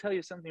way, I'll tell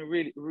you something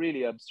really,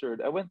 really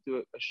absurd. I went to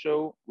a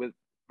show with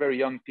very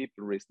young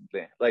people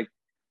recently. Like,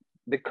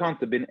 there can't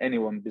have been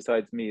anyone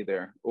besides me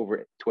there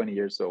over 20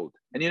 years old,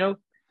 and you know,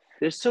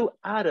 they're so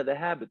out of the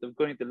habit of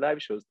going to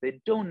live shows.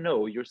 They don't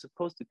know you're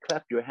supposed to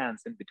clap your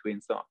hands in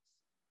between songs.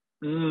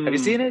 Have you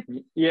seen it?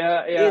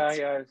 Yeah.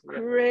 It's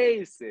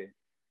crazy.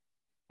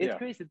 It's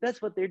crazy. That's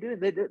what they're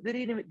doing. They didn't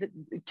even,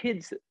 the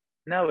kids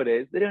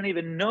nowadays, they don't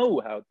even know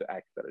how to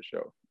act at a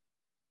show.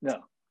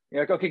 No.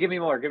 You're like, okay, give me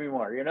more,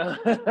 you know?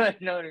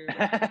 No,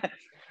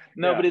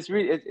 but it's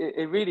really,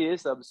 it really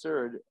is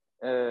absurd.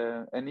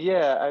 And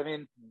yeah, I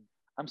mean,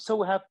 I'm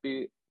so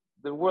happy.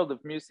 The world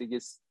of music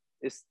is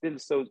still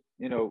so,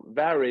 you know,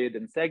 varied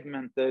and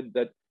segmented,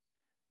 that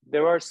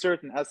there are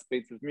certain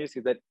aspects of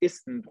music that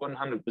isn't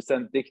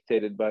 100%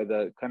 dictated by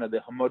the kind of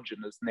the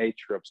homogeneous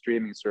nature of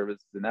streaming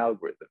services and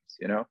algorithms,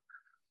 you know?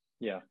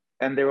 Yeah.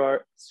 And there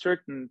are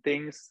certain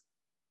things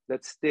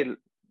that still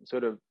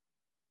sort of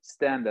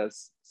stand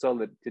as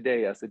solid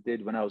today as it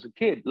did when I was a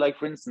kid. Like,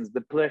 for instance,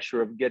 the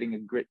pleasure of getting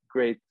a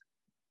great,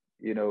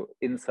 you know,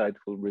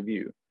 insightful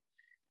review.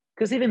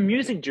 Because even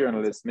music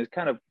journalism is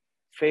kind of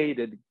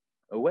faded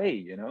away,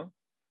 you know?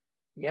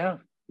 Yeah.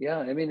 Yeah,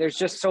 I mean, there's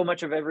just so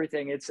much of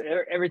everything.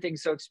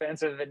 Everything's so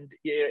expansive, and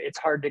it's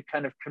hard to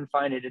kind of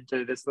confine it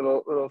into this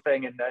little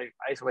thing and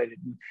isolate it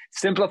and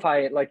simplify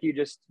it, like you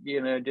just,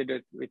 you know, did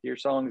it with your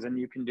songs, and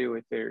you can do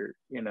with your,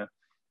 you know,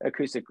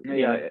 acoustic.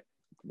 Yeah,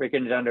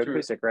 breaking it down to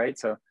acoustic, right?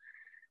 So,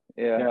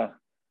 yeah.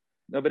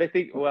 No, but I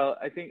think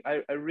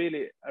I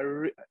really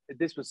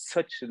this was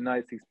such a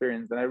nice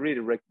experience, and I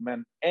really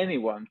recommend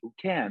anyone who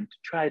can to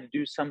try to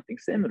do something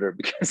similar,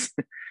 because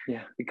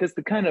because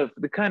the kind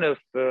of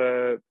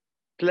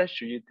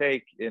pleasure you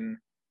take in,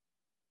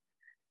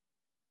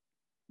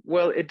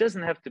 well, it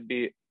doesn't have to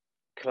be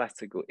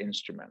classical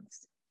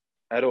instruments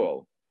at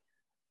all,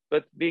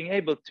 but being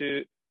able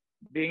to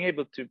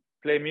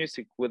play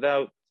music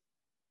without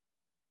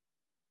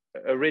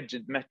a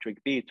rigid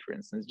metric beat, for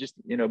instance, just,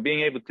 you know,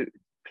 being able to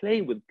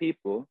play with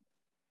people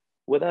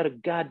without a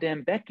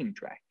goddamn backing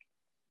track,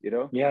 you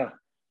know?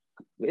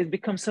 It's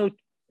become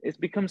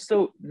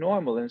so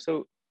normal and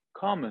so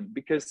common,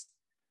 because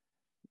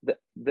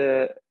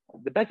the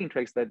backing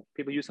tracks that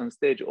people use on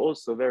stage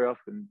also very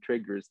often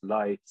triggers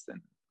lights and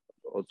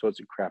all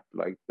sorts of crap,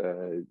 like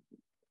I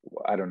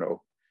don't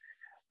know,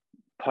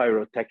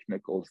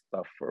 pyrotechnical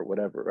stuff or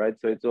whatever, right?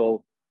 So it's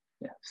all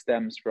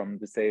stems from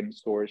the same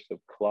source of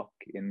clock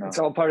in it's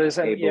all part of the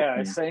same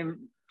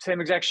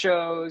same exact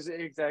shows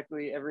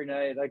exactly every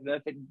night, like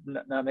nothing,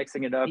 not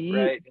mixing it up,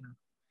 right?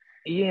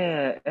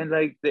 Yeah, and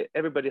like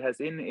everybody has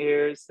in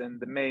ears,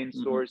 and the main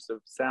source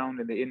of sound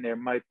in the in ear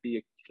might be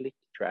a click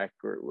track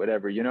or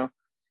whatever, you know.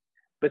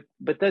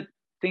 But that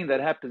thing that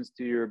happens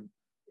to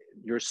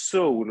your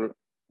soul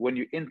when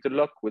you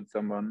interlock with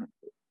someone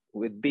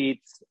with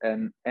beats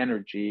and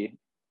energy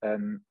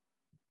and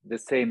the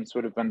same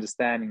sort of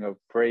understanding of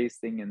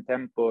phrasing and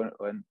tempo,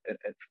 and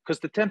because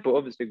the tempo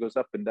obviously goes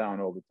up and down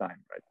all the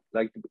time, right?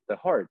 Like the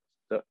heart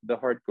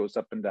goes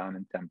up and down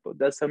in tempo.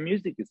 That's how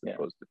music is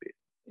supposed to be,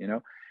 you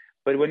know.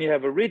 But when you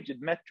have a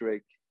rigid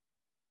metric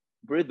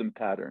rhythm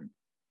pattern,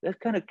 that's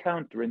kind of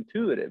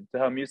counterintuitive to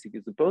how music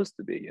is supposed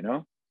to be, you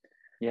know.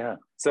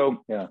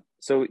 So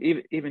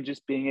even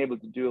just being able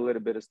to do a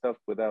little bit of stuff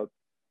without,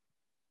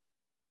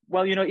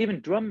 well, you know,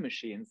 even drum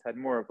machines had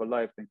more of a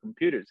life than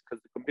computers,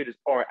 because the computers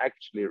are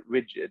actually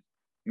rigid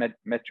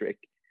metric.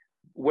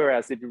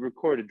 Whereas if you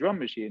record a drum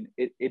machine,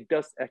 it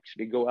does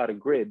actually go out of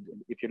grid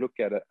if you look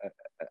at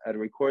a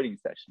recording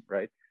session,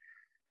 right?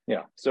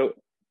 So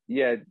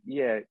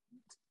yeah.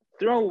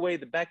 Throw away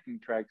the backing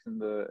tracks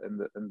and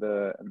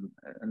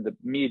the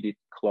MIDI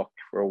clock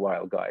for a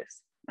while,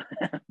 guys.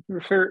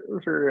 For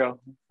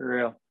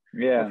real.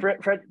 Yeah. Well,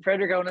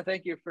 Fredrik, I want to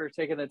thank you for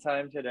taking the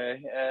time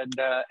today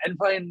and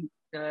playing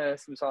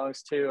some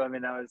songs too. I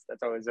mean,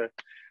 that's always a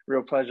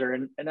real pleasure.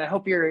 And I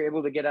hope you're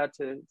able to get out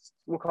to,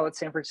 we'll call it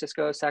San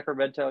Francisco,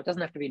 Sacramento. It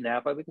doesn't have to be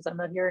Napa because I'm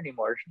not here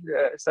anymore.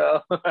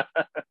 So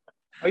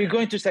Are you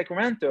going to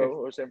Sacramento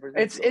or San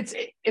Francisco?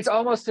 It's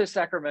almost to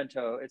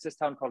Sacramento. It's this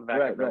town called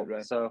Vacaville.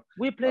 Right. So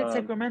we played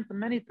Sacramento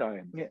many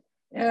times.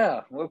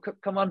 Yeah. Well,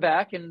 come on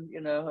back and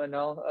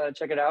I'll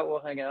check it out. We'll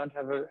hang out,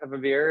 have a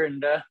beer,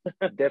 and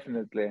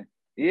definitely.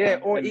 Yeah,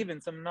 or even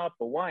some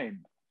Napa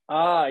wine.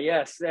 Ah,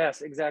 yes,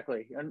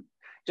 exactly. And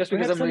just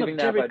because I'm leaving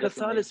Napa,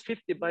 Casales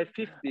 50 by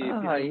 50.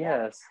 Ah,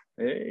 yes.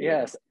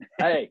 Yes.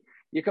 Hey,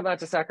 you come out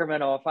to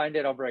Sacramento, I'll find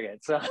it, I'll bring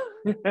it. So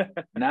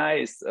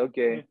nice.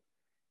 Okay.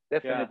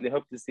 Definitely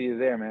hope to see you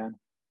there, man.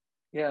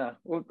 Yeah.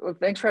 Well,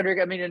 thanks,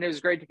 Fredrik. I mean, and it was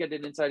great to get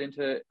an insight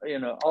into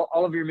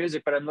all of your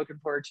music. But I'm looking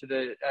forward to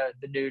the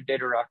new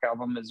Datarock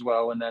album as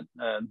well, when that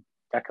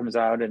comes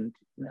out. And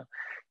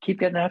keep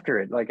getting after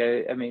it. Like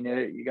I mean,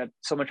 you got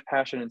so much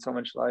passion and so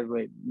much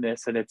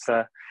liveliness, and it's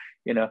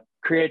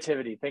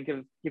creativity.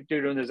 Keep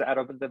doing those out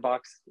of the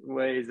box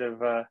ways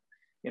of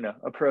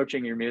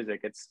approaching your music.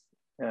 It's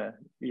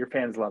your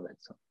fans love it.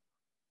 So.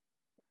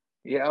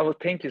 Yeah, well,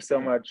 thank you so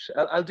much.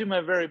 I'll do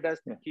my very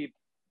best to keep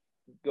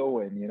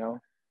going,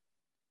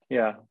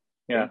 Yeah.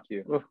 Thank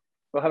you. Well,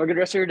 have a good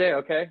rest of your day,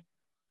 okay?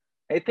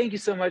 Hey, thank you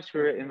so much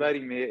for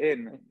inviting me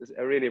in.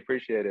 I really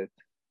appreciate it.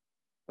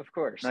 Of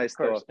course. Nice of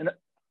course. talk.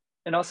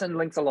 And I'll send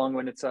links along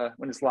when it's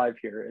live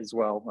here as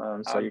well.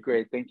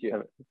 Great. Thank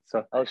you.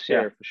 So I'll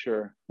share for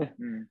sure.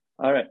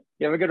 All right.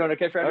 You have a good one,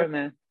 okay, Fredrik? All right,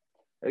 man.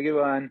 Have a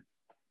good one.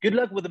 Good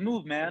luck with the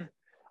move, man.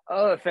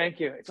 Oh, thank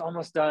you. It's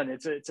almost done.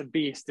 It's a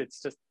beast. It's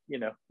just,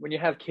 when you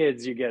have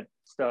kids, you get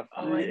stuff.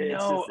 Oh,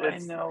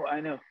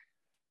 I know.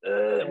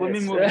 When we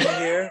moved in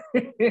here,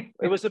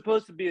 it was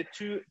supposed to be a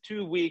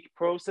two-week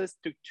process,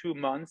 took 2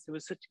 months. It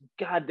was such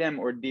a goddamn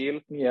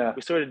ordeal. Yeah.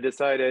 We sort of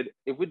decided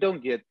if we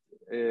don't get,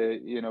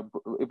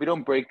 if we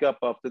don't break up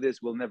after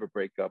this, we'll never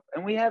break up.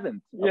 And we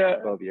haven't after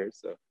 12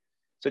 years.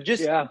 So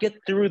just get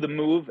through the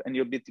move and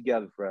you'll be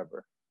together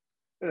forever.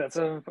 That's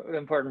an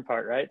important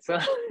part, right? So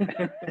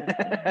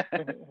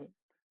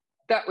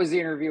that was the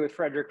interview with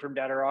Fredrik from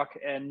Datarock,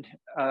 and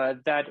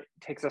that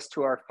takes us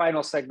to our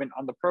final segment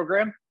on the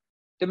program,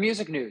 the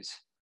music news.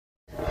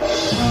 I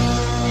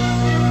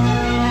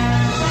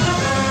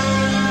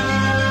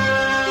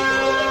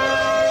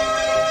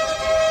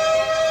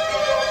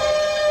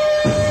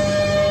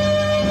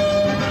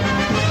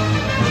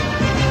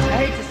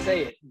hate to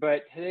say it,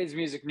 but today's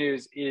music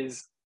news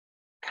is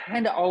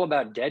kind of all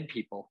about dead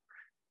people.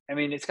 I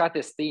mean, it's got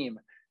this theme.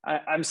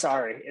 I'm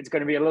sorry. It's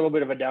going to be a little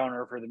bit of a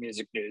downer for the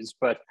music news,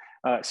 but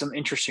some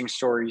interesting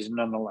stories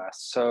nonetheless.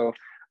 So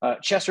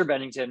Chester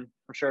Bennington,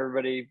 I'm sure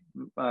everybody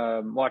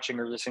watching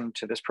or listening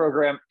to this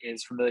program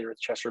is familiar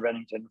with Chester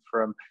Bennington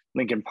from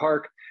Linkin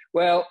Park.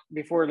 Well,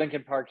 before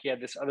Linkin Park, he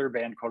had this other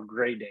band called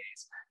Grey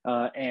Days.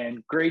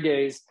 And Grey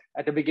Days,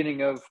 at the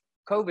beginning of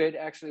COVID,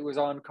 actually was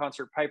on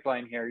Concert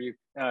Pipeline here. You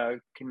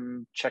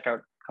can check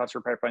out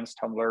Concert Pipeline's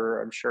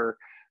Tumblr, I'm sure,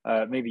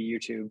 maybe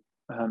YouTube.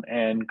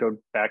 And go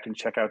back and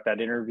check out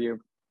that interview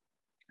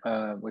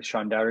with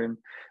Sean Dowden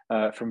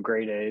from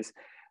Grey Days.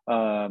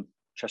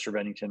 Chester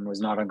Bennington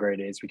was not on Grey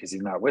Days because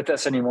he's not with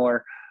us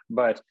anymore.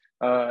 But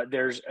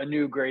there's a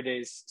new Grey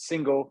Days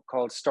single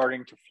called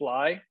Starting to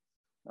Fly.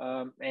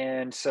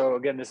 And so,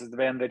 again, this is the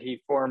band that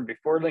he formed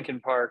before Linkin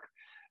Park.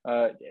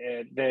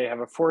 They have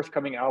a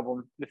forthcoming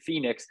album, The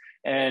Phoenix.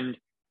 And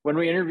when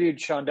we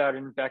interviewed Sean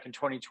Dowden back in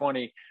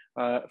 2020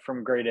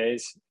 from Grey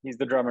Days, he's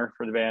the drummer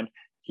for the band,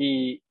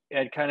 he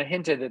had kind of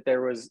hinted that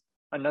there was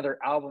another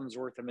album's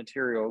worth of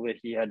material that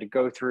he had to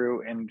go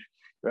through, and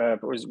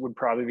would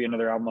probably be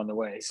another album on the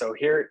way. So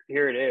here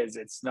it is.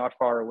 It's not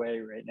far away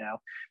right now.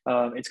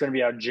 It's going to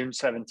be out June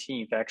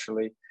 17th,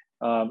 actually.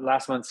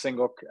 Last month's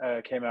single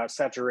came out,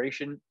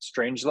 Saturation,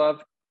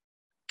 Strangelove.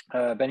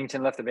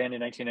 Bennington left the band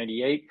in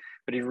 1998,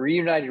 but he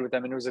reunited with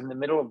them, and it was in the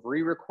middle of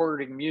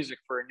re-recording music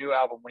for a new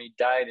album when he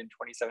died in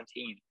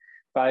 2017,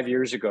 5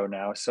 years ago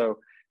now. So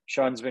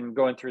Sean's been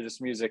going through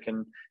this music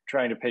and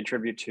trying to pay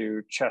tribute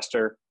to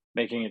Chester,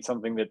 making it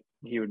something that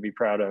he would be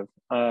proud of.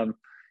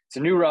 It's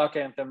a new rock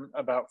anthem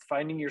about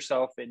finding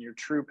yourself and your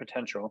true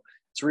potential.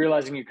 It's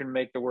realizing you can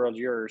make the world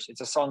yours.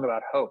 It's a song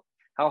about hope.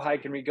 How high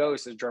can we go,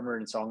 says drummer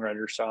and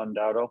songwriter Sean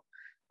Dowdle.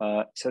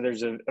 So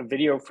there's a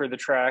video for the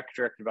track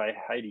directed by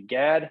Heidi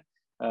Gadd,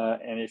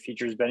 and it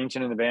features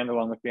Bennington and the band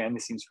along with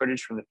behind-the-scenes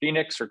footage from the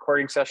Phoenix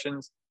recording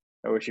sessions,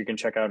 which you can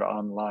check out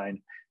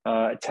online.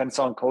 A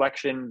 10-song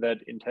collection that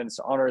intends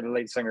to honor the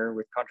late singer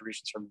with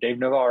contributions from Dave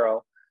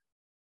Navarro,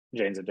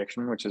 Jane's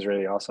Addiction, which is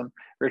really awesome,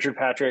 Richard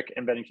Patrick,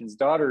 and Bennington's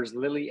daughters,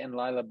 Lily and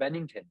Lila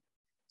Bennington.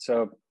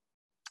 So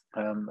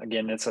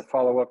Again, it's a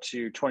follow-up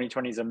to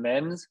 2020's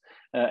Amends,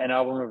 an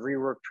album of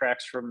reworked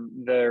tracks from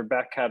their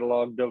back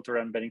catalog built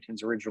around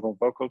Bennington's original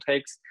vocal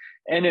takes.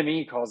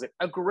 NME calls it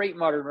a great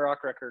modern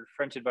rock record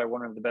fronted by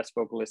one of the best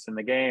vocalists in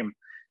the game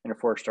in a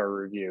 4-star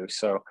review.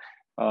 So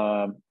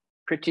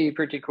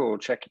pretty cool.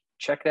 Check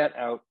that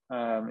out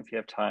if you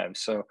have time.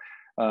 So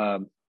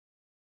all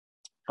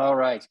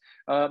right.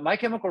 My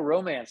Chemical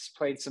Romance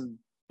played some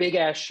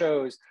big-ass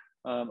shows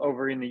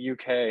over in the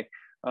UK.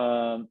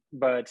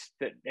 But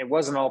it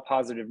wasn't all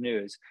positive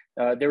news.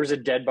 There was a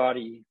dead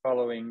body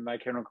following My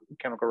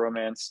Chemical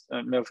Romance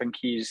Milton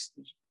Keyes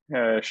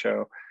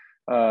show.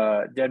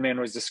 Dead man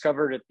was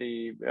discovered at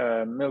the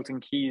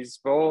Milton Keyes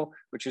Bowl,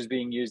 which was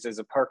being used as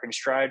a park and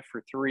stride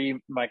for 3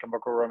 My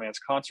Chemical Romance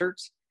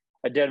concerts.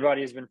 A dead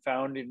body has been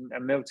found in a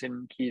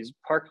Milton Keyes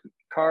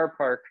car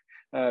park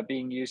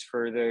being used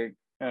for the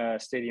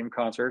stadium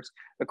concerts.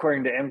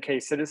 According to MK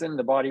Citizen,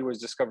 the body was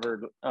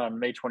discovered on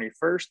May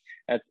 21st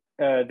at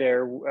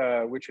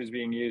which was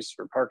being used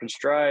for park and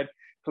stride.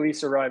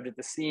 Police arrived at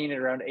the scene at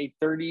around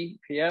 8:30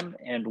 p.m.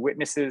 and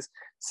witnesses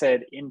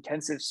said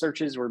intensive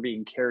searches were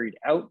being carried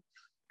out.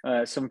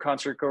 Some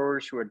concert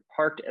goers who had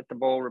parked at the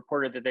bowl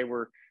reported that they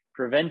were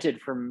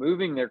prevented from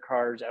moving their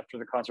cars after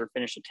the concert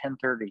finished at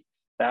 10:30.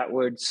 That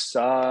would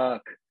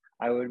suck.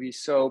 I would be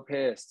so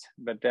pissed,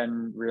 but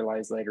then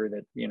realized later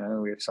that,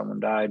 if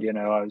someone died,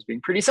 I was being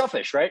pretty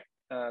selfish, right?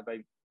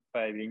 By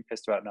being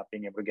pissed about not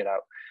being able to get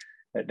out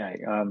at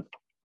night.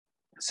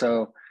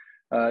 So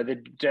the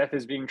death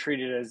is being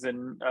treated as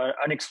an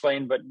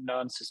unexplained but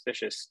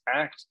non-suspicious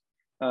act.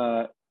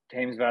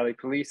 Thames Valley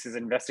Police is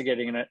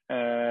investigating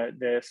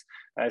this.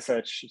 As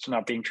such, it's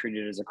not being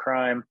treated as a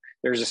crime.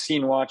 There's a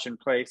scene watch in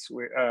place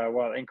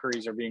while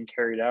inquiries are being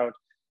carried out.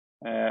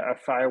 A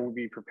file will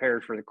be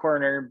prepared for the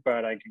coroner,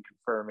 but I can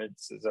confirm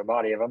it's a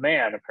body of a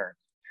man,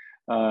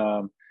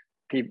 apparently.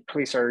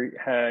 Police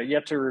are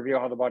yet to reveal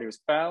how the body was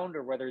found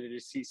or whether the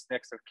deceased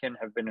next of kin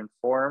have been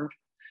informed.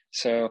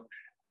 So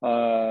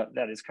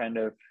that is kind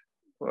of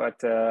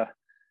what's going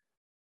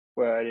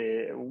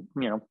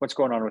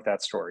on with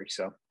that story.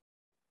 So,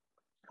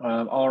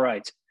 all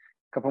right, a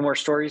couple more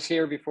stories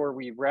here before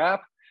we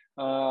wrap.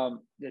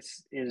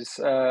 This is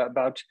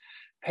about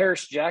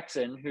Paris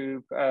Jackson,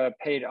 who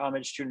paid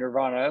homage to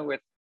Nirvana with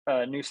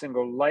a new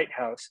single,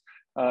 Lighthouse.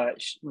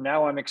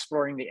 Now I'm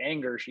exploring the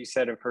anger, she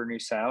said, of her new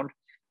sound.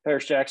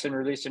 Paris Jackson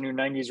released a new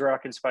 90s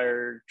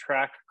rock-inspired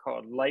track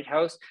called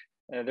Lighthouse.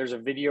 There's a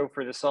video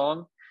for the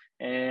song,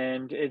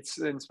 and it's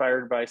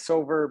inspired by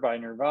Silver by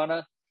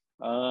Nirvana.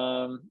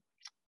 And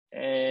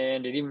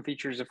it even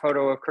features a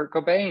photo of Kurt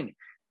Cobain.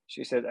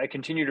 She said, I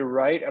continue to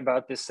write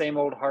about this same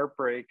old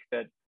heartbreak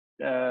that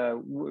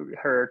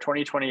her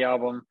 2020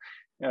 album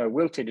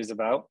Wilted is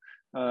about,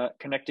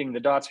 connecting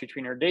the dots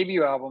between her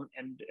debut album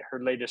and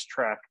her latest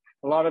track.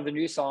 A lot of the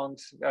new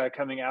songs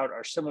coming out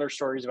are similar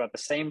stories about the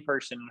same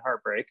person in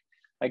heartbreak.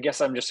 I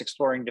guess I'm just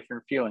exploring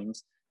different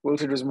feelings.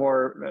 Wilted was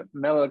more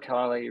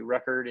melancholy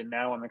record, and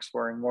now I'm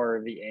exploring more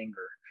of the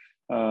anger.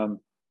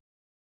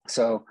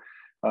 So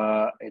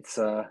it's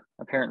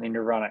apparently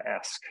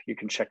Nirvana-esque. You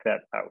can check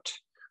that out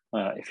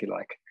if you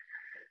like.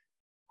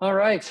 All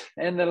right,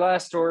 and the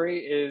last story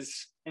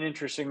is an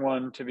interesting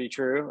one to be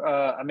true.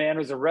 A man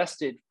was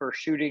arrested for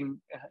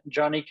shooting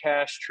Johnny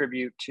Cash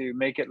tribute to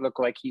make it look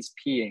like he's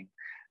peeing.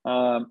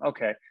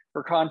 Okay,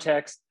 for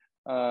context,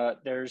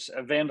 there's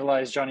a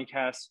vandalized Johnny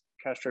Cash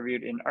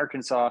tribute in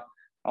Arkansas.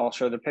 I'll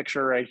show the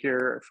picture right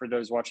here for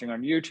those watching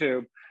on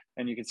YouTube,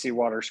 and you can see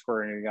water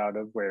squirting out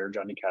of where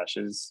Johnny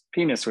Cash's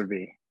penis would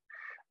be.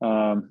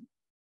 All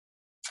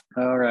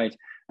right,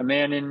 a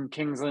man in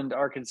Kingsland,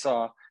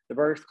 Arkansas, the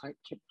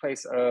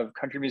birthplace of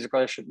country music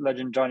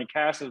legend Johnny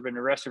Cash, has been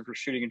arrested for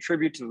shooting a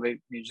tribute to the late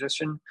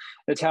musician.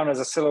 The town has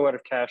a silhouette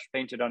of Cash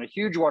painted on a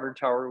huge water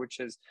tower, which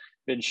has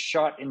been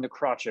shot in the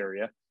crotch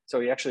area. So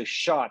he actually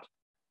shot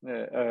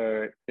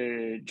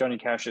Johnny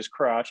Cash's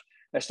crotch.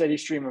 A steady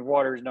stream of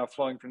water is now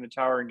flowing from the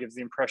tower and gives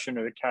the impression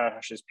of the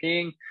Cash is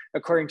peeing.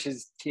 According to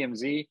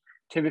TMZ,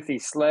 Timothy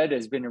Sled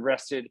has been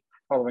arrested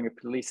following a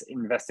police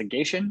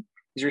investigation.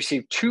 He's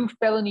received 2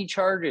 felony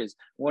charges,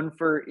 one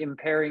for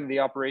impairing the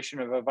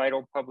operation of a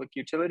vital public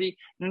utility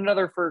and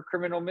another for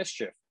criminal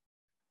mischief.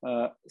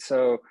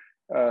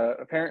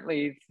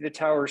 Apparently the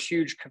tower's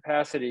huge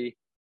capacity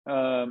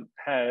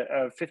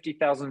had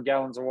 50,000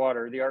 gallons of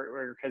water. The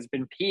artwork has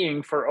been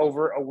peeing for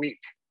over a week.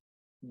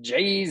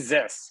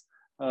 Jesus.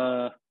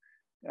 And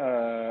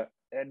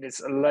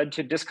it's led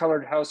to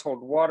discolored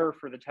household water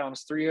for the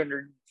town's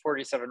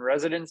 347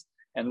 residents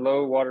and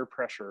low water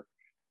pressure.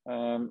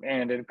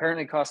 And it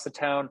apparently costs the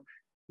town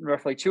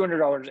roughly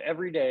 $200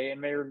 every day, and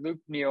Mayor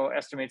Luke Neal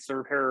estimates the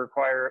repair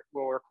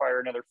will require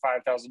another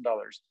 $5,000.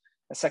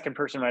 A second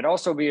person might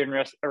also be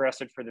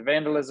arrested for the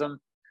vandalism.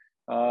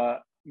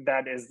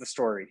 That is the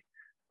story.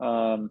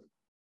 All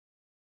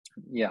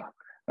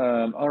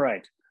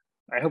right.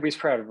 I hope he's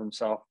proud of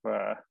himself,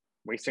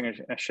 wasting a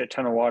shit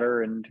ton of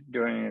water and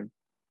doing a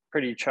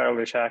pretty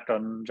childish act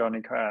on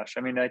Johnny Cash.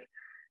 I mean, like,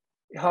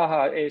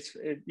 haha, it's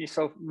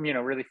so,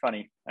 really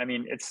funny. I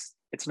mean, it's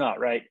It's not,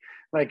 right?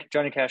 Like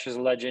Johnny Cash is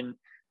a legend.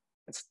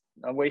 It's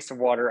a waste of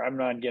water. I'm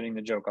not getting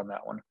the joke on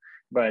that one,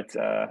 but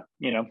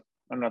you know,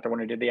 I'm not the one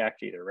who did the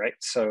act either, right?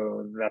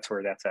 So that's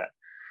where that's at.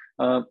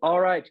 All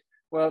right.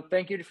 Well,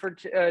 thank you to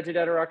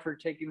Datarock for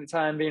taking the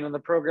time being on the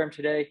program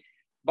today.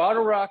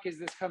 Bottle Rock is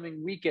this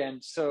coming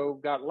weekend, so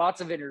got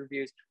lots of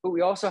interviews, but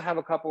we also have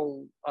a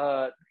couple,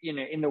 you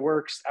know, in the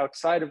works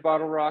outside of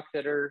Bottle Rock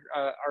that are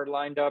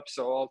lined up.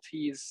 So I'll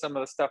tease some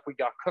of the stuff we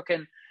got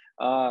cooking.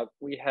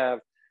 We have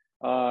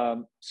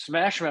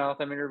Smash Mouth.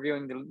 I'm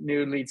interviewing the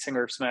new lead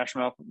singer of Smash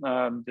Mouth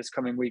this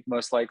coming week,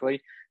 most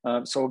likely.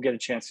 So we'll get a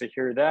chance to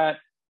hear that.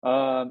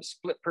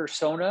 Split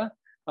Persona.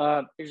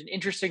 There's an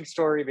interesting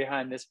story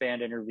behind this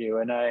band interview,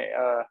 and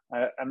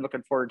I'm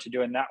looking forward to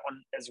doing that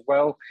one as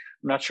well.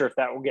 I'm not sure if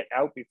that will get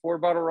out before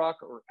Bottle Rock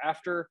or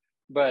after,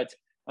 but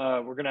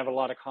we're going to have a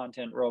lot of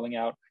content rolling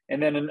out.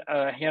 And then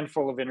a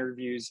handful of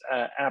interviews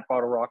at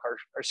Bottle Rock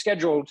are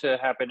scheduled to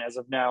happen as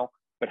of now,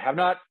 but have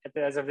not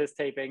as of this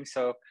taping.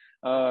 So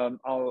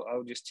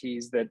I'll just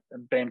tease that a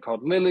band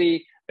called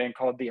Lily, a band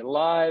called The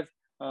Alive,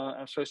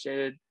 I'm supposed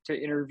to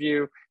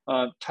interview.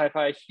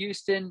 Tai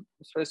Houston,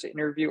 I'm supposed to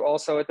interview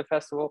also at the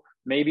festival.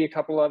 Maybe a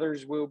couple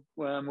others will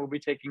be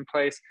taking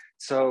place.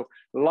 So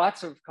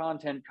lots of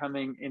content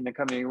coming in the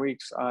coming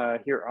weeks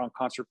here on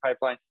Concert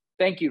Pipeline.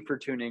 Thank you for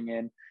tuning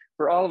in.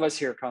 For all of us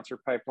here at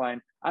Concert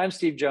Pipeline, I'm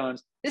Steve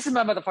Jones. This is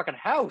my motherfucking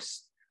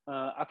house.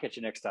 I'll catch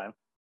you next time.